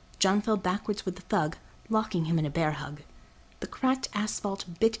 John fell backwards with the thug, locking him in a bear hug. The cracked asphalt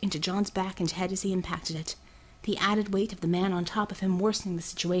bit into John's back and head as he impacted it, the added weight of the man on top of him worsening the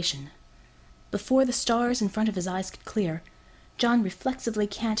situation. Before the stars in front of his eyes could clear, John reflexively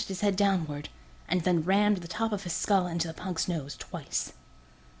canted his head downward, and then rammed the top of his skull into the punk's nose twice.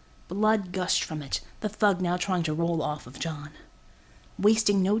 Blood gushed from it, the thug now trying to roll off of John.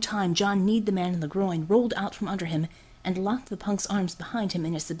 Wasting no time, John kneed the man in the groin, rolled out from under him, and locked the punk's arms behind him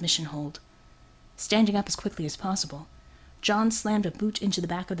in a submission hold. Standing up as quickly as possible, John slammed a boot into the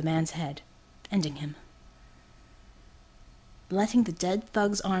back of the man's head, ending him. Letting the dead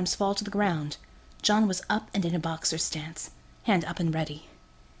thug's arms fall to the ground, John was up and in a boxer stance, hand up and ready.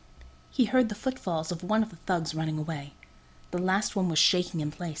 He heard the footfalls of one of the thugs running away. The last one was shaking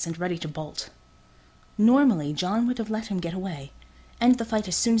in place and ready to bolt. Normally, John would have let him get away, end the fight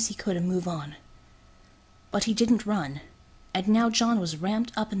as soon as he could and move on. But he didn't run, and now John was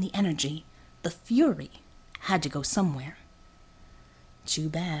ramped up in the energy. The fury had to go somewhere. Too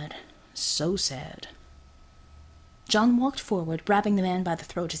bad. So sad. John walked forward, grabbing the man by the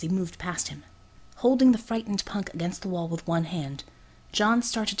throat as he moved past him. Holding the frightened punk against the wall with one hand, John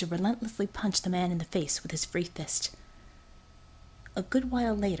started to relentlessly punch the man in the face with his free fist. A good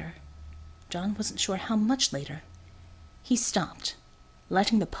while later, John wasn't sure how much later, he stopped,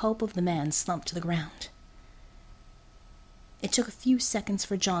 letting the pulp of the man slump to the ground. It took a few seconds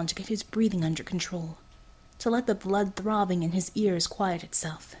for John to get his breathing under control, to let the blood throbbing in his ears quiet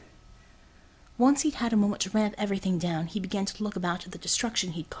itself. Once he'd had a moment to ramp everything down, he began to look about at the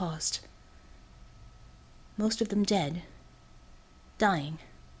destruction he'd caused. Most of them dead, dying,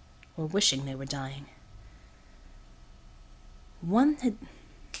 or wishing they were dying. One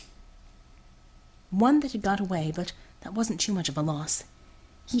that had got away, but that wasn't too much of a loss.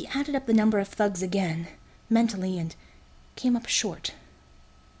 He added up the number of thugs again, mentally, and came up short.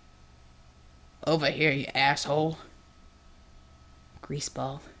 Over here, you asshole.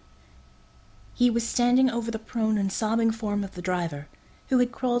 Greaseball. He was standing over the prone and sobbing form of the driver, who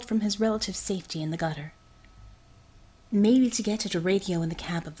had crawled from his relative's safety in the gutter. Maybe to get at a radio in the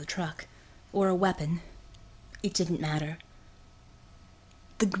cab of the truck, or a weapon. It didn't matter.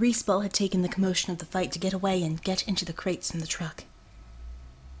 The greaseball had taken the commotion of the fight to get away and get into the crates in the truck.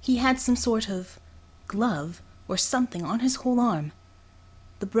 He had some sort of glove or something on his whole arm.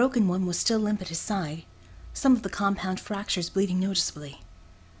 The broken one was still limp at his side, some of the compound fractures bleeding noticeably.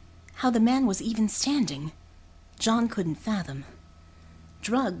 How the man was even standing, John couldn't fathom.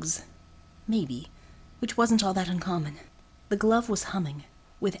 Drugs, maybe, which wasn't all that uncommon. The glove was humming,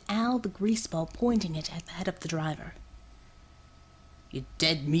 with Al the greaseball pointing it at the head of the driver. You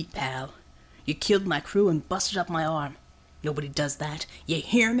dead meat, pal. You killed my crew and busted up my arm. Nobody does that. You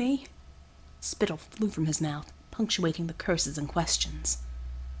hear me? Spittle flew from his mouth, punctuating the curses and questions.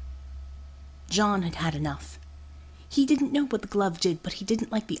 John had had enough. He didn't know what the glove did, but he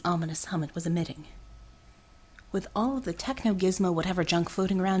didn't like the ominous hum it was emitting. With all of the techno-gizmo whatever junk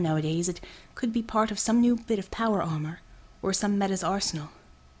floating around nowadays, it could be part of some new bit of power armor, or some meta's arsenal.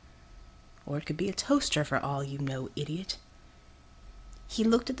 Or it could be a toaster for all you know, idiot. He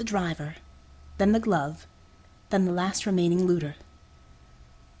looked at the driver, then the glove, then the last remaining looter.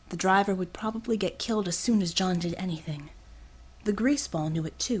 The driver would probably get killed as soon as John did anything. The greaseball knew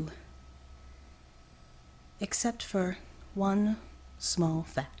it too. Except for one small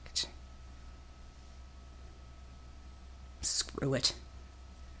fact. Screw it.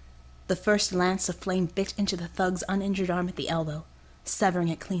 The first lance of flame bit into the thug's uninjured arm at the elbow, severing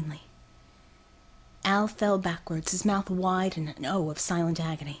it cleanly. Al fell backwards, his mouth wide in an O of silent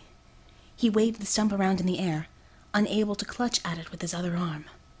agony. He waved the stump around in the air, unable to clutch at it with his other arm.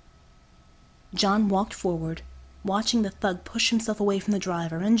 John walked forward, watching the thug push himself away from the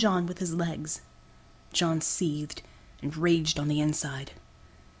driver and John with his legs. John seethed and raged on the inside.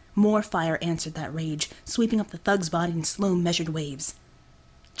 More fire answered that rage, sweeping up the thug's body in slow, measured waves.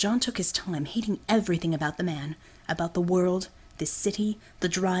 John took his time, hating everything about the man, about the world, this city, the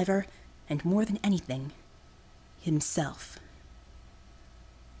driver, and more than anything, himself.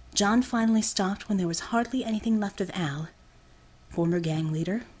 John finally stopped when there was hardly anything left of Al, former gang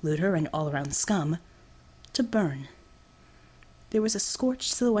leader, looter, and all-around scum, to burn. There was a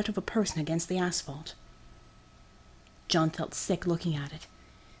scorched silhouette of a person against the asphalt. John felt sick looking at it,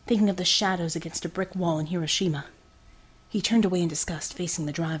 thinking of the shadows against a brick wall in Hiroshima. He turned away in disgust, facing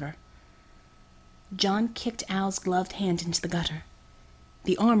the driver. John kicked Al's gloved hand into the gutter.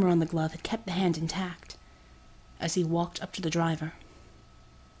 The armor on the glove had kept the hand intact. As he walked up to the driver,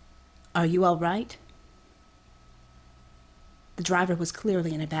 "Are you all right?" The driver was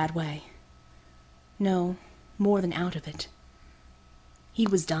clearly in a bad way. No, more than out of it. He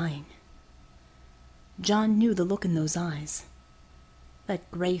was dying. John knew the look in those eyes.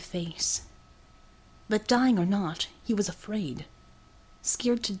 That gray face. But dying or not, he was afraid.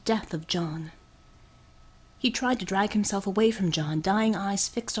 Scared to death of John. He tried to drag himself away from John, dying eyes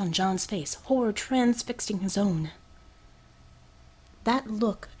fixed on John's face, horror transfixing his own. That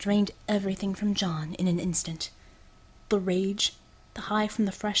look drained everything from John in an instant. The rage, the high from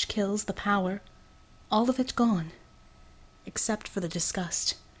the fresh kills, the power, all of it gone, except for the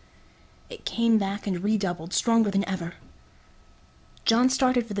disgust. It came back and redoubled, stronger than ever. John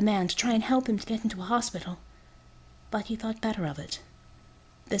started for the man to try and help him to get into a hospital, but he thought better of it.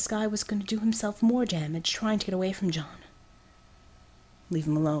 This guy was going to do himself more damage trying to get away from John. Leave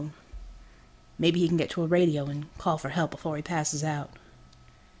him alone. Maybe he can get to a radio and call for help before he passes out.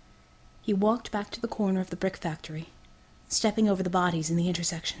 He walked back to the corner of the brick factory, stepping over the bodies in the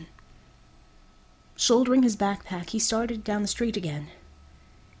intersection. Shouldering his backpack, he started down the street again.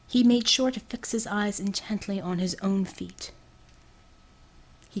 He made sure to fix his eyes intently on his own feet.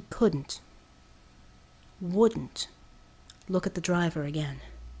 He wouldn't look at the driver again.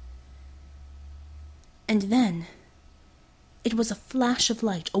 And then, it was a flash of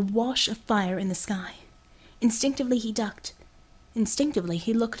light, a wash of fire in the sky. Instinctively he ducked. Instinctively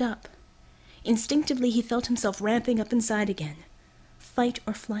he looked up. Instinctively he felt himself ramping up inside again. Fight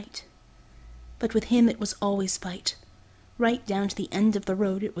or flight. But with him it was always fight. Right down to the end of the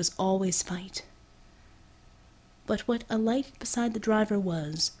road it was always fight. But what alighted beside the driver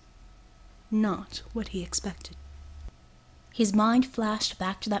was not what he expected. His mind flashed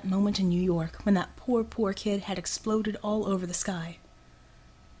back to that moment in New York when that poor kid had exploded all over the sky.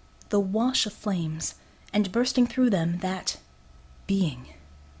 The wash of flames, and bursting through them that being,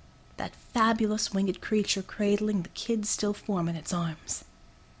 that fabulous winged creature cradling the kid's still form in its arms.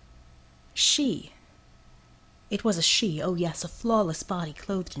 She. It was a she, oh yes, a flawless body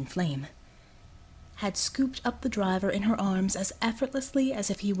clothed in flame, had scooped up the driver in her arms as effortlessly as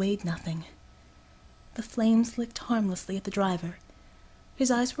if he weighed nothing. The flames licked harmlessly at the driver. His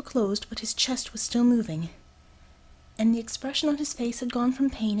eyes were closed, but his chest was still moving, and the expression on his face had gone from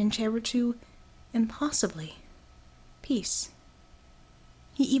pain and terror to, impossibly, peace.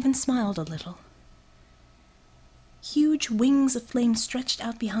 He even smiled a little. Huge wings of flame stretched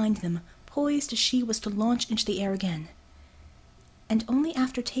out behind them, poised as she was to launch into the air again. And only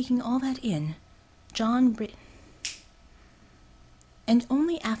after taking all that in,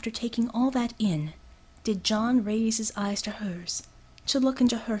 did John raise his eyes to hers, to look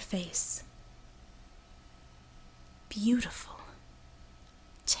into her face. Beautiful.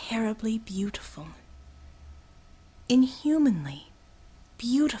 Terribly beautiful. Inhumanly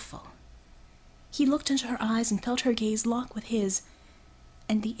beautiful. He looked into her eyes and felt her gaze lock with his,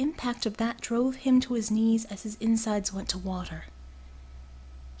 and the impact of that drove him to his knees as his insides went to water.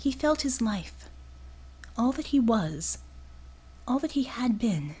 He felt his life, all that he was, all that he had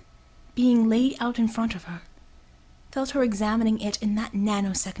been, being laid out in front of her, felt her examining it in that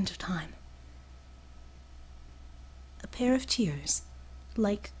nanosecond of time. A pair of tears,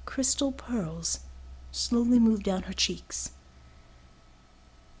 like crystal pearls, slowly moved down her cheeks.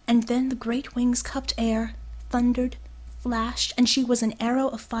 And then the great wings cupped air, thundered, flashed, and she was an arrow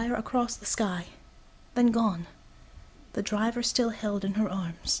of fire across the sky, then gone, the driver still held in her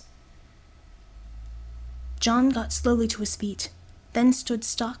arms. John got slowly to his feet, then stood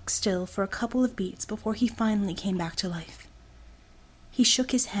stock still for a couple of beats before he finally came back to life. He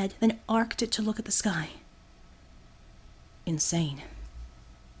shook his head, then arced it to look at the sky. Insane.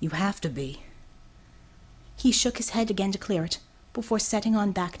 You have to be. He shook his head again to clear it, before setting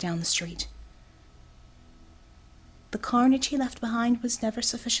on back down the street. The carnage he left behind was never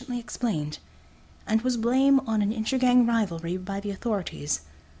sufficiently explained, and was blame on an intergang rivalry by the authorities,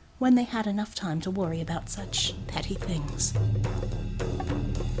 when they had enough time to worry about such petty things.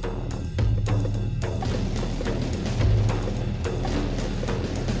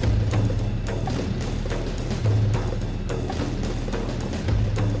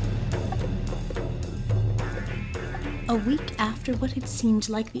 A week after what had seemed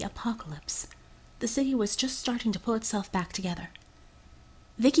like the apocalypse, the city was just starting to pull itself back together.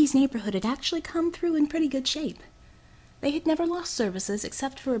 Vicky's neighborhood had actually come through in pretty good shape. They had never lost services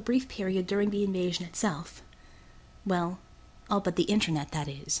except for a brief period during the invasion itself. Well, all but the internet, that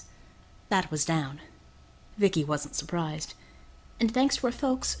is. That was down. Vicky wasn't surprised. And thanks to her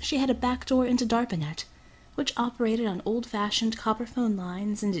folks, she had a backdoor into DARPANET, which operated on old-fashioned copper phone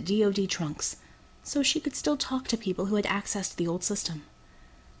lines and DoD trunks, so she could still talk to people who had access to the old system.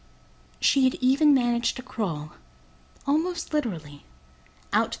 She had even managed to crawl, almost literally,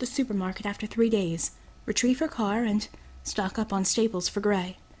 out to the supermarket after 3 days, retrieve her car, and stock up on staples for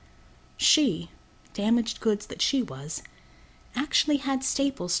Gray. She, damaged goods that she was, actually had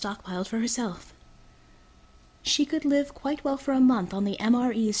staples stockpiled for herself. She could live quite well for a month on the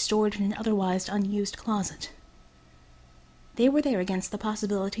MREs stored in an otherwise unused closet. They were there against the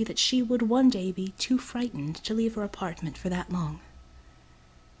possibility that she would one day be too frightened to leave her apartment for that long.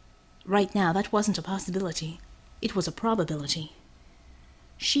 Right now, that wasn't a possibility. It was a probability.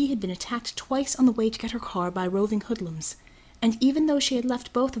 She had been attacked twice on the way to get her car by roving hoodlums, and even though she had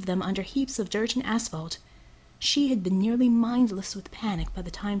left both of them under heaps of dirt and asphalt, she had been nearly mindless with panic by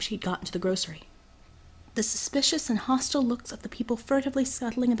the time she'd gotten to the grocery. The suspicious and hostile looks of the people furtively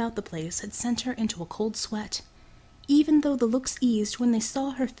scuttling about the place had sent her into a cold sweat, even though the looks eased when they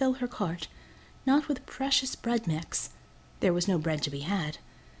saw her fill her cart, not with precious bread mix, there was no bread to be had,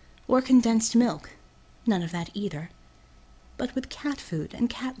 or condensed milk, none of that either, but with cat food and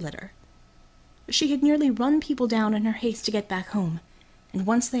cat litter. She had nearly run people down in her haste to get back home, and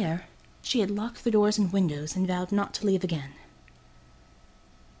once there, she had locked the doors and windows and vowed not to leave again.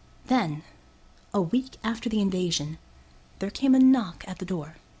 Then, a week after the invasion, there came a knock at the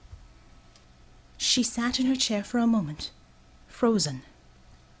door. She sat in her chair for a moment, frozen.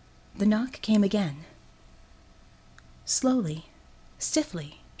 The knock came again. Slowly,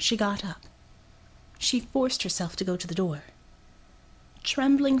 stiffly, she got up. She forced herself to go to the door.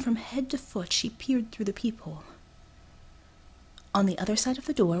 Trembling from head to foot, she peered through the peephole. On the other side of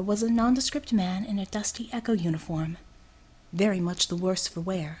the door was a nondescript man in a dusty Echo uniform, very much the worse for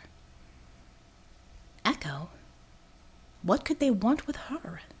wear. Echo? What could they want with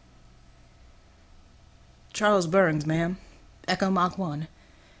her? Charles Burns, ma'am. Echo Mach 1.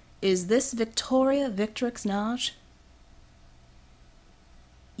 Is this Victoria Victrix Naj?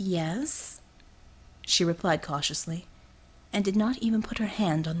 Yes, she replied cautiously, and did not even put her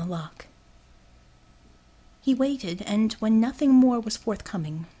hand on the lock. He waited, and when nothing more was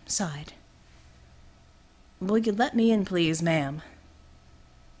forthcoming, sighed. Will you let me in, please, ma'am?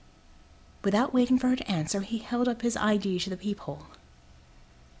 Without waiting for her to answer, he held up his ID to the peephole.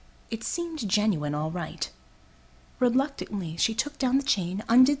 It seemed genuine, all right. Reluctantly, she took down the chain,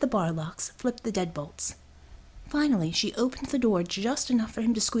 undid the bar locks, flipped the deadbolts. Finally, she opened the door just enough for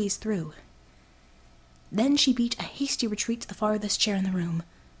him to squeeze through. Then she beat a hasty retreat to the farthest chair in the room,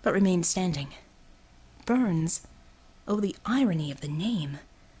 but remained standing. Burns, oh, the irony of the name,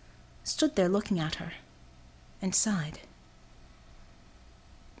 stood there looking at her, and sighed.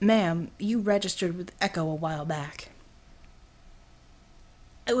 Ma'am, you registered with Echo a while back.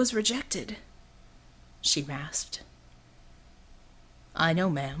 I was rejected, she rasped. I know,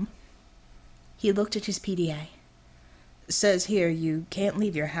 ma'am. He looked at his PDA. Says here you can't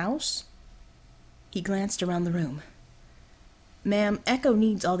leave your house? He glanced around the room. Ma'am, Echo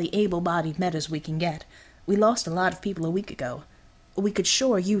needs all the able-bodied metas we can get. We lost a lot of people a week ago. We could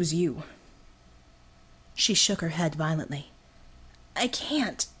sure use you. She shook her head violently. I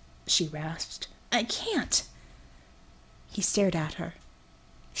can't, she rasped. I can't. He stared at her.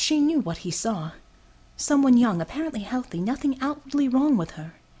 She knew what he saw. Someone young, apparently healthy, nothing outwardly wrong with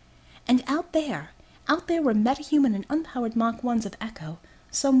her. And out there were metahuman and unpowered Mach 1s of Echo,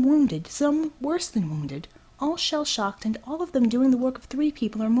 some wounded, some worse than wounded, all shell-shocked, and all of them doing the work of 3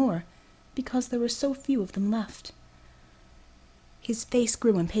 people or more, because there were so few of them left. His face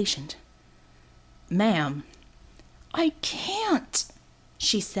grew impatient. Ma'am. I can't,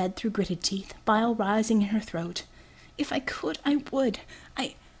 she said through gritted teeth, bile rising in her throat. If I could, I would.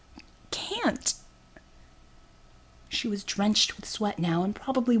 I can't. She was drenched with sweat now and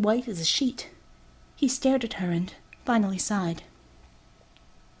probably white as a sheet. He stared at her and finally sighed.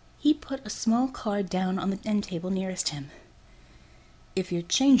 He put a small card down on the end table nearest him. If you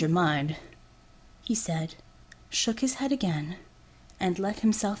change your mind, he said, shook his head again, and let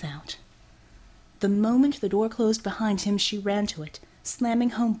himself out. The moment the door closed behind him, she ran to it,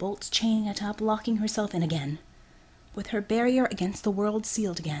 slamming home bolts, chaining it up, locking herself in again. With her barrier against the world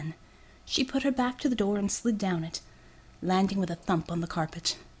sealed again, she put her back to the door and slid down it, landing with a thump on the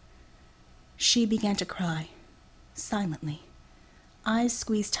carpet. She began to cry, silently, eyes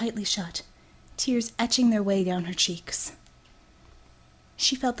squeezed tightly shut, tears etching their way down her cheeks.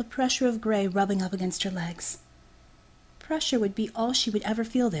 She felt the pressure of Gray rubbing up against her legs. Pressure would be all she would ever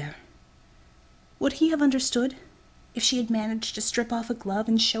feel there. Would he have understood if she had managed to strip off a glove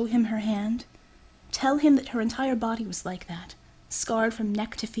and show him her hand? Tell him that her entire body was like that, scarred from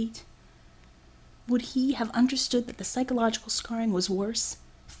neck to feet? Would he have understood that the psychological scarring was worse,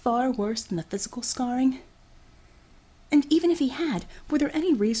 far worse than the physical scarring? And even if he had, were there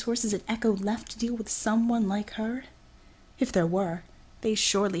any resources at Echo left to deal with someone like her? If there were, they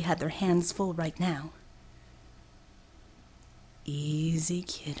surely had their hands full right now. Easy,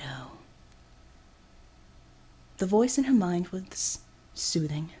 kiddo. The voice in her mind was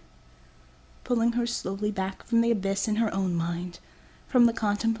soothing, pulling her slowly back from the abyss in her own mind, from the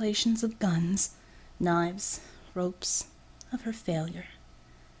contemplations of guns, knives, ropes, of her failure.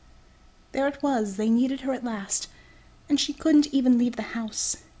 There it was, they needed her at last, and she couldn't even leave the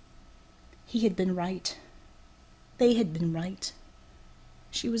house. He had been right. They had been right.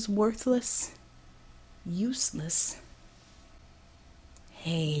 She was worthless, useless.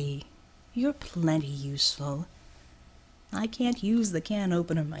 Hey, you're plenty useful. I can't use the can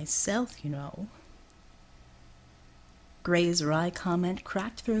opener myself, you know. Gray's wry comment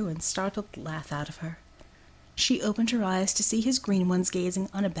cracked through and startled the laugh out of her. She opened her eyes to see his green ones gazing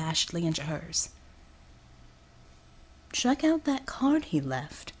unabashedly into hers. Check out that card he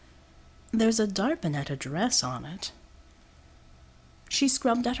left. There's a DARPANET address on it. She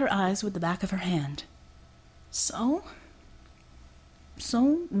scrubbed at her eyes with the back of her hand. So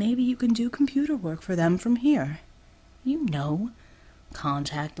maybe you can do computer work for them from here. You know,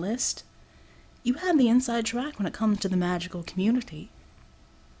 contact list. You have the inside track when it comes to the magical community.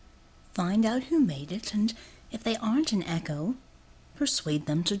 Find out who made it, and if they aren't an Echo, persuade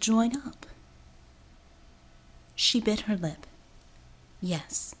them to join up. She bit her lip.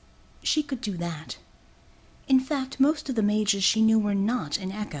 Yes, she could do that. In fact, most of the mages she knew were not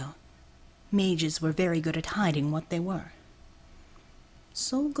an Echo. Mages were very good at hiding what they were.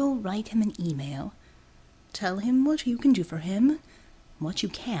 So go write him an email. Tell him what you can do for him, what you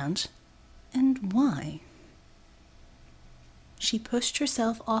can't, and why. She pushed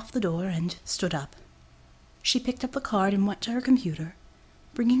herself off the door and stood up. She picked up the card and went to her computer,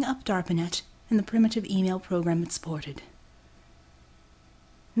 bringing up DARPANET and the primitive email program it supported.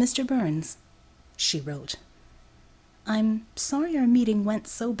 Mr. Burns, she wrote, I'm sorry our meeting went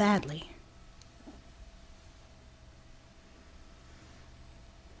so badly.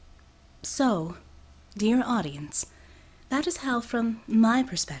 So, dear audience, that is how, from my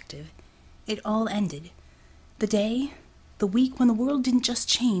perspective, it all ended. The day, the week when the world didn't just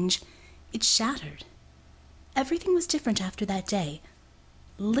change, it shattered. Everything was different after that day.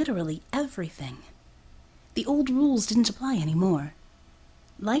 Literally everything. The old rules didn't apply anymore.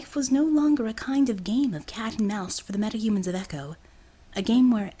 Life was no longer a kind of game of cat and mouse for the metahumans of Echo, a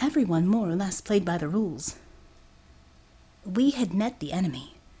game where everyone more or less played by the rules. We had met the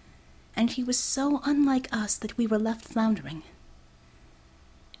enemy, and he was so unlike us that we were left floundering.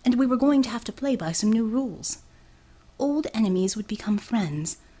 And we were going to have to play by some new rules. Old enemies would become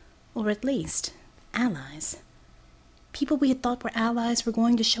friends, or at least allies. People we had thought were allies were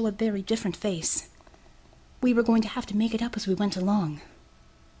going to show a very different face. We were going to have to make it up as we went along.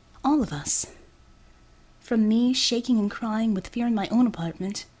 All of us. From me shaking and crying with fear in my own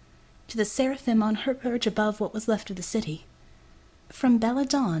apartment, to the seraphim on her perch above what was left of the city. From Bella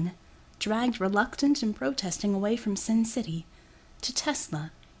Dawn, dragged reluctant and protesting away from Sin City, to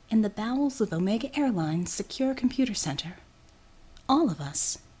Tesla in the bowels of Omega Airlines' secure computer center. All of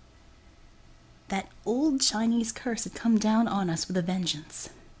us. That old Chinese curse had come down on us with a vengeance.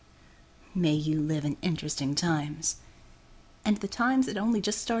 May you live in interesting times. And the times had only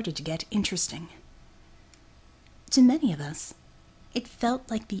just started to get interesting. To many of us, it felt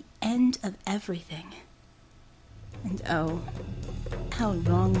like the end of everything. And oh, how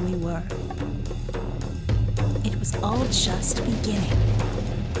wrong we were. It was all just beginning.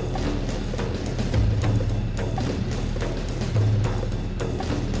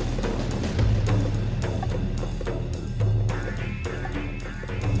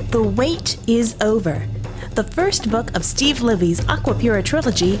 The wait is over. The first book of Steve Libbey's Aquapura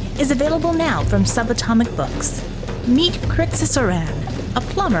trilogy is available now from Subatomic Books. Meet Crixus Oran, a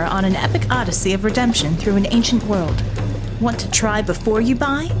plumber on an epic odyssey of redemption through an ancient world. Want to try before you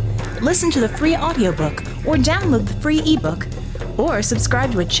buy? Listen to the free audiobook, or download the free ebook, or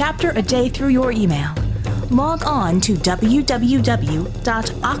subscribe to a chapter a day through your email. Log on to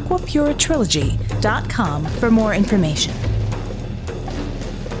www.aquapuratrilogy.com for more information.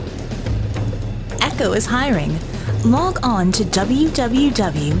 Echo is hiring. Log on to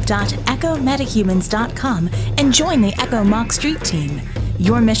www.echometahumans.com and join the Echo Mock Street team.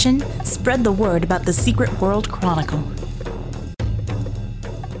 Your mission? Spread the word about the Secret World Chronicle.